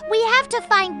 Then, we have to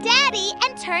find Daddy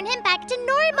and turn him back to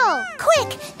normal. Quick,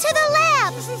 to the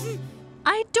lab!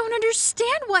 I don't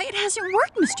understand why it hasn't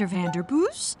worked, Mr.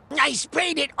 Vanderboos. I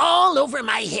sprayed it all over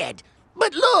my head.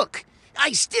 But look,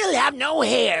 I still have no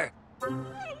hair.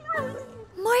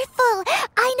 Morphle,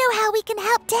 I know how we can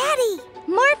help Daddy.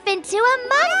 Morph into a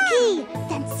monkey.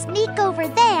 Then sneak over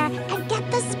there and get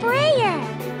the sprayer.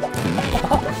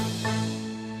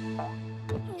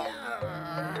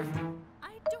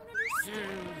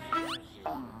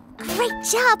 Great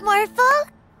job, Morphle.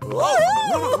 Not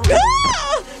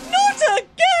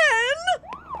again!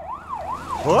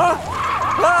 Huh?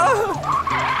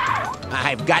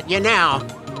 I've got you now.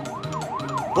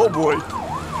 Oh boy.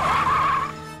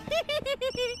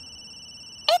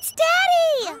 It's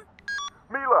Daddy!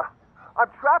 Mila, I'm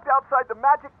trapped outside the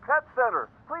Magic Pet Center.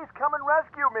 Please come and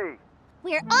rescue me.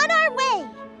 We're on our way.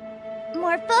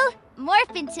 Morphle,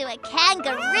 morph into a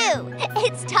kangaroo.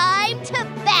 It's time to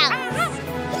bounce.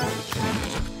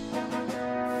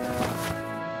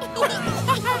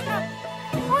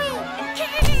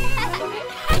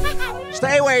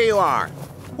 Stay where you are.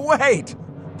 Wait,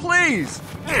 please.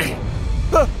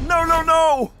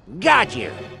 No. Got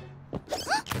you.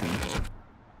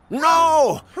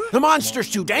 No! The monster's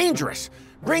too dangerous.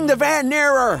 Bring the van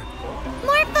nearer.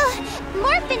 Morphle,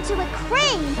 morph into a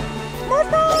crane.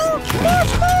 Morphle!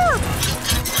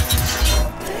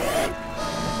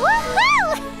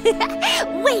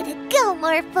 Woohoo! Way to go,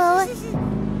 Morphle.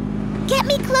 Get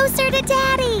me closer to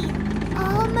Daddy.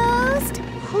 Almost.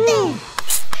 There.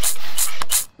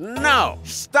 No,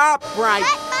 stop right.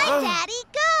 Let my daddy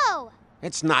go.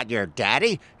 It's not your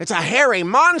daddy. It's a hairy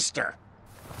monster.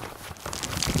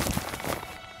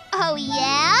 Oh,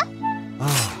 yeah?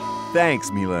 Thanks,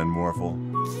 Mila and Morphle.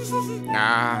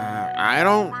 I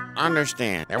don't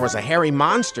understand. There was a hairy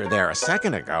monster there a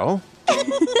second ago.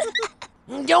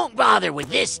 Don't bother with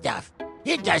this stuff.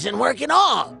 It doesn't work at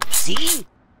all. See?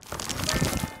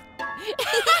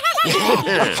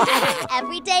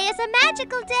 Every day is a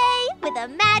magical day with a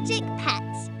magic pet.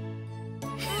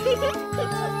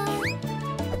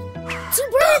 2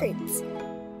 birds.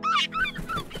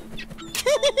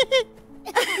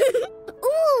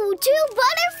 Ooh, Ooh, 2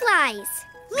 butterflies.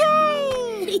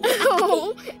 Yay!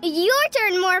 Oh, your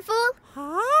turn, Morphle.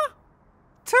 Huh?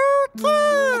 2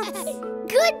 kids.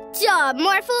 Good job,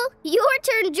 Morphle. Your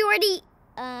turn, Jordy.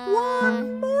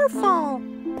 1 Morphle.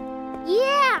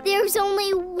 Yeah, there's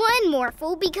only 1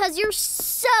 Morphle because you're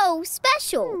so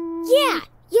special. Yeah,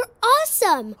 you're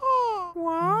awesome.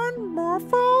 1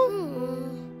 Morphle?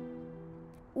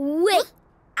 Wait,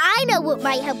 I know what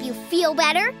might help you feel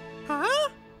better. Huh?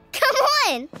 Come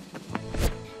on.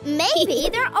 Maybe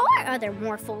there are other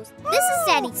Morphles. This is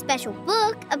Daddy's special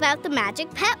book about the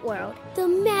Magic Pet World. The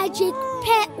Magic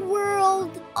Pet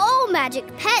World. All magic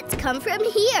pets come from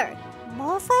here.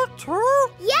 Morphle too?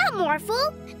 Yeah,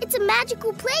 Morphle. It's a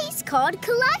magical place called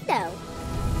Kaleido.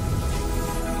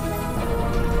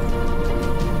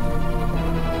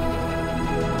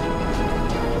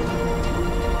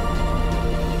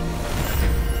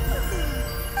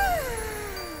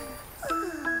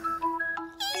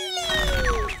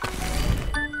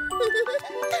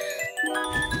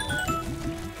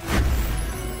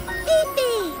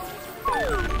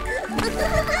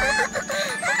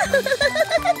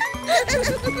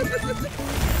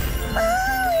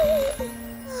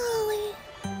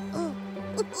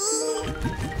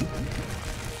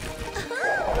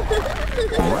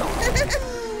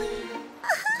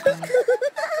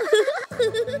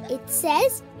 It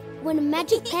says, when a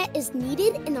magic pet is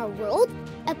needed in our world,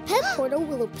 a pet portal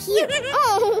will appear.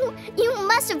 Oh, you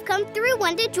must have come through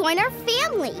one to join our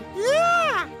family.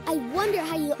 Yeah! I wonder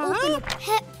how you open a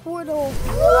pet portal.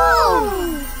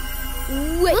 Whoa!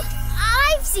 Wait,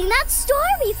 I've seen that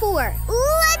star before.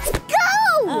 Let's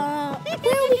go! Where are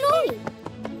we going?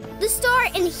 The star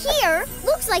in here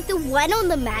looks like the one on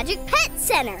the Magic Pet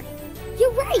Center.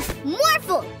 You're right,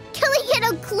 Morphle. Can we get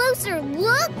a closer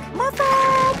look? Morphle!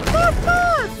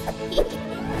 Morphle!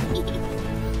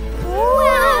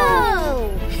 Whoa!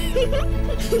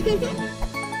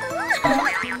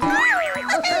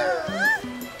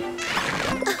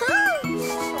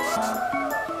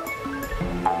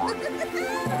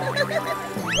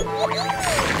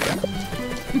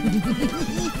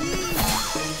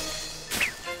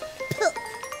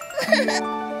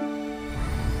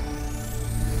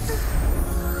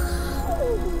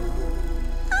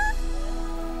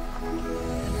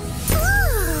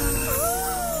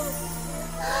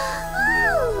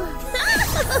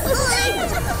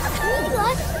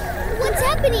 What's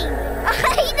happening? I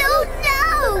don't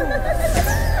know!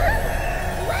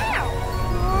 Wow!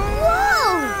 Whoa!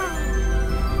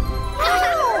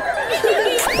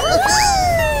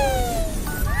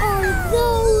 Are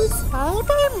those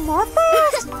baby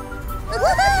Morphles?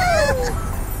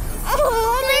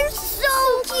 Oh, they're so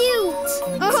cute!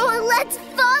 Oh, let's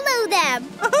follow them!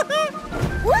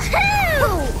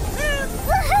 Woohoo!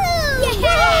 Woohoo!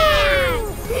 Yeah!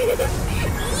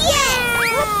 Yeah!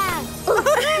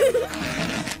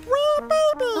 Where are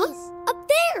babies? Up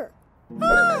there!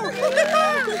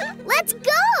 Let's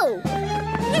go!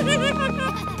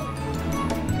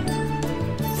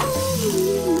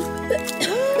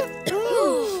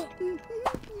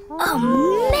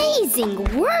 Amazing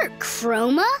work,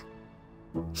 Chroma!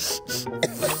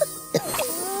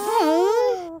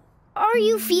 Oh, are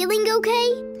you feeling okay?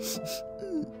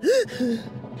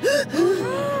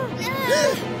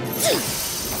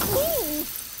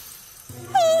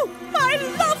 Oh, my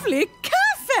lovely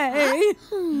cafe!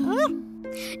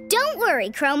 Don't worry,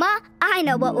 Chroma. I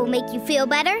know what will make you feel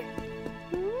better.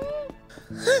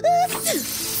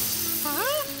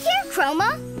 Here,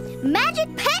 Chroma. Magic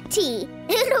Pet Tea.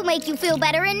 It'll make you feel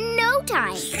better in no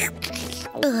time.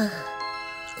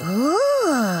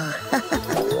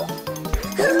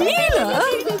 Mila,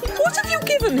 what have you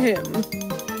given him?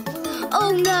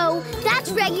 Oh no,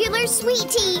 that's regular sweet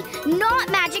tea, not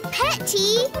Magic Pet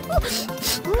Tea.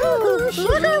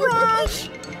 Sugar rush!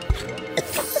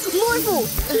 Morphle,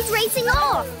 he's racing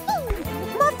off.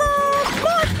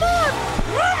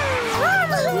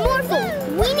 Morphle,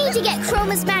 we need to get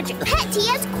Chroma's Magic Pet Tea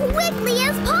as quickly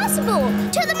as possible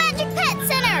to the Magic Pet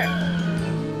Center.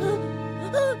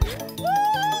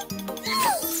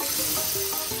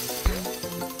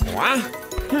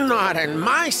 What? Not in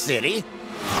my city.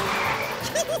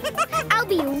 I'll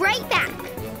be right back.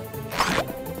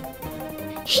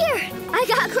 Here, I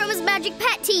got Chroma's Magic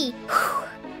Pet Tea.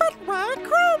 But why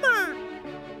Chroma?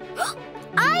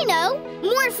 I know!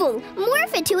 Morphle,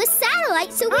 morph into a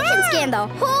satellite so we can scan the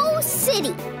whole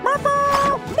city.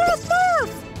 Morphle! Morph,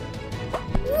 morph!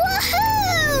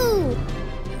 Woohoo!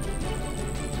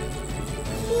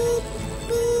 Beep,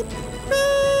 beep,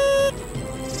 beep!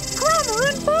 Chroma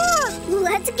and Morph!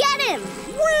 Let's get him!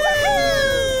 Whee!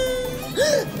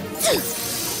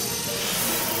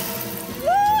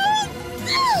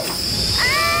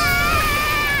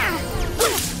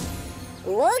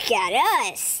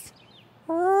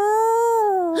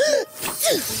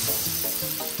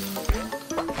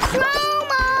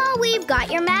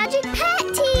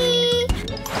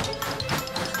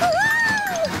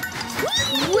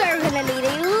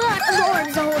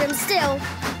 you.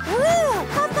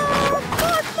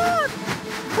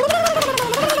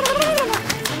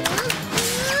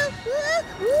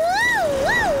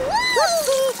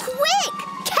 Quick!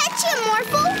 Catch him,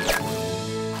 Morphle!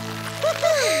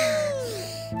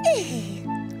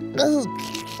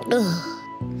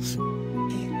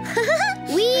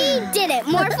 We did it,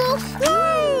 Morphle!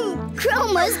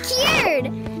 Chroma's cured!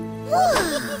 Wow!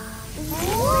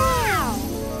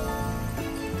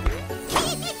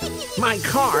 My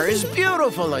car is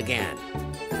beautiful again.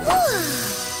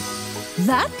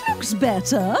 That looks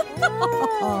better.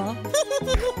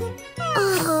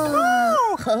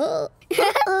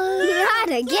 Not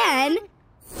again!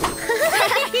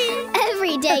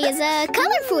 Every day is a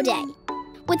colorful day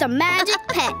with a magic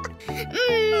pet.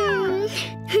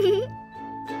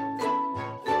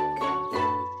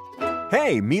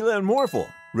 Hey, Mila and Morphle,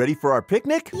 ready for our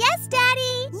picnic? Yes,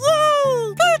 Daddy!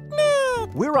 Yay!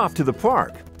 Picnic! We're off to the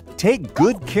park. Take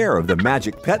good care of the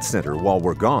Magic Pet Center while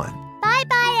we're gone.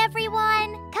 Bye-bye,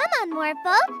 everyone. Come on,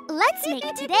 Morphle. Let's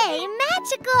make today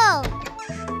magical.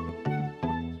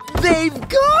 They've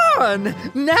gone!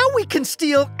 Now we can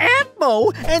steal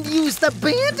Catmo and use the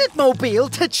Bandit Mobile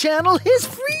to channel his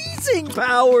freezing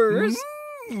powers.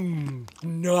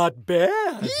 Not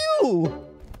bad. You!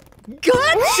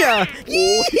 Gotcha!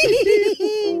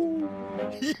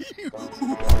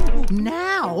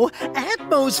 Now,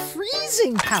 Catmo's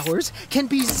freezing powers can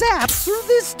be zapped through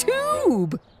this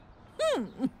tube.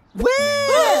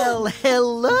 Well,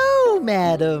 hello,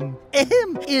 madam.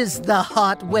 Is the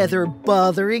hot weather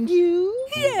bothering you?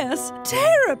 Yes,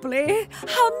 terribly.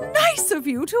 How nice of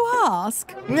you to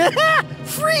ask.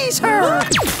 Freeze her!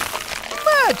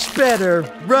 Much better,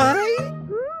 right?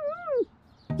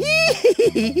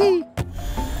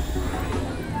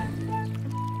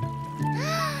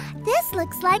 This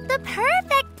looks like the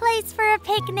perfect place for a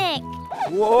picnic.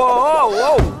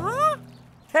 Whoa!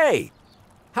 Hey,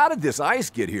 how did this ice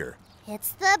get here?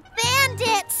 It's the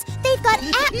Bandits. They've got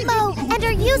Catmo and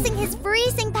are using his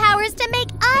freezing powers to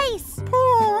make ice.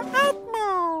 Poor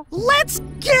Catmo. Let's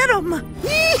get him!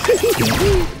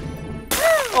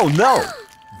 Oh no!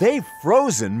 They've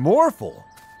frozen Morphle.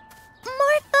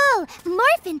 Morphle,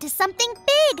 morph into something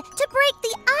big to break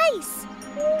the ice.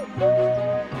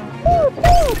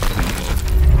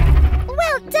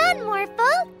 Well done,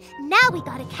 Morphle. Now we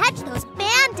gotta catch those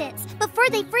bandits before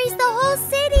they freeze the whole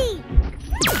city.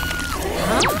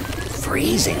 Huh?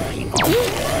 Freezing people?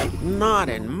 Not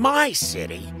in my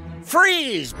city.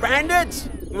 Freeze, bandits!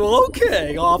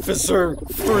 Okay, officer.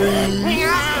 Freeze.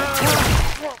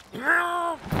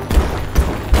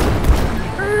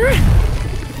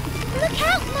 Look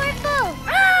out, Morphle!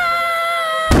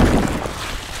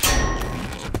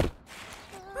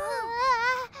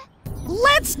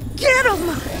 Let's get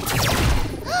him!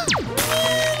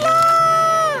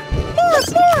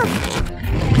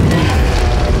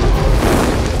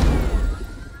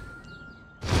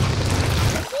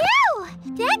 Phew!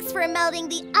 Thanks for melting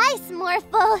the ice,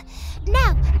 Morphle.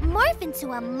 Now, morph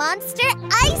into a monster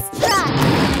ice truck.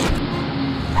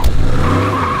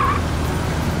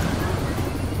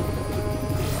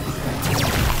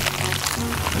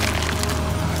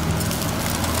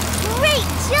 Great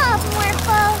job,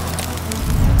 Morphle!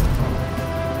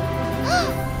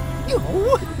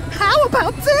 Oh, how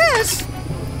about this?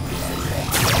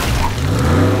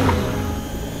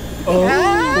 Oh.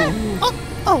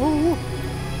 Oh.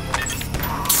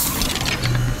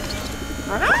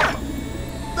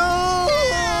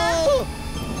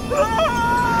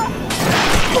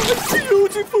 My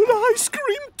beautiful ice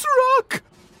cream truck!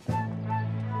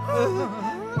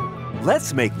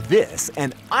 Let's make this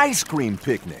an ice cream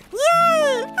picnic.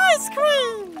 Yay! Ice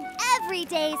cream! Every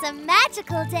day's a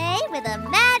magical day with a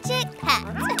magic pet.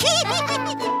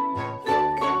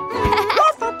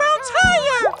 Morphle bounce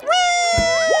higher!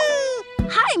 Whee!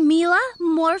 Hi, Mila,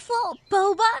 Morphle,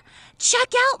 Boba.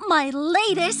 Check out my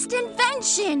latest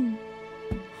invention.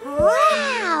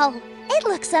 Wow! It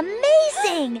looks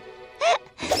amazing!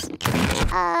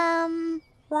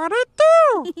 What'd it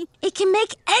do? It can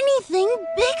make anything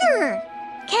bigger.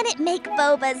 Can it make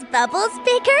Boba's bubbles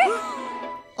bigger?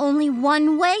 Only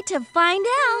one way to find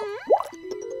out.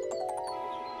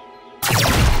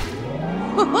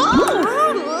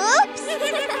 Oops!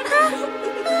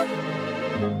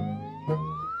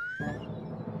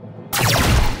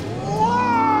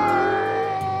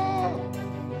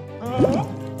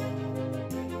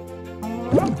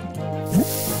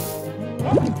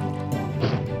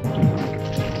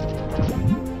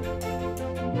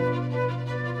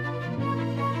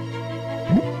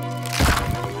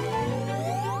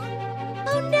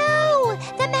 Oh no!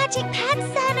 The Magic Pet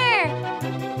Center!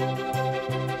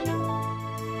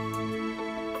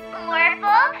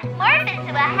 morph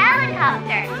into a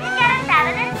helicopter to get us out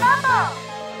of this bubble.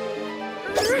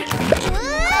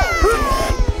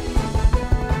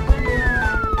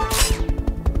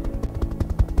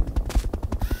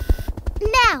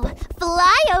 Now,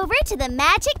 fly over to the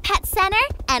Magic Pet Center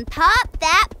and pop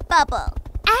that bubble.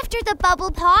 After the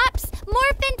bubble pops,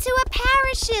 morph into a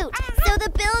parachute so the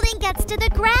building gets to the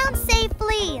ground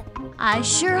safely. I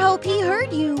sure hope he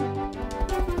heard you.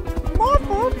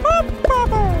 Morphle pop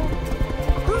bubble.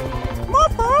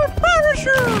 Morphle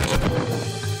parachute.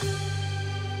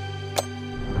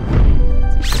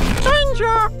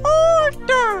 Danger all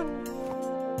done.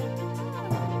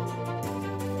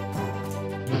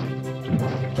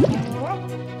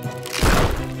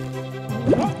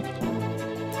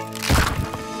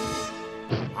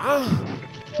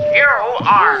 You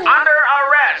are under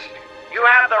arrest. You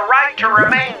have the right to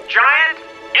remain giant.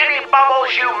 Any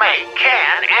bubbles you make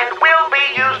can and will be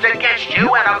used against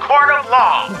you in a court of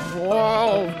law.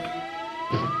 Whoa.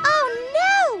 Oh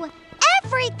no!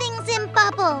 Everything's in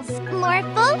bubbles.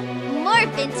 Morphle,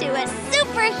 morph into a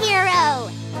superhero.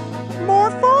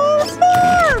 Morphle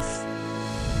morph.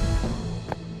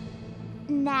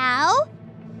 Now,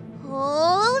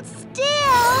 hold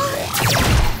still.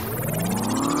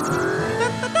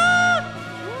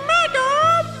 Mega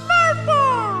Morphle!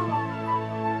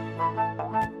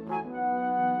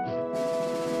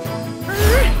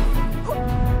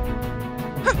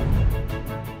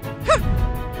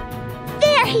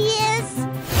 There he is!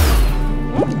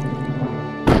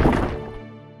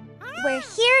 We're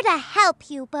here to help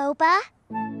you, Boba.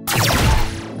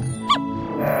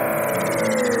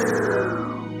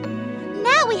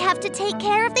 Now we have to take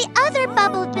care of the other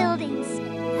bubbled buildings.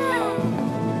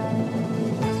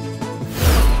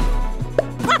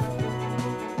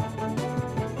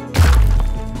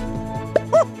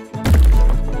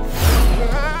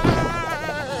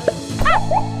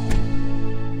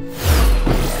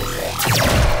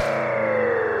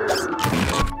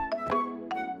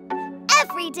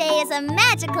 Every day is a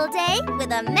magical day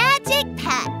with a magic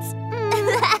pet.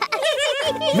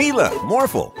 Mila,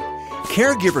 Morphle.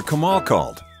 Caregiver Kamal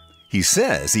called. He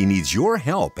says he needs your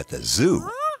help at the zoo.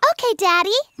 Okay,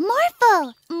 Daddy.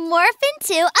 Morphle, morph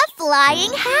into a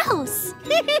flying house.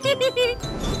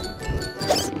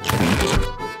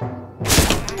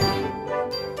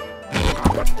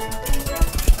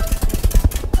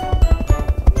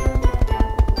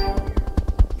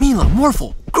 Mila,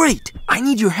 Morphle, great! I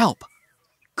need your help.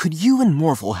 Could you and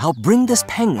Morphle help bring this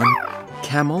penguin,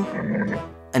 camel,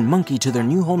 and monkey to their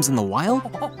new homes in the wild?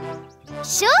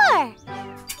 Sure.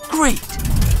 Great!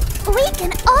 We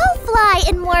can all fly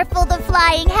in Morphle the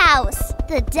Flying House.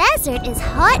 The desert is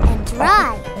hot and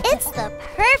dry. It's the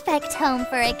perfect home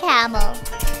for a camel.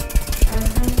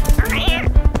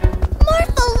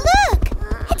 Morphle, look!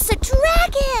 It's a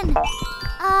dragon!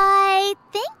 I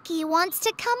think he wants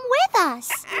to come with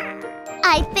us.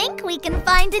 I think we can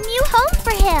find a new home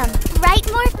for him. Right,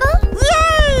 Morphle?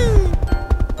 Yay!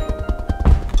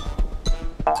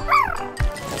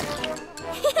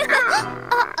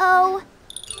 Uh-oh.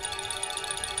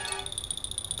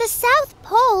 The South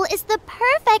Pole is the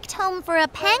perfect home for a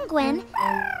penguin,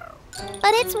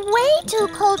 but it's way too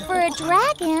cold for a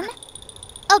dragon.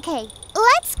 Okay,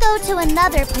 let's go to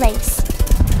another place.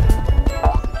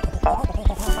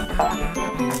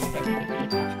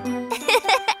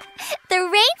 The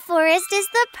rainforest is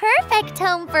the perfect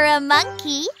home for a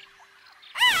monkey.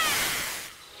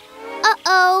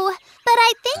 Uh-oh, but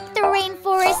I think the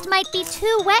rainforest might be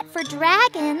too wet for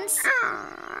dragons.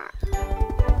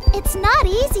 It's not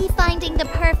easy finding the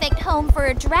perfect home for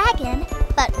a dragon,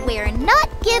 but we're not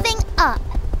giving up.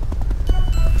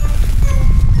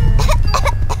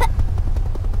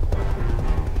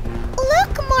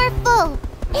 Look, Morphle!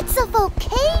 It's a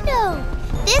volcano!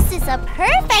 This is a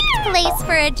perfect place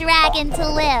for a dragon to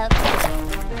live.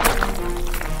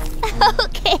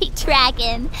 Okay,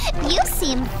 dragon. You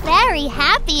seem very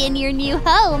happy in your new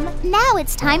home. Now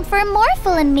it's time for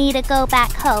Morphle and me to go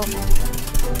back home.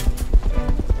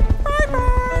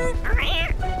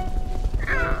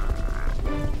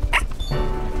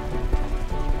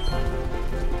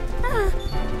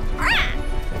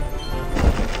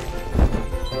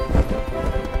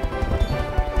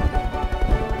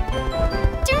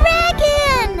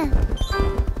 Dragon!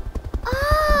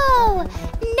 Oh,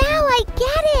 now I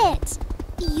get it.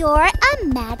 You're a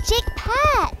magic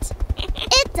pet.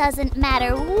 It doesn't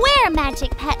matter where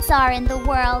magic pets are in the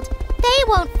world. They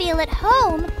won't feel at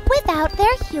home without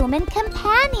their human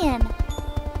companion.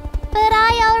 But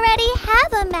I already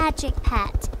have a magic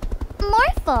pet,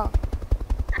 Morphle.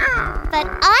 But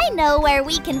I know where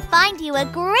we can find you a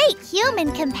great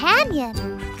human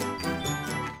companion.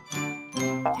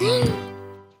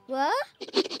 What?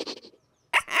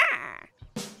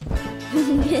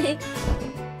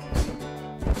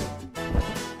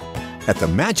 At the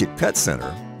Magic Pet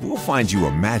Center, we'll find you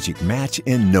a magic match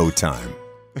in no time.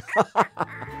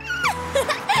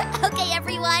 Okay,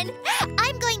 everyone.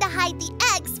 I'm going to hide the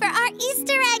eggs for our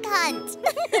Easter egg hunt.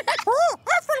 Oh,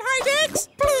 Orphle hide eggs!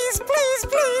 Please, please,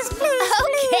 please, please,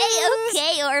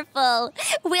 Okay, Orphle.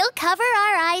 We'll cover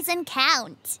our eyes and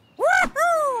count.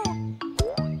 Woohoo!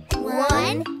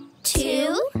 1,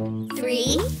 2,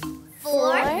 3, 4.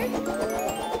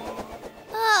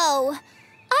 Oh,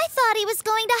 I thought he was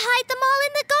going to hide them all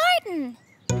in the garden.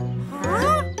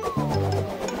 Huh?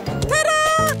 Ta-da!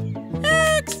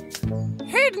 Eggs!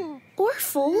 Hidden.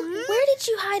 Orphle, where did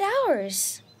you hide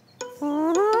ours?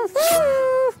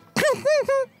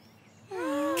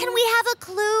 Can we have a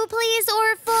clue, please,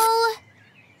 Orphle?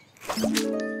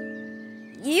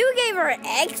 You gave our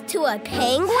eggs to a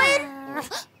penguin?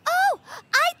 Oh,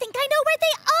 I think I know where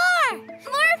they are!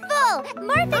 Morphle!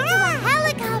 Morph into a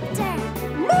helicopter!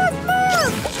 Morph,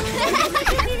 morph!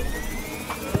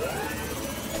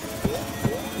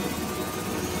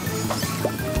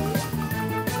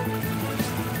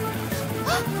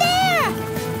 There!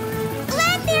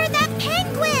 Land near that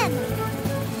penguin!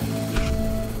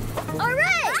 All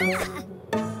right!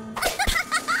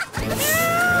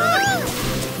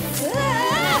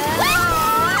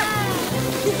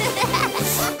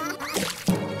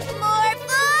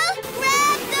 Morphle,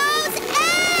 grab those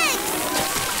eggs!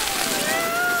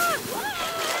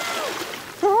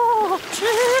 Oh,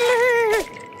 chilly!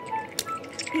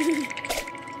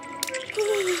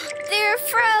 They're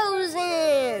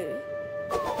frozen!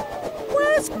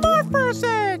 Where's Morpher's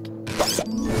egg?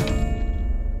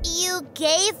 You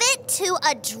gave it to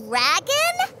a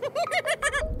dragon?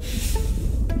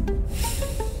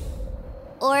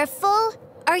 Orphle,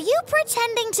 are you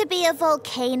pretending to be a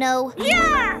volcano?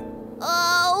 Yeah!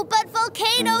 Oh, but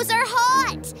volcanoes are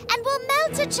hot and will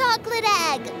melt a chocolate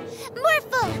egg.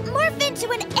 Morphle, morph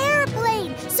into an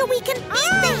airplane so we can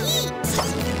beat the heat.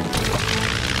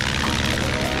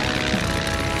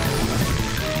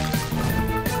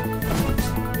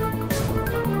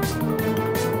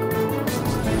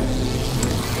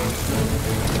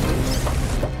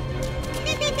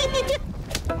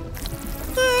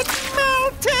 It's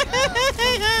melted!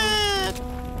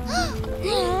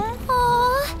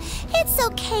 Oh, it's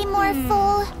okay,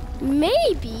 Morphle.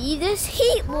 Maybe this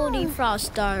heat will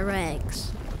defrost our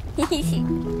eggs.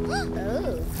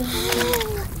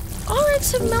 Our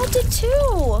eggs have melted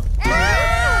too.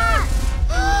 Ah!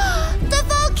 The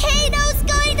volcano's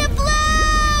going to blow!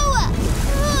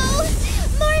 Oh,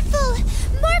 Morphle,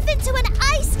 morph into an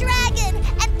ice dragon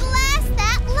and blast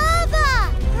that lava!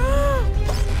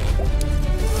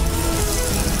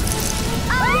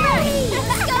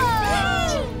 Let's go!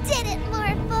 You did it,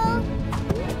 Morphle!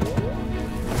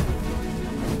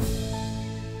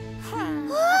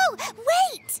 Oh,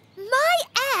 wait! My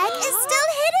egg is still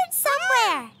hidden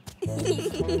somewhere!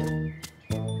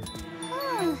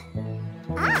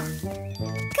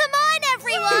 Come on,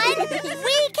 everyone!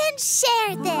 We can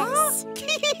share this!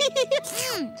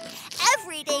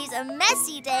 Every day's a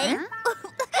messy day.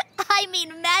 I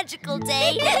mean magical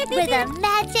day with a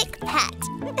magic pet.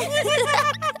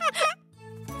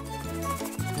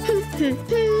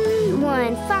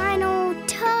 One final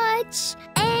touch,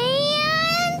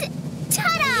 and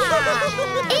ta-da!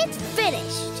 It's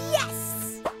finished!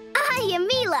 Yes! I am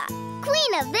Mila,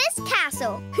 queen of this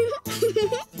castle.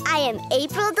 I am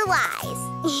April Delize.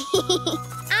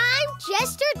 I'm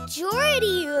Jester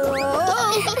Jordy.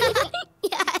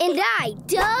 And I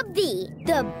dub thee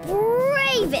the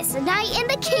bravest knight in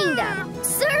the kingdom,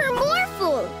 Sir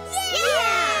Morphle.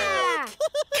 Yeah!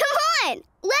 Come on,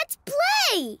 let's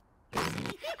play!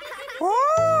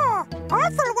 Oh,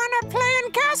 Orphle wanna play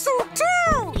in castle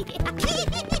too!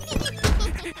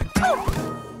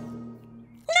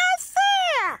 No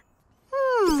fair!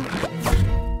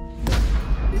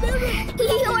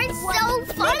 You're so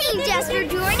funny, Jester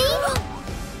Jordy!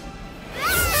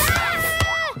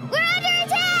 We're under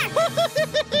attack!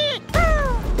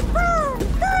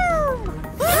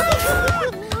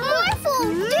 Morphle,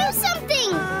 do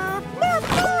something!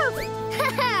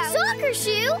 Soccer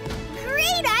shoe?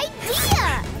 Great idea!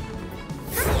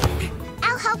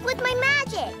 I'll help with my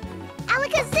magic.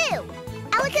 Alakazoo!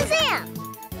 Alakazam!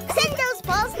 Send those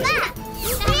balls back!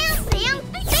 Bam, bam,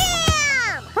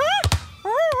 bam!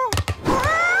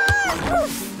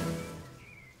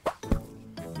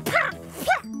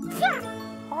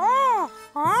 Oh,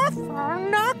 Orphle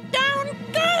knocked down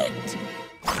gate!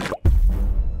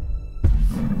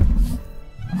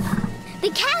 The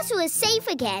castle is safe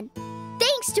again,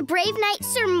 thanks thanks to Brave Knight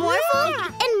Sir Morphle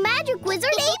and Magic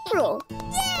Wizard April.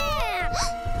 Yeah!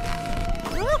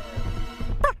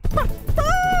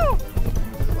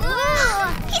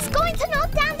 He's going to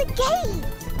knock down the gate.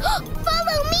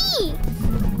 Follow me.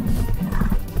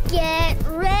 Get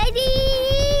ready.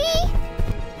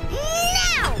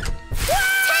 Now!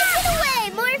 Take it away,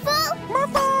 Morphle!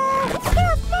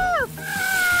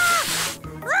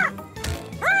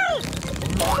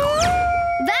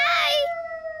 Bye!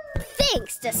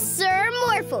 Thanks to Sir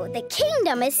Morphle, the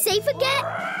kingdom is safe again.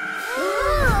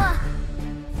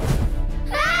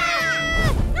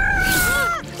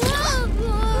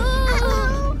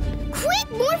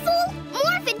 Quick, Morphle!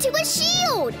 Morph into a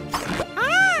shield!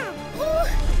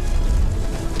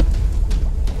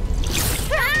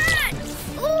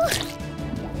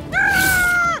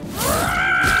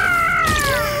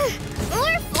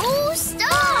 Morphle,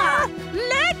 stop!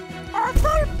 Let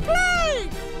Orphle play!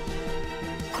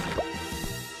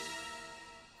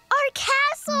 Our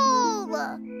castle!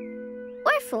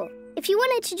 Orphle, if you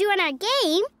wanted to join our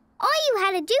game, all you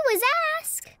had to do was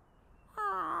ask.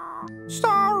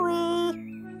 Sorry.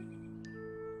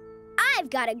 I've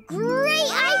got a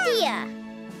great idea!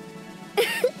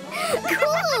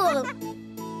 Cool!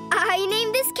 I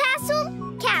named this castle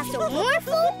Castle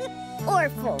Morphle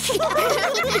Orphle.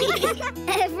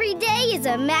 Every day is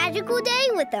a magical day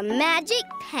with a magic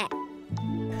pet.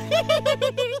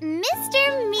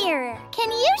 Mr. Mirror,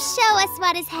 can you show us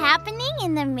what is happening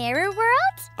in the mirror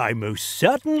world? I most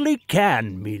certainly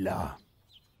can, Mila.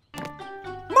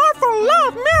 Morphle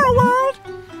love Mirror World!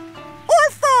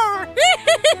 Orphle!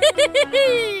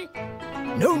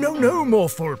 No,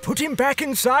 Morphle. Put him back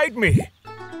inside me.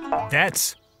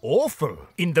 That's awful.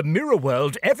 In the mirror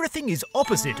world, everything is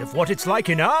opposite of what it's like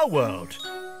in our world.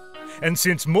 And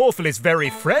since Morphle is very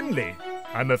friendly,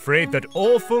 I'm afraid that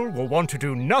Orphle will want to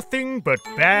do nothing but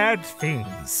bad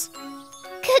things.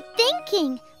 Good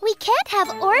thinking. We can't have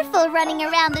Orphle running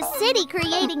around the city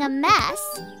creating a mess.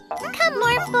 Come,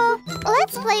 Morphle.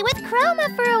 Let's play with Chroma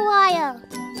for a while.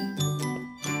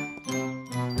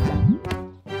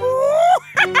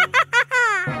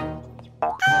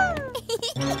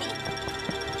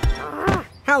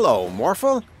 Hello,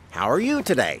 Morphle. How are you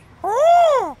today?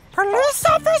 Oh, police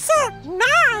officer,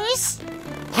 nice!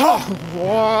 Oh,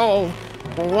 whoa!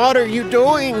 What are you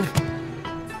doing?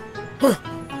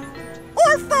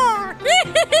 Orphle!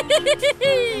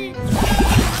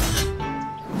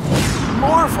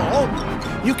 Morphle,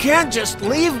 you can't just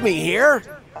leave me here.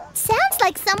 Sounds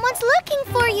like someone's looking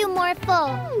for you,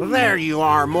 Morphle. There you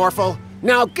are, Morphle.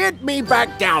 Now get me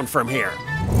back down from here.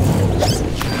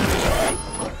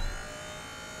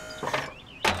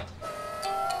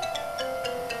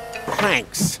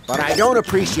 Thanks, but I don't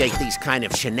appreciate these kind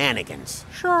of shenanigans.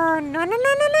 Sure, no.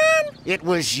 It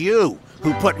was you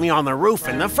who put me on the roof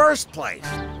in the first place.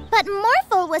 But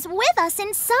Morphle was with us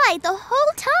inside the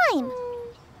whole time.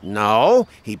 No,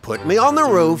 he put me on the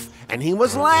roof and he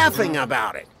was laughing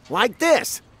about it, like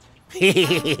this.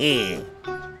 Oh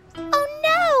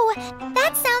no!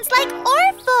 That sounds like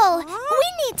Orphle!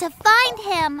 We need to find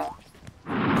him.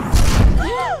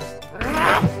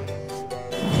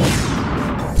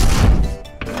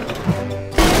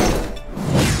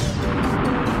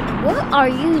 What are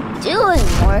you doing,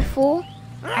 Morphle?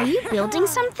 Are you building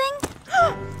something?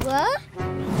 What?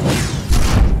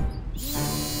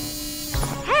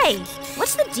 Hey,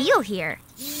 what's the deal here?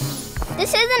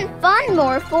 This isn't fun,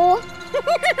 Morphle.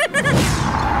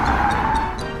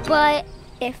 But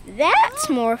if that's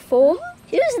Morphle,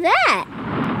 who's that?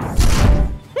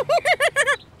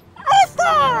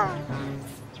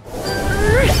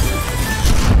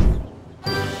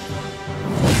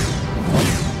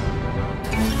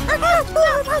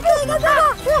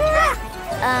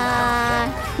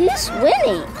 Who's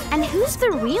winning? And who's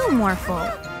the real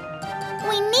Morphle?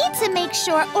 We need to make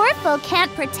sure Orphle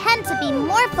can't pretend to be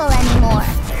Morphle anymore.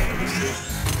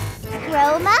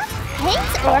 Chroma,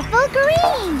 paint Orphle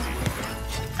green.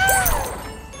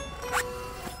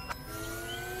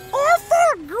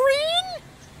 Orphle green?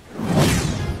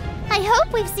 I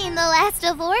hope we've seen the last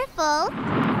of Orphle.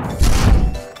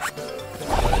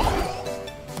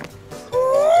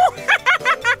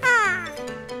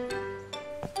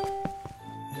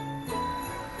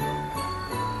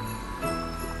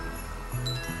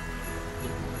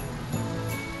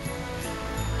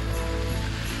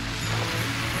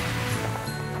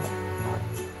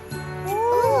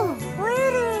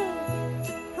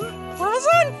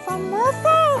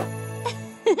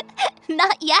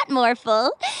 Not yet,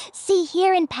 Morphle. See,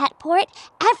 here in Petport,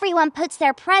 everyone puts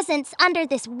their presents under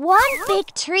this one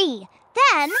big tree.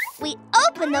 Then we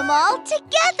open them all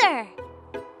together.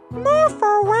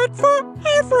 Morphle wait for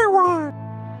everyone.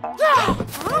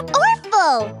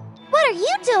 Orphle! What are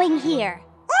you doing here?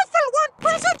 Orphle want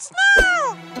presents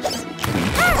now!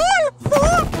 All for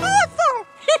Orphle!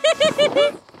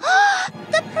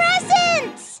 The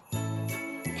presents!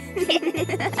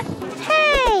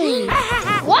 Hey!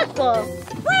 What the?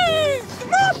 Whee!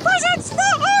 More presents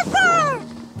for Orphle!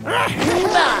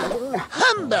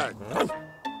 Humbug!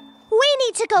 We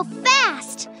need to go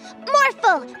fast!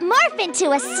 Morphle, morph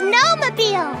into a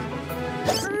snowmobile!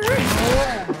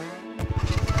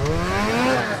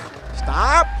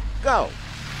 Stop. Go.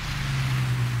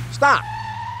 Stop.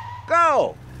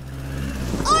 Go.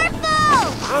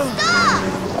 Orphle! Stop!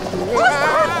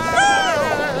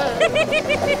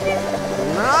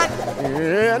 Not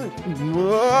in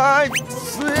my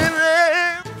city.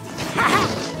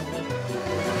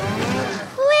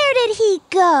 Where did he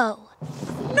go?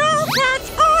 No, that's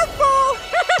Orphle!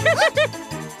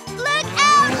 Look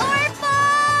out,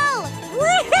 Orphle!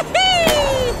 Whee!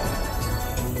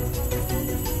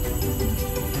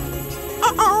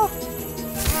 Uh-oh!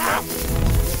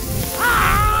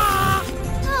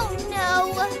 Oh no!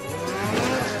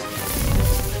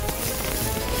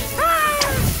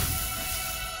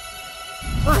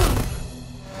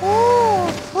 Oh,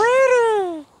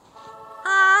 pretty!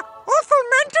 Orphle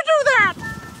meant to do that!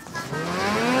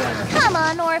 Come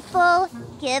on, Orphle.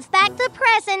 Give back the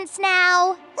presents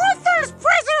now. Orphle's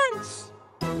presents!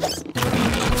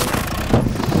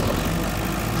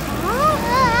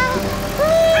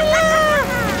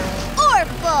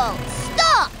 Orphle,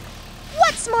 stop!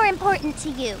 What's more important to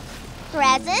you?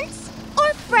 Presents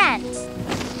or friends?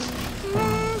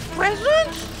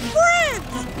 Presents?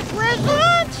 Friends!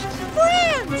 Presents!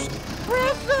 Friends! Presents!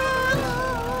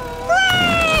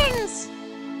 Friends!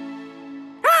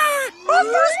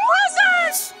 Orphle's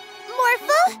presents!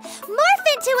 Morphle, morph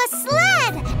into a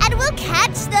sled and we'll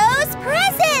catch those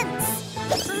presents!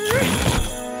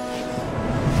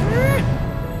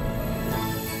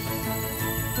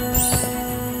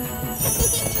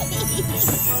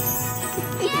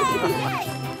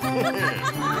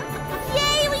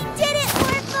 Yay, we did it,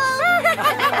 Orphle!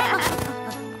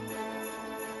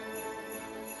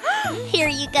 Here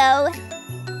you go.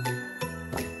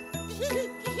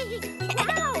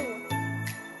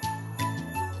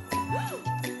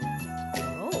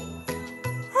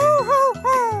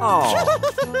 Oh.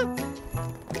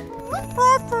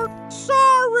 Orphle,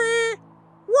 sorry.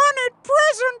 Wanted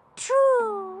present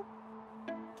too.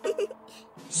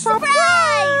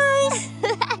 Surprise!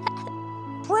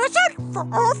 Present for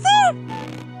Orphle?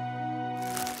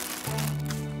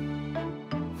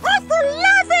 Orphle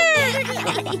love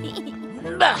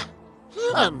it! Bah!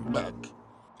 Humbug!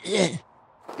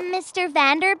 Mr.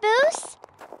 Vanderboos,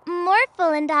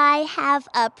 Morphle and I have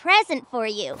a present for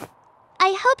you.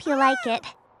 I hope you like it.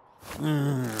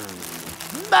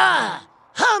 Bah!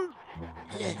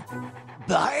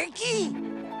 Barky?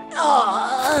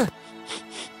 Aww!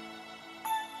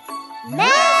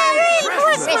 Merry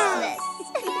Christmas!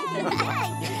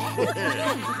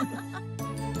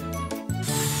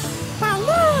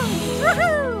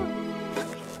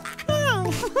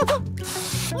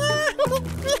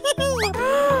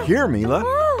 Here, Mila.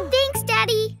 Thanks,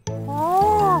 Daddy.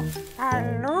 Oh,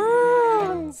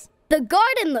 balloons. The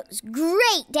garden looks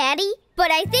great, Daddy,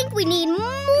 but I think we need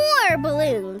more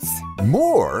balloons.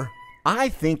 More? I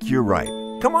think you're right.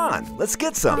 Come on, let's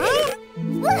get some.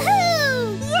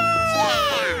 Woohoo!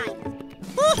 Yeah!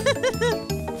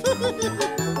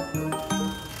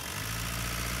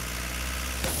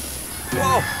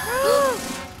 Whoa!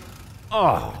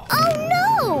 Oh. Oh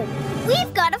no!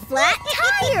 We've got a flat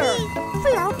tire!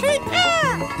 Floating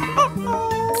air!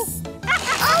 Uh-oh!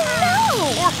 Oh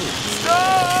no!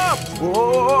 Stop!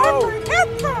 Whoa!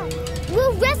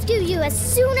 We'll rescue you as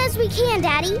soon as we can,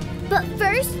 Daddy. But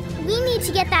first, we need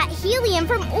to get that helium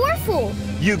from Orphle.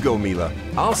 You go, Mila.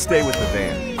 I'll stay with the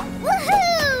van.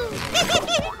 Woohoo!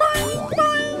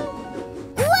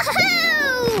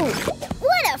 Woohoo!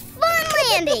 What a fun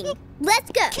landing!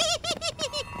 Let's go.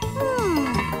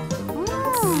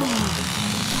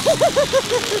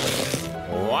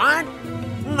 What?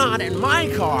 Not in my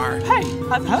car. Hey,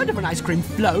 I've heard of an ice cream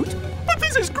float, but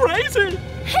this is crazy.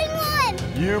 Hang on!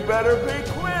 You better be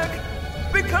quick,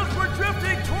 because we're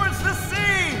drifting towards the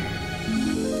sea.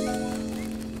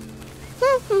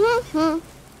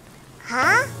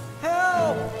 Huh?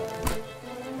 Help!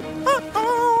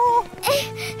 Uh-oh!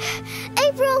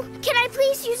 April, can I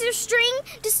please use your string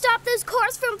to stop those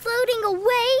cars from floating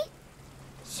away?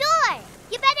 Sure.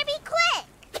 You better be quick.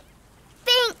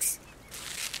 Thanks.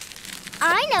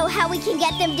 I know how we can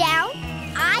get them down.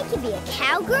 I can could be a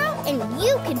cowgirl, and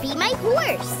you could be my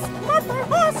horse. Morphle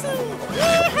horsey!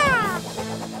 Yeehaw!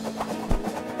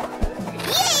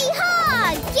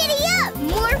 Yee-haw! Giddy up,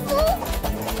 Morphle!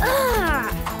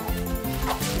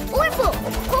 Orphle,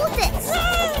 hold this!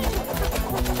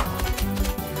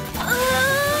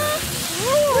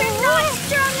 We're not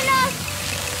strong enough!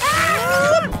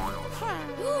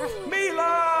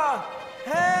 Mila!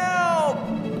 Help!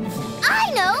 I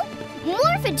know!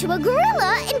 Morph into a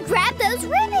gorilla and grab those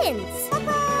ribbons!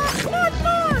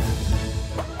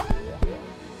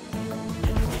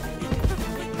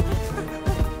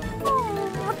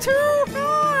 Too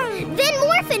hard! Then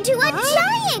morph into a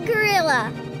giant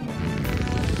gorilla!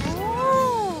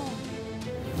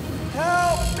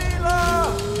 Help, Mila!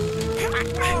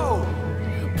 Oh.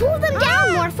 Pull them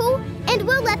down, Morphle, and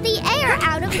we'll let the air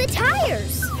out of the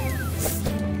tires.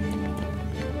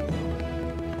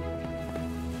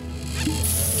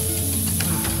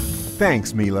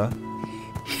 Thanks, Mila.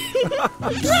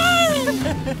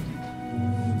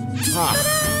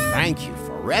 Thank you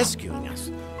for rescuing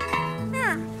us.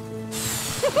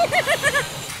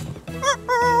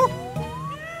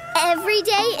 Every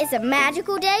day is a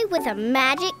magical day with a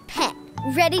magic pet.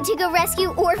 Ready to go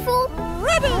rescue Orphle?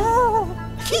 Ready!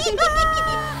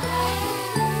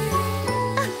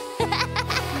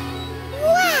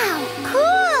 Wow,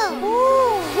 cool!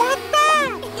 Ooh, what's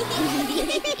that?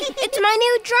 It's my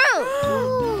new drone.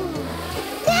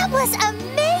 That was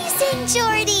amazing,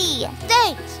 Jordy!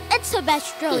 Thanks. It's the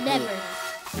best drone ever.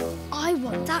 I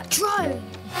want that drone.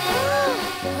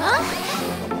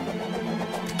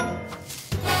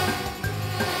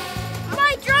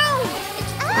 My drone!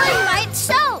 It's flying by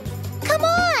itself. Come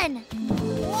on!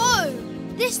 Whoa!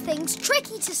 This thing's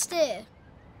tricky to steer.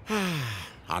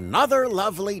 Another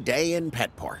lovely day in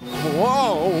Petport.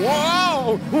 Whoa,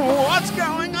 whoa! What's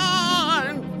going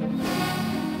on?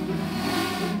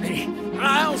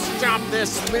 I'll stop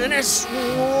this menace.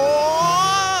 Whoa!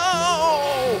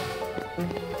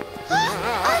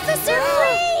 Officer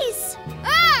Freeze!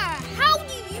 How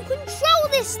do you control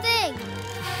this thing?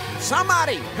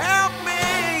 Somebody help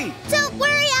me! Don't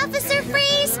worry, Officer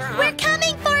Freeze! We're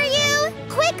coming for you!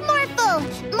 Quick, Morphle!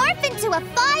 Morph into a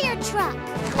fire truck!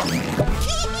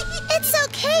 It's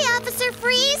okay, Officer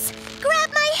Freeze!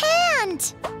 Grab my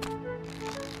hand!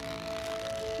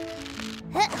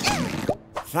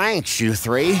 Thanks, you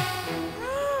three.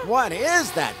 What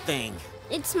is that thing?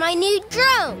 It's my new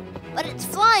drone, but it's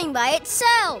flying by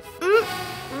itself.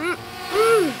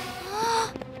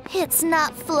 It's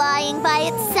not flying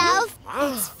by itself.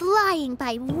 It's flying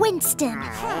by Winston.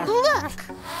 Look!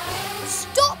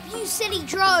 Stop, you silly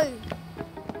drone!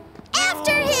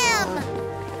 After him!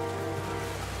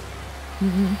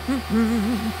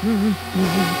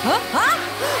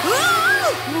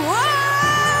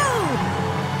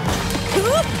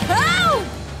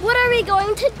 What are we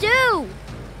going to do?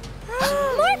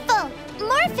 Morphle!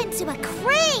 Morph into a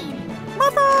crane!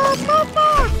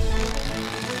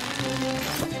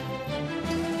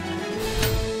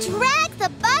 Drag the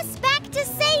bus back to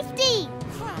safety!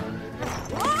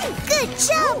 Good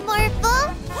job,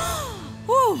 Morphle!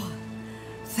 Oh,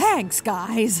 thanks,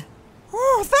 guys.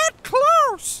 Oh, that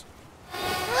close!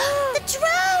 The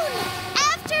drone!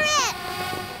 After it!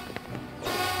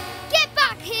 Get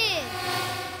back here!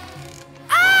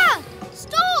 Ah!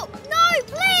 Stop! No,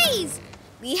 please!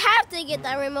 We have to get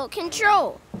that remote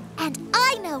control. And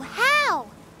I know how!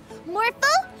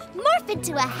 Morphle, morph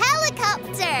into a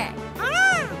helicopter!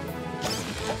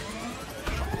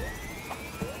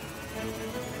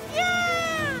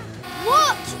 Yeah!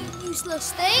 What, you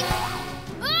useless thing?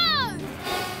 Oh!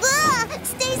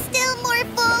 Stay still,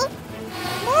 Morphle!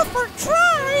 Morphle,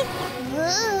 try!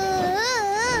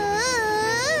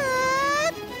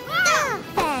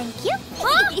 Thank you.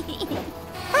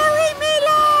 Hurry,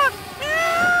 Mila!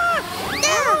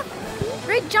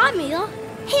 Great job, Mila.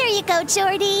 Here you go,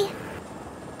 Jordy.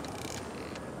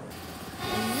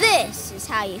 This is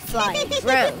how you fly a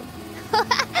drone.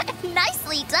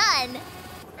 Nicely done.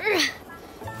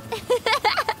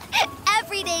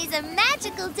 Every day's a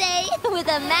magical day with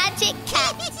a magic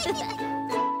cat.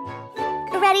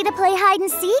 Ready to play hide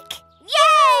and seek?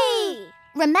 Yay!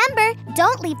 Remember,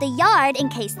 don't leave the yard in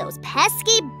case those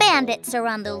pesky bandits are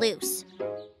on the loose.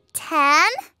 10,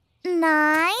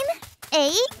 9,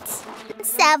 8,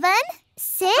 7,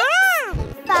 6,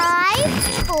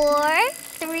 5, 4,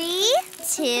 3,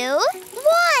 2,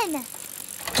 1.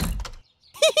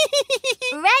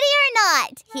 Ready or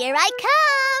not, here I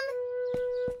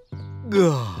come.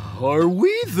 Are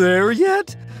we there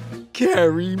yet?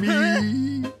 Carry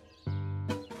me.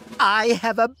 I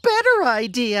have a better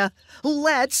idea.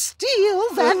 Let's steal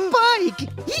that bike.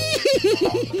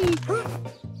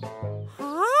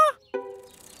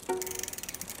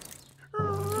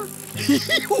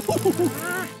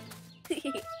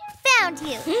 Found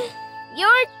you.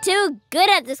 You're too good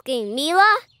at this game,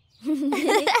 Mila.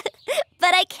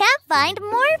 But I can't find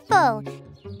Morphle.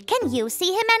 Can you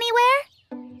see him anywhere?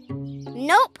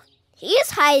 Nope.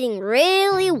 He's hiding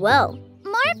really well.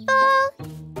 Morphle!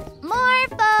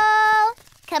 Morphle!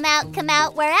 Come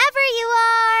out, wherever you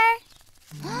are.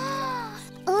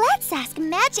 Let's ask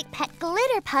Magic Pet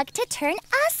Glitterpug to turn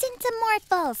us into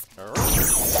Morphles.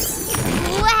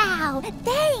 Wow,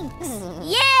 thanks.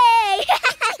 Yay!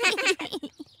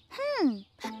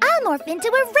 I'll morph into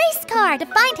a race car to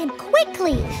find him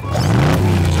quickly.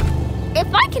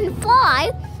 If I can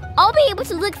fly, I'll be able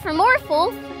to look for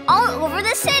Morphle all over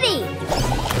the city.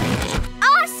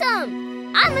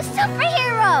 Awesome! I'm a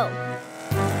superhero!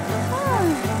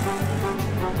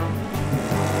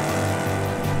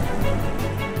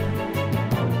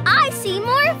 I see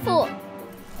Morphle!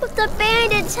 But the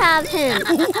bandits have him!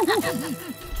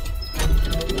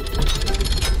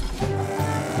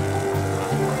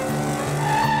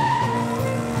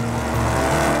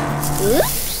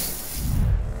 Oops!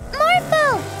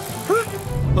 Morphle!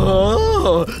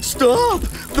 Ah, stop!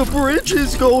 The bridge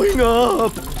is going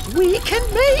up! We can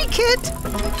make it!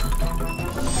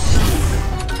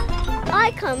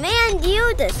 I command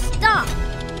you to stop!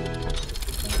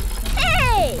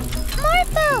 Hey!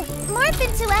 Morphle! Morph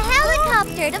into a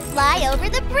helicopter to fly over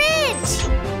the bridge!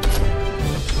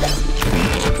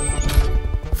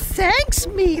 Thanks,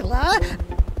 Mila!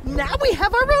 Now we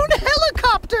have our own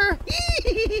helicopter!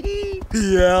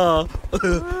 Yeah.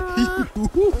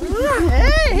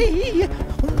 Hey!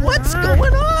 What's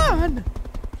going on?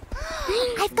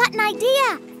 I've got an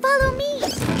idea! Follow me!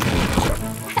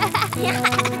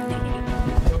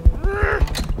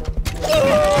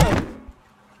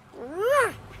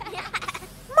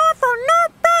 Morphle, no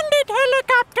bandit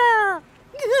helicopter!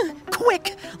 Quick!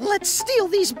 Let's steal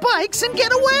these bikes and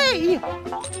get away!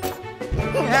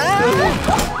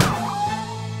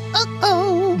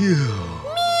 Uh-oh!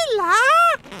 Mila!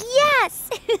 Yes!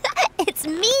 It's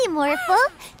me, Morphle!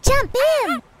 Jump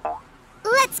in!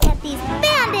 Let's get these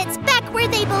bandits back where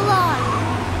they belong!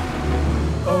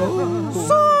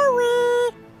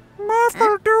 Sorry!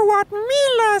 Morphle do what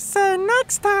Mila say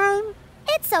next time.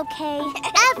 It's okay.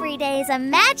 Every day's a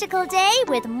magical day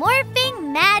with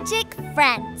morphing magic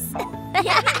friends.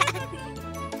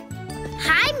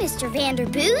 Hi, Mr.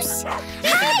 Vanderboos.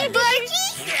 Hi,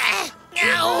 Barky.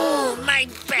 Ow, my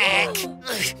back.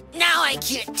 Now I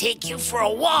can't take you for a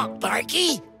walk,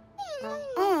 Barky.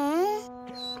 Ooh,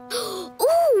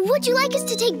 would you like us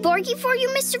to take Barky for you,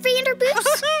 Mr.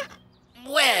 Vanderboos?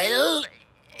 Well,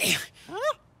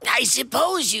 I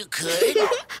suppose you could.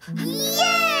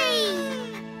 Yay!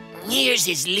 Here's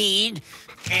his lead,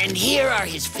 and here are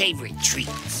his favorite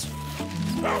treats.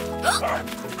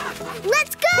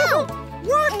 Let's go!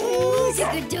 He's a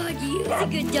good doggy. He's a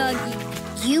good doggy.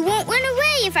 You won't run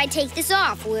away if I take this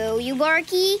off, will you,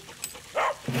 Barky?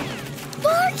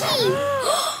 Barky!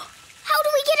 How do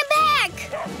we get him back?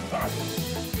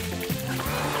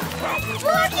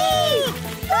 Barky!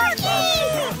 Barky!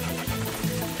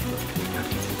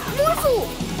 Morphle!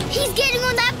 He's getting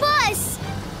on that bus!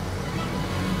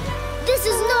 This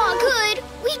is not good.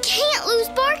 We can't lose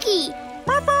Barky.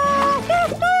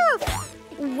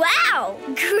 Wow!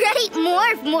 Great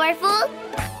morph, Morphle!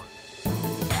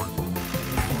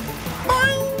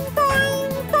 Boing,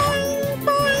 boing, boing,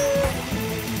 boing.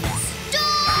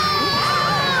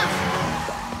 Stop!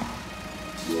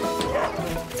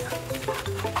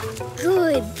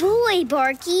 Good boy,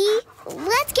 Barky.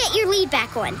 Let's get your lead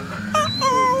back on.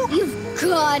 You've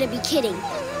got to be kidding.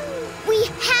 We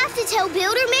have to tell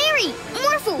Builder Mary.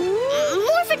 Morphle,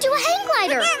 morph into a hang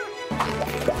glider.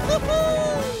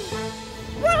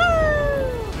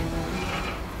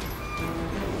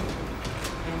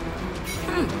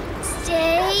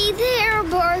 Stay there,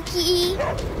 Barky.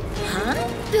 Huh?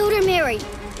 Builder Mary,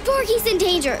 Barky's in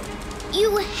danger.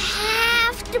 You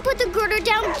have to put the girder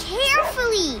down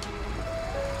carefully.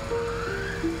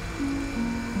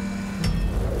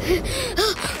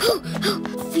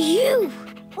 Phew!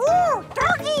 Ooh,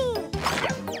 doggy!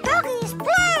 Doggies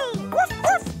play! Woof,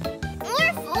 woof!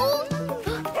 Morphle!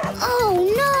 Oh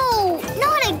no!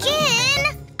 Not again!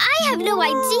 I have no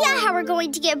idea how we're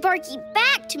going to get Barky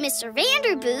back to Mr.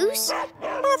 Vanderboos.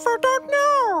 Morphle don't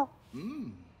know.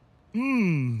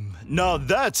 Now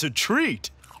that's a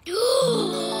treat.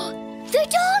 The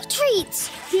dog treats!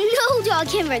 No dog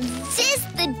can resist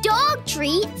the dog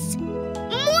treats.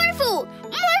 Morphle!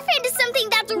 Morph into something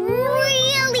that's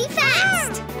really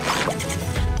fast.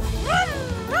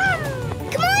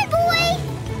 Come on, boy.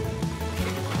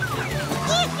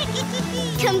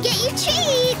 Come get your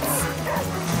treats.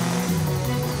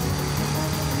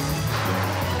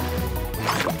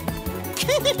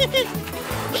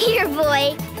 Here,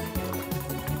 boy.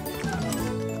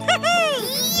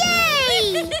 Yay!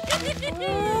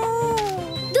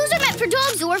 Those are meant for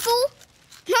dogs, Orphle.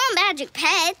 Not magic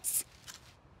pets.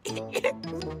 Yuck!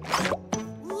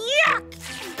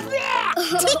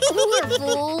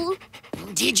 Orphle.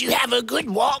 Did you have a good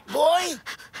walk, boy?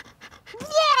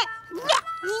 Yuck!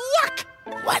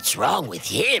 What's wrong with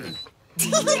him?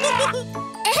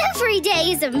 Every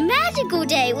day is a magical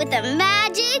day with a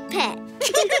magic pet.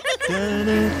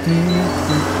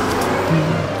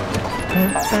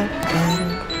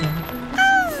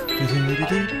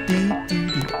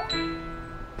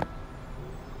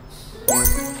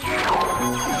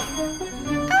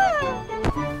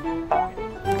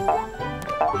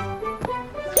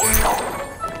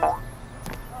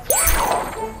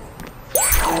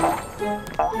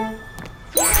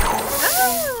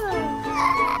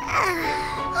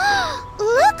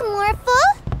 Look, Morphle!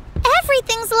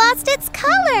 Everything's lost its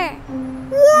color!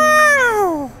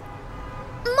 Wow!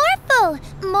 Morphle,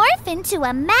 morph into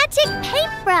a magic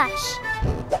paintbrush!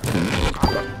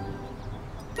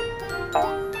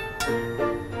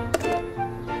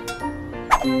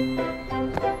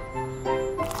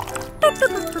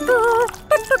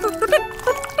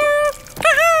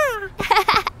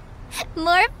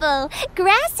 Morphle,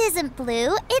 grass isn't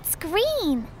blue, it's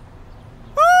green.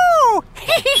 Oh!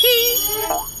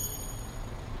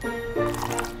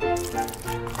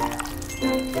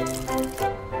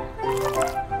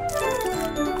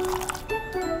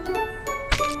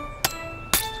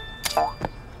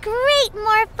 Great,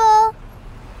 Morphle!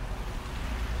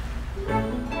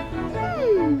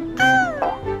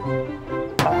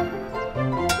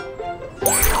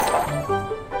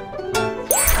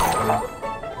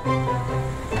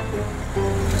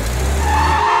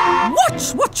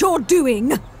 Watch what you're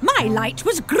doing! My light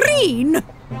was green!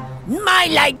 My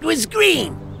light was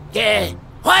green.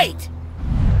 White.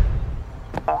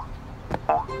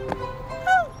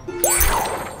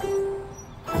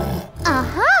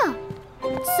 Uh-huh.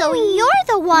 So you're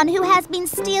the one who has been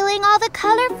stealing all the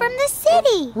color from the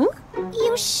city.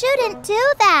 You shouldn't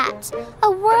do that.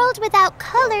 A world without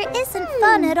color isn't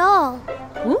fun at all.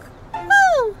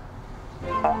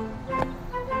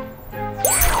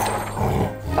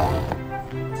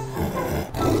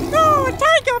 Oh,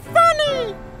 Tiger,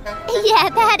 funny! Yeah,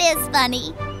 that is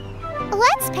funny.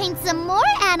 Let's paint some more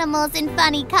animals in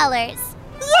funny colors.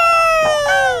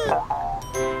 Yay!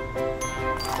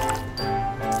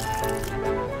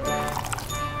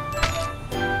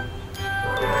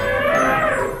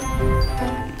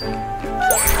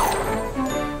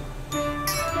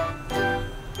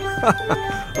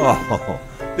 Oh,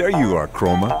 there you are,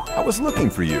 Chroma. I was looking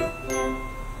for you.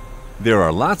 There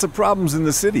are lots of problems in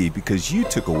the city because you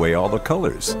took away all the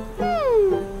colors.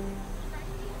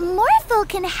 Morphle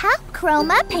can help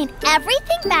Chroma paint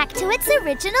everything back to its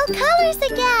original colors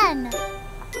again.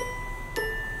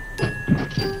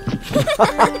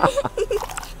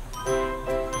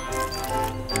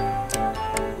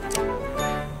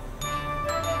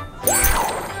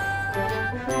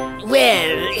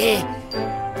 Well,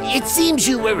 it seems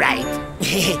you were right.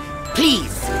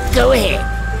 Please, go ahead.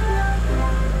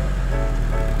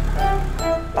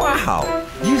 Wow,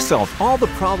 you solved all the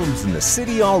problems in the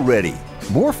city already.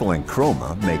 Morphle and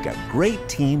Chroma make a great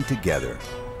team together.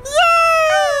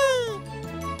 Yay!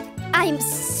 I'm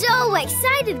so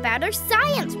excited about our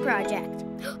science project.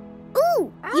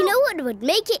 Ooh, you know what would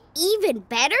make it even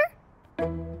better?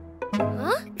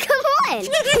 Huh? Come on!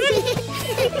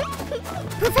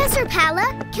 Professor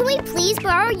Pala, can we please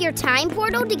borrow your time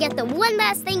portal to get the one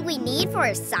last thing we need for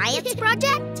our science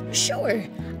project? Sure.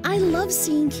 I love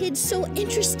seeing kids so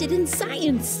interested in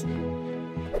science.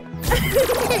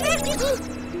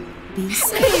 Be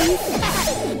safe.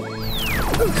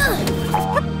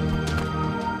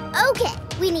 Okay,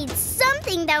 we need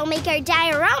something that will make our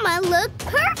diorama look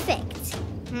perfect.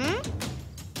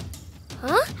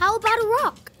 Huh? How about a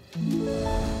rock?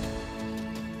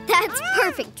 That's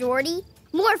perfect, Jordy.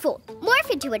 Morphle, morph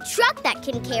into a truck that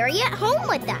can carry it home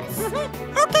with us.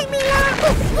 Okay, Mila!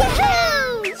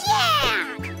 Woohoo! Yeah!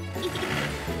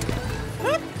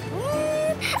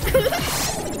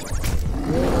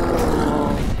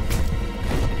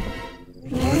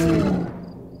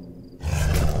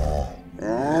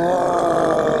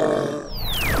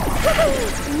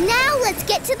 Now let's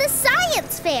get to the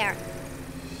science fair.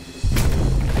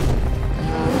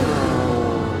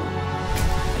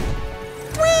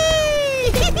 Whee!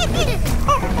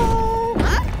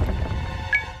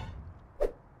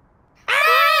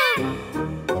 A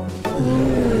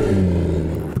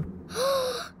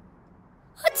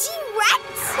T-Rex!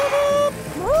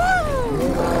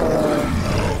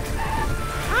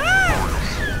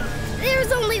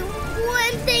 There's only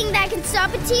one thing that can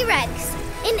stop a T-Rex.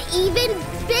 An even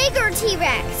bigger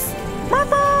T-Rex. Morph!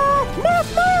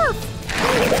 Morph! Morph!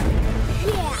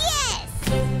 Yeah. Yes!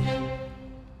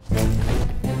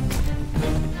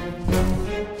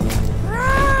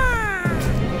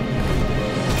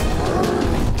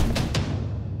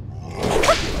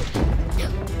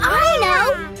 I know!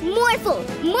 Morphle!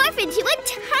 Morph into a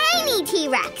tiny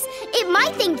T-Rex. It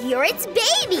might think you're its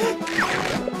baby.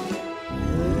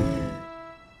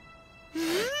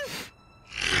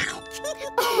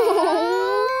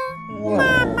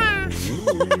 Mama!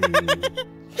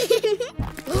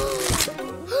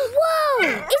 Whoa!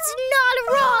 It's not a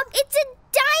rock! It's a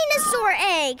dinosaur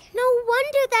egg! No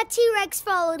wonder that T-Rex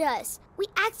followed us. We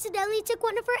accidentally took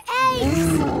one of her eggs.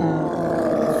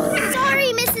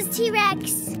 Sorry, Mrs.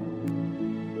 T-Rex.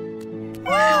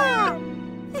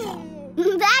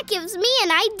 That gives me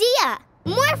an idea.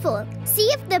 Morphle, see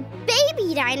if the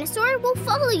baby dinosaur will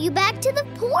follow you back to the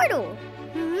portal.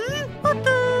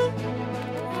 Okay.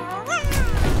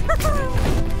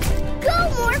 Go,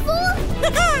 Morphle!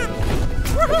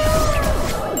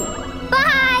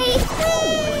 Bye!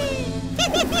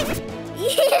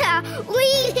 Yeah, we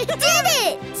did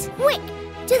it! Quick,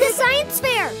 to the science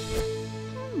fair!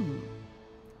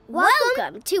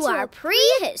 Welcome to our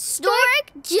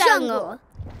prehistoric jungle!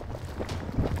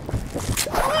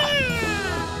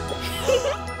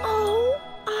 Oh,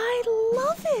 I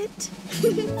love it!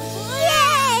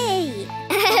 Yay!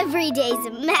 Every day's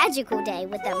a magical day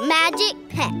with a magic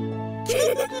pet.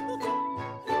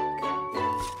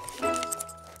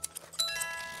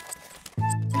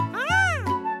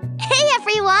 Hey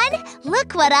everyone!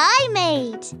 Look what I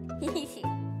made!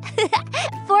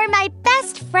 For my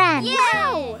best friend.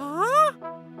 Yay!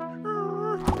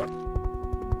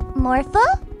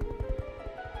 Morphle?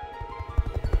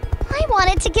 I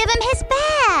wanted to give him his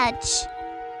badge.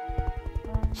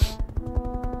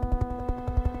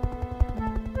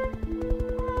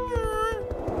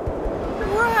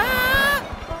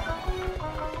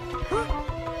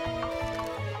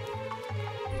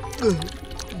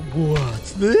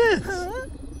 What's this?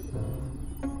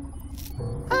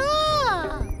 Uh-oh!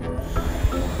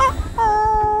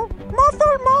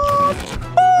 Morphle! Morph!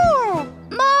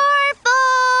 Morphle!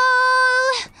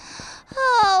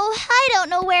 Oh, I don't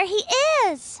know where he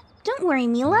is. Don't worry,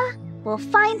 Mila. We'll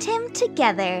find him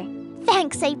together.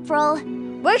 Thanks, April.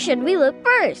 Where should we look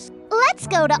first? Let's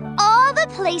go to all the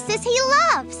places he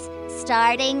loves,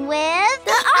 starting with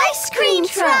the ice cream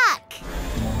truck.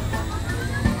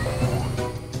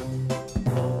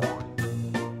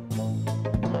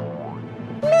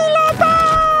 Mila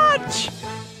badge!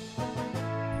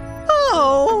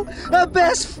 Oh, a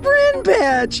best friend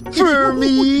badge for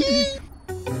me!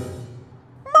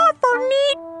 Morphle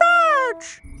need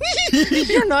badge!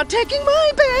 You're not taking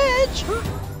my badge!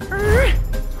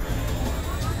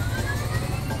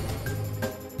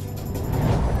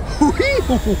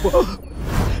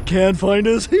 Can't find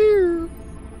us here.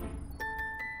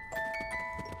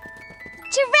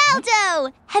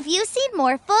 Geraldo! Have you seen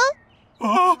Morphle?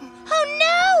 Oh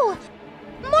no!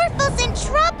 Morphle's in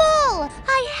trouble!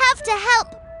 I have to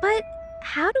help. But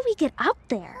how do we get up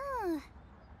there?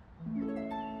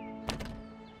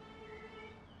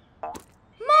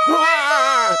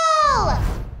 Morphle!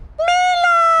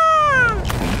 Mila!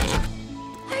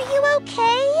 Are you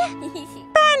okay?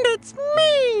 Bandits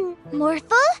mean!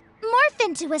 Morphle, morph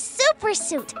into a super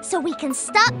suit so we can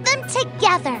stop them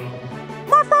together.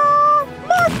 Morphle!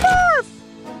 Morph! Morph!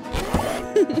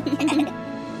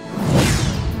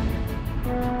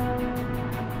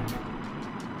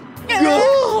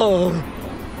 Oh!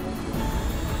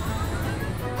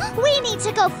 We need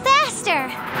to go faster.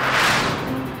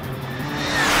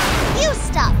 You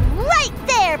stop right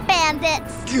there,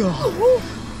 bandits.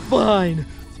 Fine.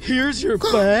 Here's your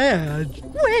badge.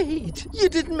 Wait, you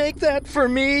didn't make that for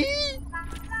me?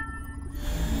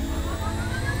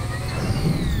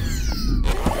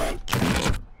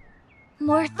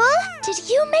 Morphle, did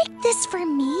you make this for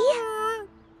me?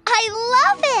 I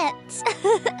love it!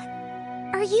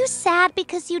 Are you sad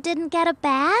because you didn't get a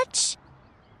badge?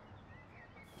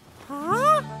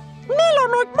 Huh? Mila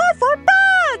make Morphle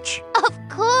badge! Of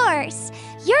course!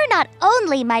 You're not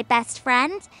only my best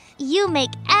friend, you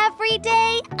make every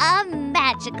day a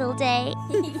magical day.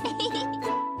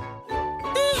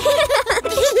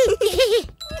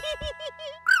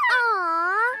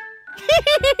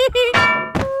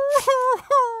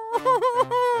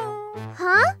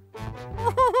 Huh?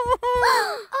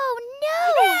 Oh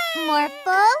no!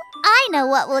 Morphle, I know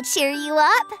what will cheer you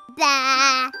up.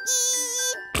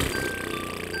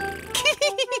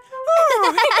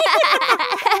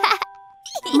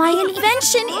 My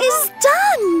invention is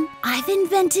done! I've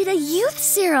invented a youth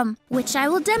serum, which I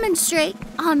will demonstrate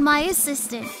on my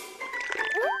assistant.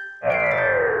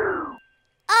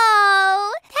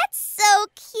 Oh, that's so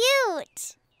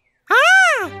cute. I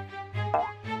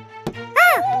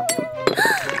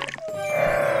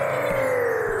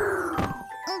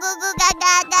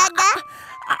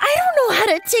don't know how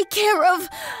to take care of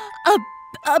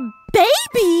a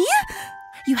baby.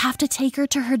 You have to take her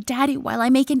to her daddy while I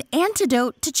make an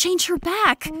antidote to change her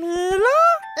back.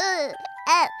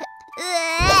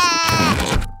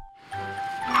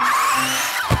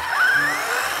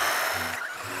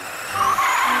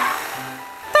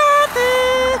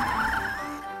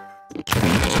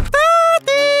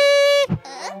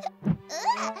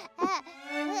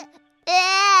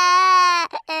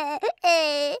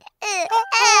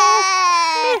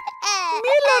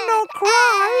 Mila, no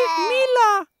cry.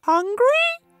 Mila, hungry?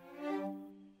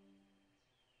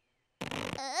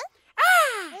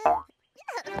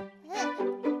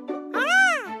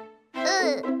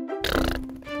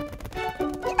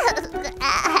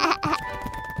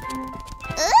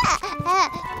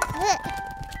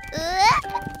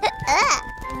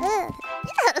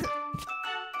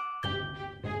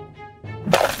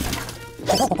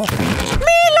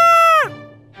 Mila!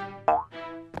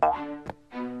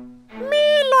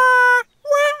 Mila,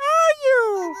 where are you?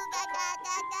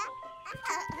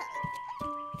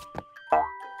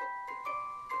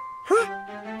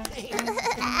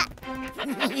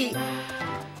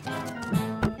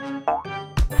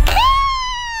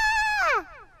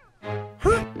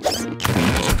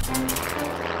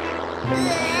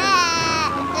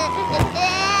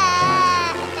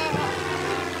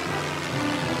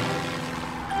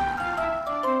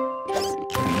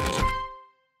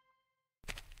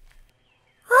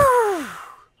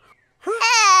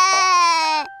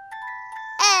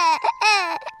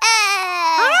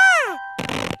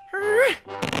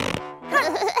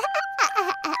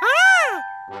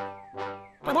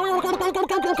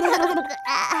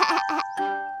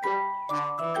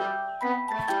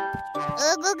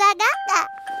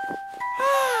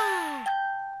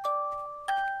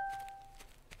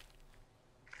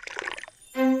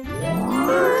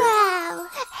 Wow.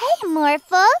 Hey,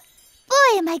 Morphle.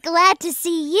 Boy, am I glad to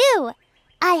see you.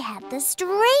 I had the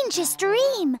strangest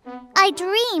dream. I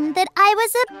dreamed that I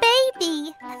was a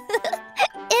baby.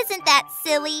 Isn't that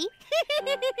silly?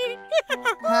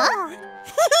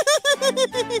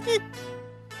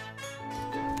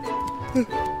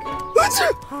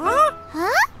 Huh?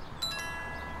 Huh?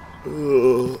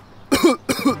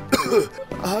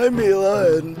 Hi,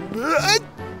 Mila and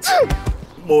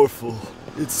Morphle.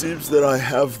 It seems that I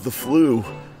have the flu,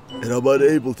 and I'm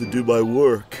unable to do my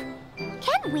work.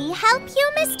 Can we help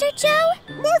you, Mr. Joe?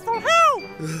 Morphle,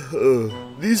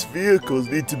 help! These vehicles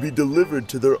need to be delivered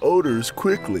to their owners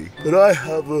quickly, but I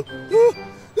have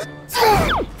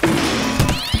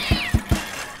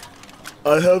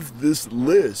I have this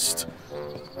list.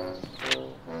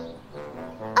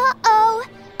 Uh-oh!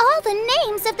 All the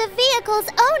names of the vehicle's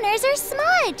owners are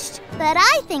smudged. But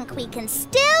I think we can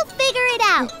still figure it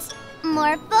out.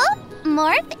 Morphle,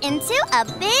 morph into a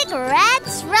big red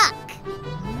truck.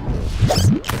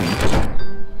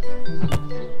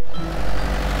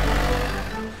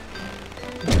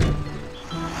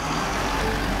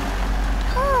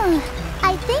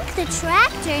 I think the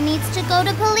tractor needs to go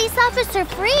to Police Officer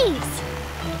Freeze.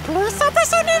 Police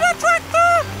officer need a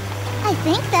tractor? I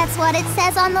think that's what it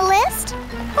says on the list.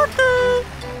 Okay.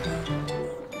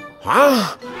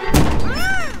 Huh?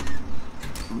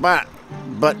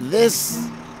 But this...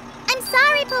 I'm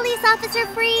sorry, Police Officer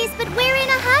Freeze, but we're in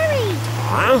a hurry.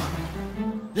 Huh?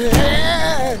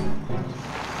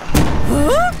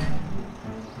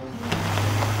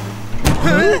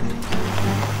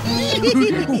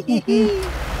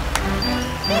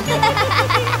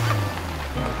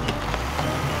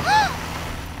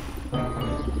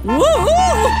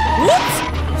 Whoa! Whoops!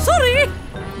 Sorry!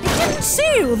 I didn't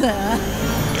see you there.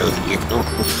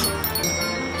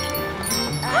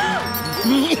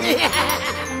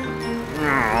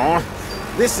 Oh,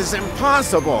 this is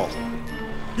impossible.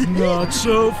 Not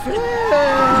so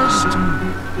fast.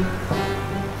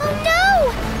 Oh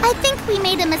no! I think we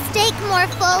made a mistake,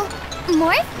 Morphle.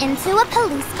 Morph into a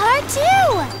police car too.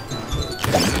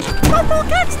 Morphle,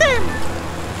 catch them!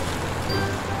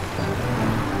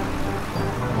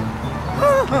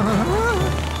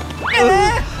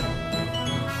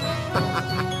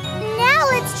 Now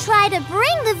let's try to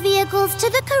bring the vehicles to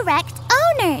the correct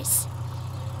owners.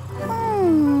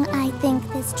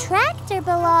 This tractor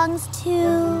belongs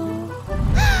to...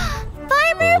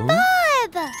 Farmer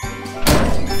Bob!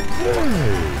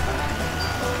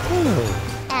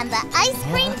 And the ice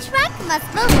cream truck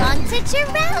must belong to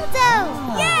Geraldo!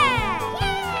 Yeah!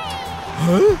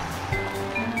 Huh?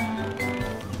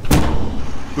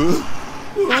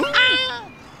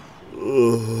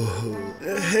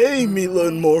 Hey, Mila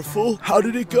and Morphle, how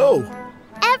did it go?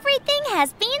 Everything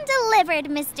has been delivered,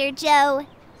 Mr. Joe.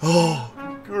 Oh,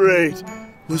 great.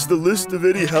 Was the list of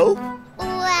any help?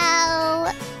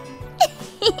 Well...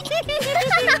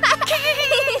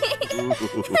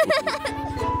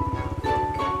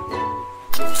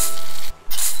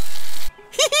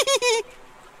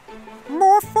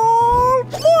 Morphle!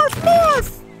 Morph,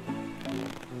 morph!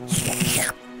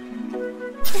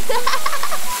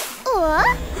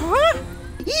 Huh?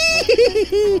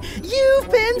 You've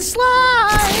been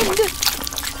slimed!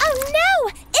 Oh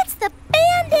no! It's the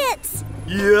bandits!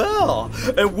 Yeah,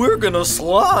 and we're gonna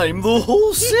slime the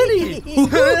whole city.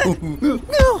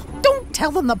 No, don't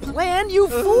tell them the plan, you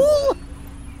fool!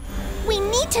 We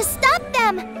need to stop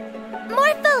them!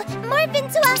 Morphle, morph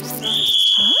into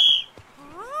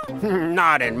a...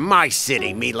 Not in my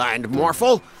city, Mila and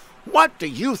Morphle. What do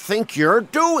you think you're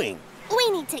doing? We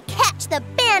need to catch the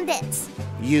bandits!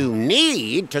 You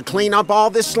need to clean up all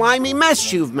this slimy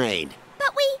mess you've made.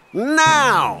 But we...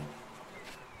 Now!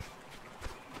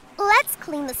 Let's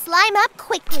clean the slime up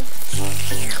quickly.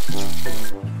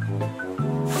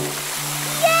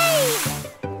 Yay!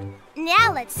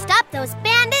 Now let's stop those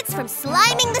bandits from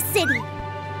sliming the city.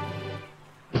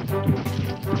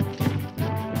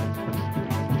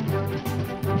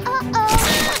 Uh-oh.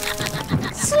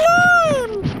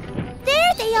 Slime!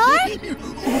 There they are!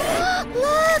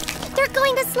 Look! They're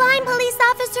going to slime Police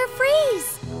Officer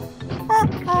Freeze!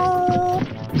 Uh-oh!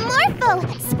 Morphle,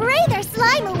 spray their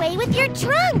slime away with your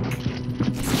trunk!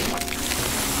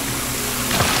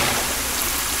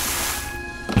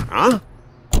 Huh?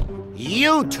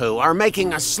 You two are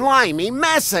making a slimy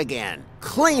mess again.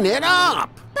 Clean it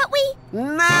up! But we...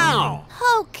 Now!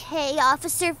 Okay,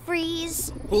 Officer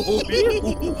Freeze.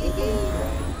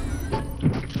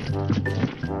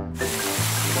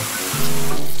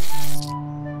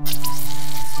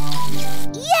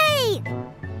 Yay!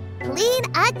 Clean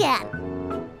again.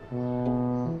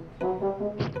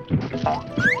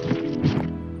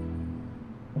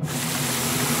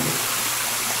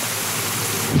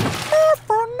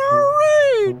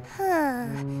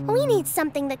 We need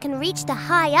something that can reach the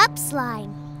high-up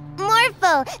slime.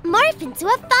 Morphle, morph into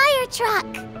a fire truck.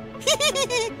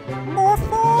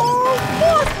 Morphle!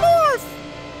 Morph, morph!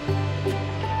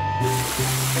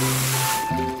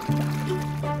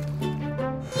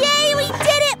 Yay, we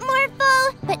did it,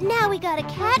 Morphle! But now we gotta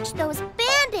catch those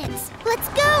bandits. Let's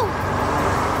go!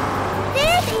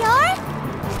 There they are!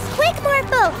 Quick,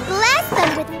 Morphle! Blast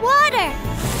them with water!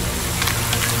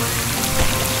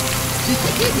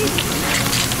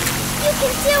 You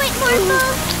can do it, Morphle!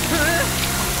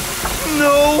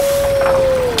 No!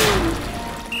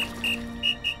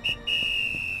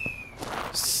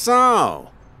 So,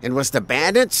 it was the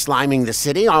bandits sliming the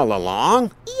city all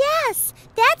along? Yes,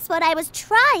 that's what I was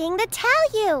trying to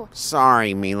tell you.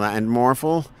 Sorry, Mila and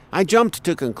Morphle. I jumped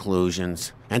to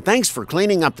conclusions. And thanks for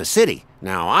cleaning up the city.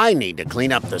 Now I need to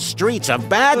clean up the streets of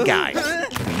bad guys.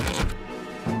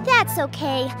 That's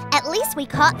okay. At least we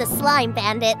caught the slime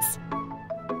bandits.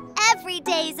 Every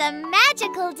day's a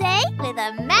magical day with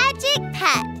a magic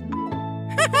pet.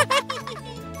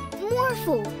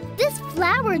 Morphle, this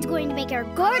flower is going to make our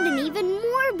garden even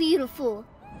more beautiful.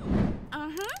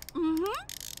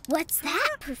 What's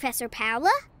that, Professor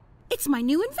Paula? It's my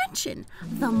new invention,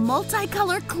 the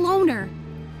multicolor cloner.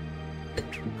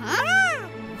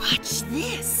 Watch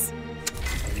this.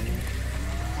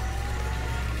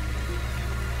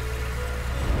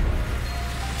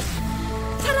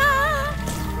 Ta-da!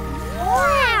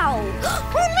 Wow!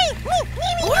 Me!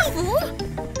 Orphle?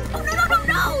 Oh,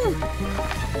 no!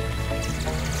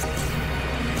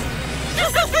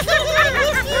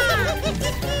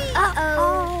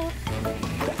 Uh-oh.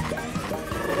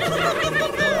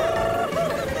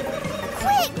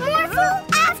 Quick, Morphle!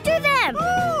 After them!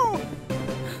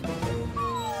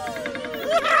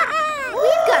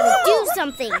 We've got to do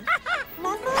something.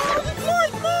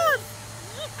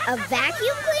 A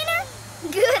vacuum cleaner?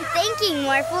 Good thinking,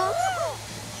 Morphle.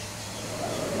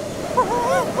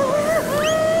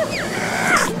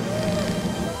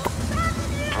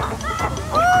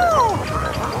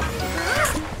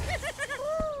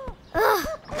 Ugh,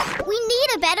 we need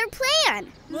a better plan.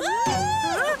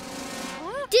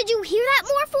 Did you hear that,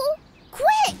 Morphle?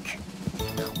 Quick!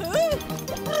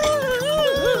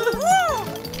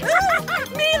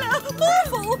 Mila!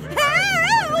 Morphle,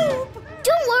 help!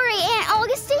 Don't worry, Aunt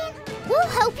Augustine. We'll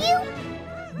help you.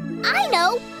 I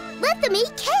know. Let them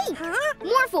eat cake. Huh?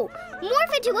 Morphle,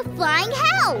 morph into a flying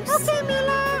house. Okay,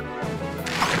 Mila.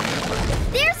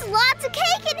 There's lots of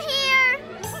cake in here.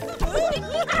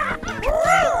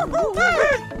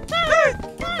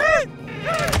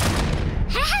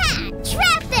 Ha-ha!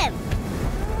 Trap them!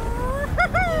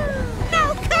 No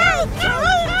cake!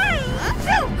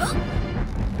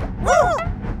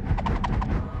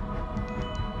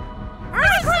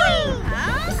 Ice cream!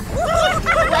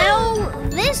 Well,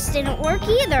 this didn't work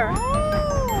either.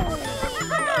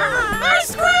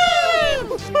 Ice cream!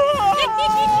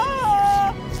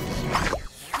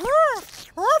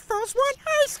 Orphles want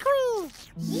ice cream!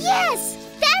 Yes!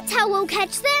 That's how we'll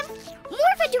catch them!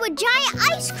 Morph into a giant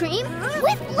ice cream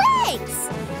with legs!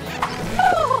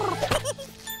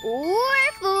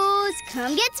 Orphles,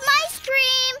 come get some ice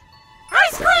cream!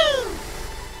 Ice cream!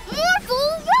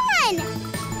 Morphle, run!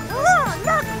 Oh,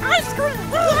 look, ice cream!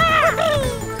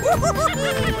 Woohoo!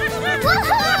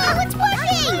 It's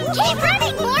working! Keep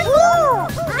running, Morphle!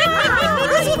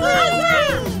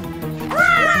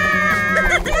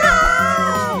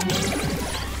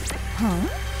 Huh?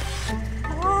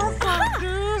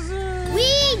 We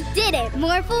did it,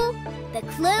 Morphle! The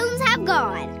clones have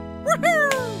gone!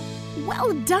 Woohoo!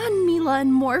 Well done, Mila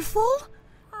and Morphle.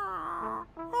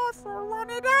 Orphle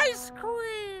wanted ice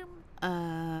cream!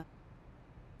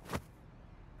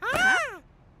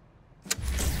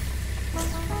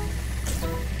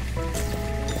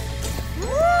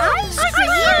 Ice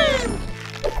cream!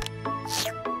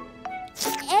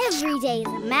 Every day is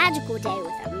a magical day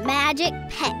with a magic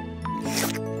pet.